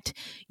threat.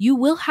 You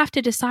will have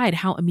to decide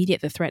how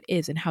immediate the threat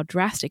is and how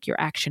drastic your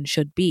action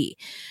should be.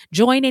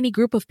 Join any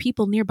group of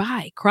people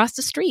nearby, cross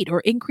the street, or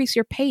increase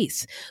your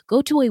pace.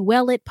 Go to a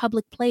well-lit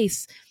public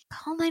place.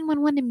 Call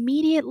 911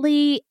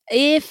 immediately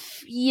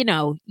if,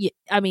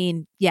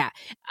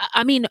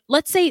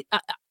 let's say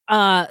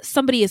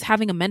somebody is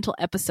having a mental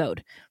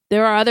episode.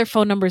 There are other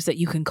phone numbers that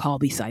you can call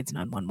besides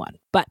 911.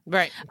 But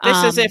right,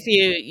 this is if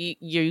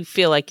you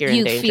feel like you're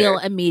in danger. You feel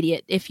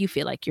immediate if you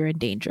feel like you're in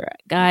danger.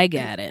 I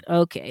got it.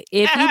 Okay.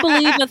 If you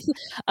believe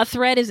a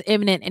threat is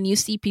imminent and you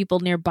see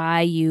people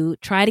nearby you,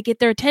 try to get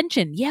their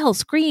attention. Yell,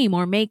 scream,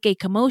 or make a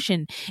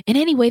commotion in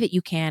any way that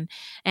you can.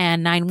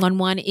 And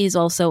 911 is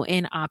also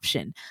an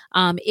option.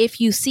 If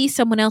you see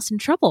someone else in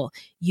trouble,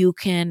 you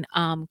can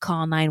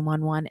call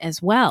 911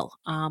 as well,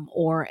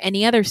 or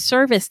any other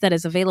service that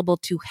is available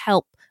to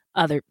help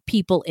other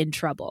people in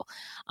trouble.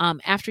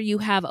 After you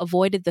have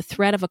avoided the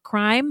threat of a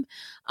crime,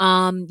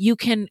 you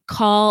can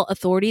call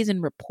authorities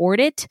and report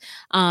it.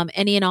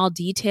 Any and all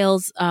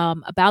details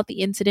about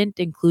the incident,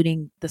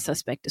 including the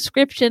suspect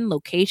description,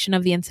 location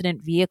of the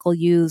incident, vehicle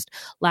used,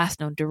 last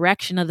known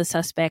direction of the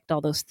suspect,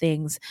 all those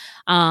things.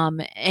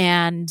 That's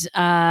it.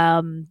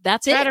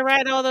 Try to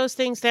write all those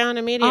things down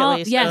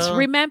immediately. Yes,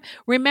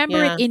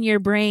 remember it in your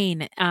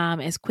brain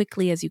as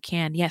quickly as you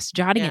can. Yes,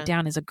 jotting it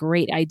down is a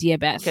great idea,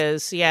 Beth.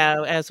 Because,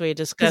 as we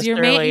discussed you're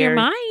earlier. Your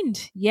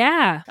mind.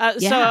 Yeah.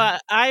 So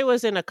I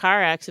was in a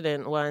car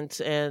accident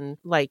once and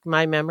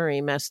my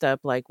memory messed up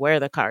where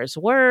the cars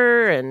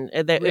were. And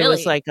it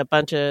was a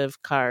bunch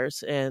of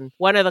cars. And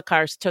one of the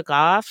cars took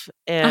off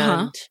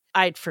and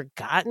I'd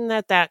forgotten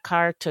that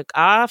car took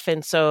off.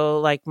 And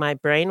so my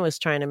brain was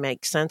trying to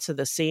make sense of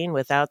the scene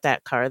without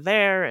that car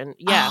there. And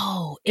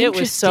it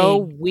was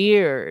so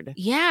weird.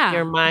 Yeah.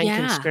 Your mind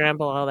can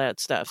scramble all that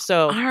stuff.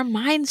 So our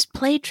minds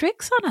play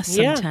tricks on us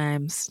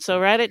sometimes. So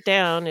write it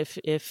down if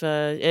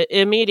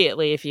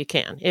immediately if you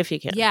can.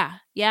 Yeah.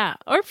 Yeah.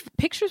 Or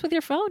pictures with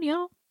your phone,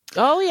 yo.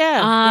 Oh,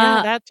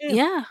 yeah. That too.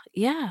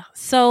 Yeah.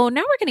 So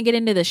now we're going to get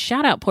into the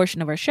shout out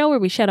portion of our show where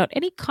we shout out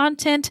any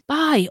content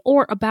by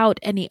or about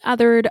any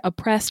othered,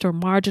 oppressed, or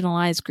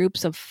marginalized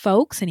groups of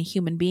folks, any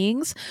human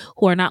beings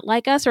who are not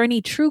like us, or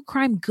any true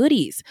crime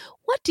goodies.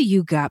 What do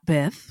you got,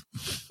 Beth?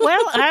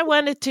 Well, I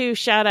wanted to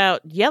shout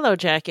out Yellow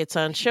Jackets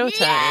on Showtime.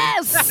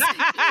 Yes!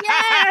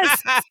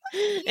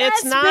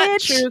 It's not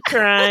true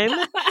crime,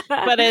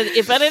 but it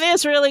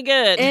is really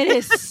good. It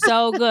is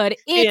so good.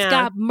 It's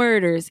got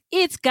murders.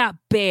 It's got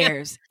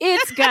bears.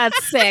 It's got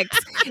sex.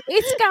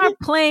 It's got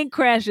plane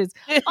crashes.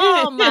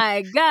 Oh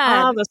my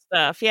God. All the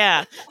stuff.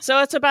 Yeah.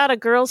 So it's about a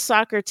girls'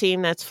 soccer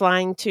team that's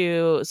flying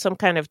to some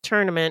kind of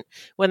tournament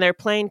when their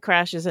plane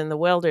crashes in the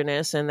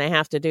wilderness and they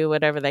have to do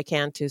whatever they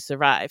can to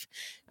survive.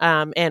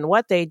 And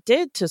what they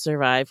did to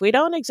survive, we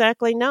don't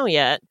exactly know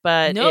yet,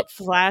 but it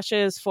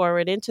flashes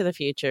forward into the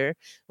future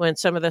when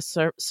some of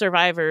the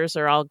survivors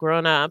are all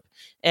grown up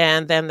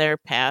and then their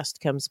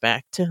past comes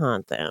back to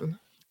haunt them.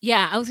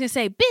 Yeah, I was going to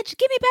say, bitch,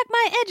 give me back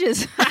my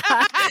edges.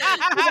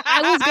 I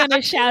was going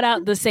to shout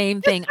out the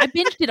same thing. I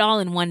binged it all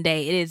in one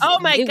day. It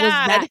God. was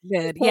that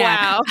good.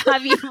 Yeah. Wow. I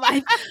mean,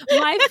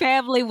 my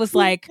family was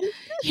like,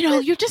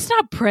 you're just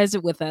not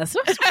present with us.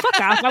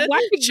 Fuck off. I'm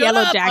watching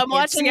Yellow Jackets. I'm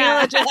watching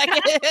Yellow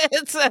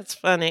Jackets. That's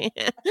funny.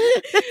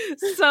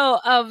 So,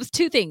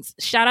 two things.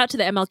 Shout out to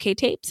the MLK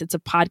Tapes. It's a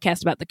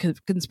podcast about the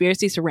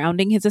conspiracy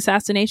surrounding his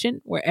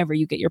assassination, wherever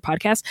you get your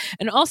podcast.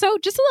 And also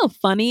just a little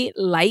funny,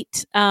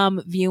 light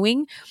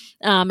viewing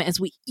as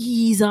we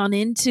ease on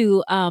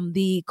into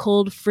the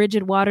cold,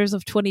 frigid waters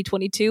of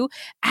 2022.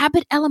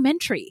 Abbott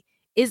Elementary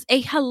is a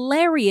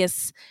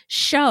hilarious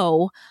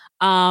show.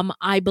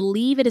 I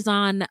believe it is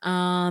on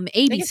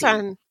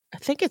ABC. I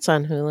think it's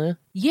on Hulu.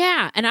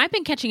 Yeah, and I've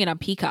been catching it on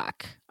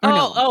Peacock. Maybe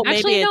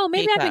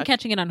I've been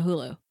catching it on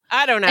Hulu.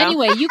 I don't know.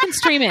 Anyway, you can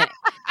stream it,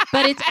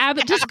 but it's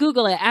Abbott. Just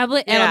Google it,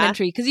 Abbott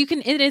Elementary, because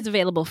it is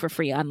available for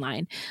free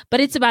online. But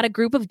it's about a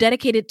group of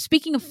dedicated.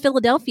 Speaking of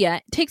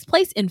Philadelphia, it takes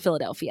place in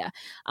Philadelphia,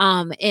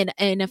 in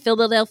a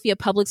Philadelphia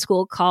public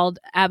school called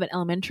Abbott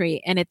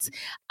Elementary, and it's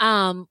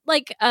kind of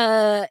like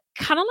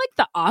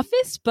The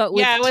Office, but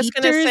with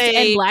teachers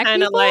and black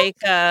kind people. Kind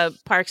of like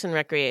Parks and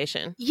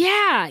Recreation.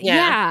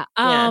 Yeah.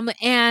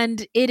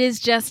 And it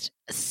is just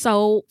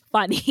so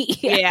funny.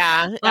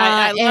 Yeah,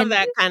 I love and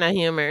that kind of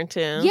humor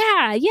too.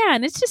 Yeah,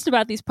 and it's just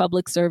about these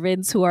public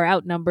servants who are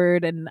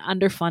outnumbered and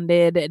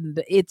underfunded,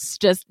 and it's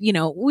just,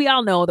 we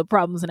all know the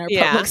problems in our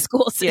public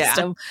school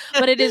system,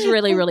 but it is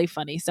really, really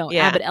funny. So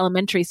Abbott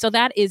Elementary. So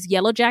that is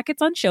Yellow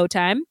Jackets on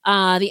Showtime,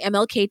 the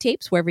MLK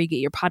tapes wherever you get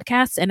your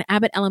podcasts, and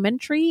Abbott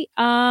Elementary.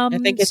 I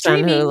think it's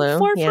streaming on Hulu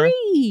for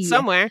free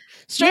somewhere.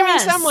 Streaming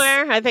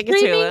somewhere. I think it's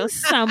streaming Hulu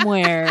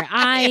somewhere.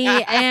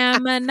 I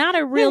am not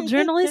a real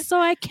journalist, so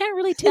I can't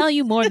really tell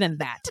you more than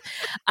that.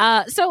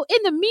 So in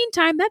the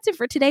meantime, that's it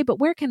for today. But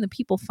where can the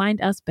people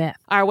find us, Beth?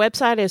 Our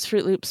website is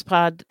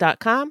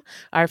fruitloopspod.com.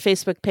 Our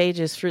Facebook page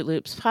is Fruit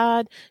Loops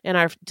Pod, and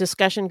our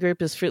discussion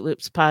group is Fruit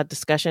Loops Pod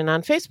Discussion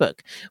on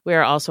Facebook. We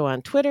are also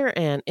on Twitter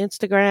and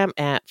Instagram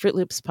at Fruit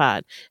Loops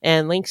Pod,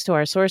 and links to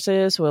our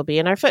sources will be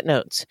in our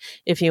footnotes.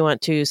 If you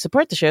want to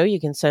support the show, you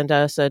can send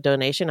us a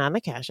donation on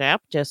the Cash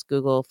App. Just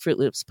Google Fruit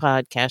Loops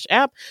Pod Cash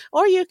App,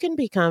 or you can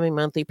become a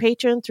monthly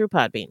patron through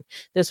Podbean.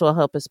 This will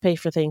help us pay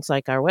for things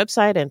like our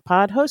website and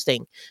pod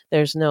hosting.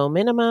 There's no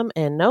minimum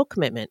and no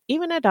commitment.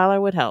 Even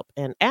 $1 would help.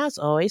 And as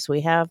always,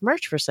 we have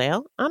merch for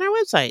sale on our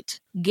website.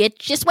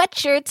 Get your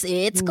sweatshirts.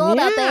 It's cold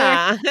out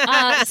there.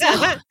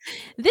 So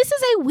this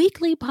is a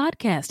weekly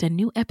podcast, and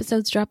new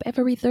episodes drop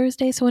every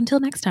Thursday. So until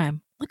next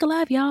time, look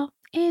alive, y'all.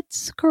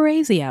 It's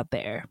crazy out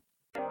there.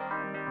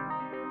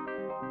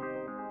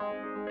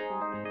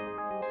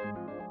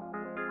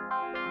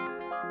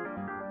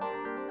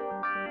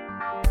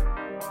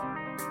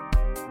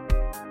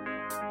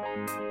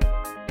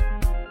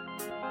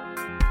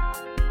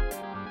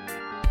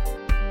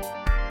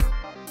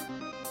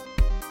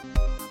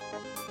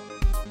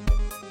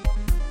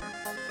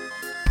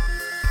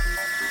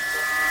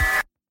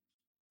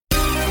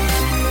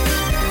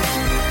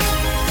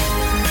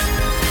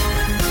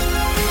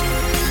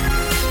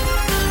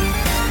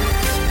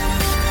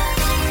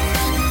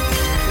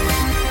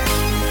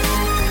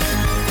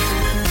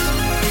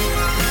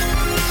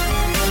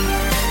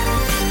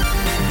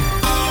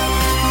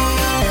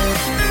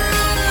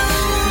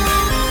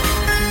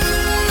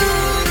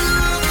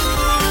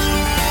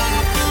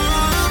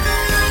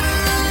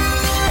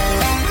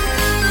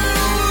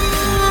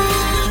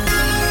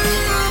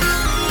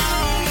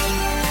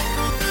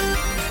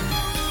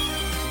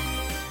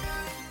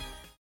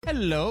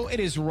 Hello, it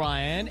is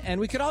Ryan, and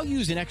we could all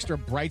use an extra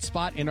bright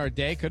spot in our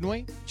day, couldn't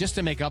we? Just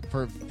to make up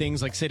for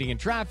things like sitting in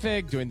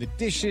traffic, doing the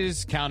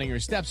dishes, counting your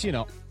steps,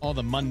 all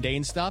the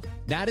mundane stuff.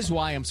 That is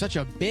why I'm such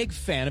a big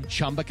fan of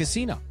Chumba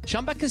Casino.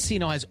 Chumba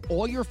Casino has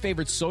all your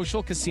favorite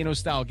social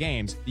casino-style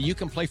games that you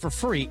can play for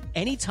free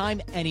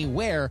anytime,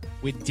 anywhere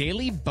with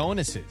daily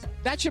bonuses.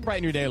 That should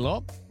brighten your day a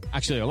little.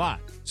 Actually, a lot.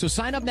 So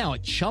sign up now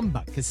at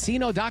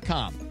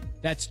ChumbaCasino.com.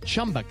 That's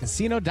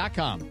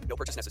ChumbaCasino.com. No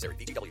purchase necessary.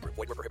 VGW Group.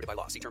 Void where prohibited by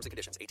law. See terms and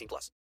conditions.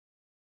 18+.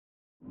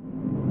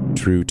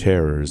 True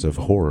terrors of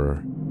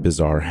horror,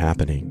 bizarre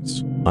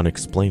happenings,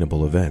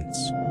 unexplainable events.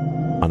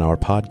 On our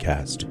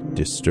podcast,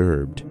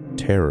 Disturbed,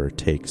 terror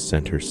takes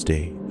center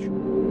stage.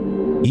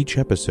 Each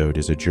episode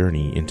is a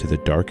journey into the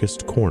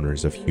darkest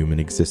corners of human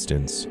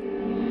existence,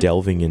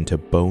 delving into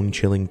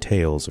bone-chilling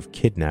tales of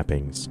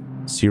kidnappings,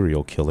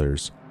 serial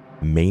killers,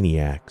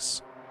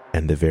 maniacs,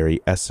 and the very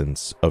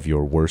essence of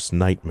your worst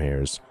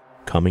nightmares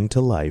coming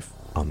to life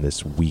on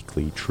this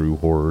weekly true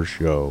horror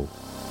show.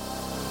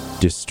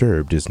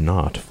 Disturbed is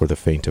not for the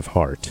faint of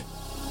heart.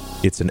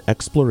 It's an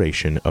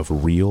exploration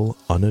of real,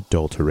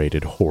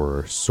 unadulterated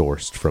horror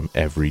sourced from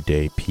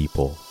everyday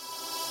people.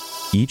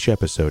 Each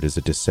episode is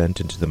a descent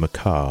into the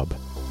macabre,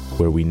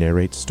 where we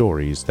narrate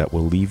stories that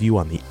will leave you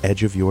on the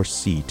edge of your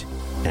seat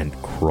and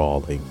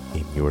crawling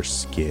in your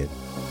skin.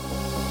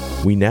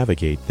 We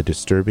navigate the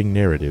disturbing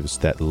narratives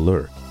that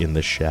lurk in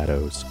the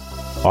shadows,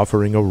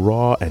 offering a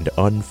raw and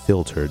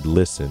unfiltered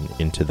listen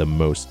into the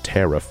most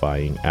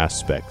terrifying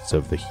aspects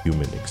of the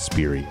human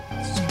experience.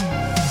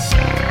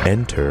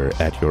 Enter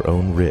at your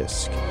own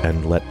risk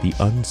and let the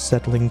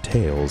unsettling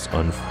tales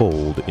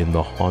unfold in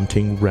the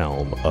haunting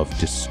realm of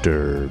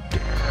Disturbed.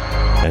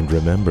 And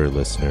remember,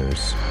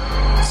 listeners,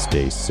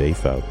 stay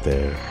safe out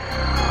there.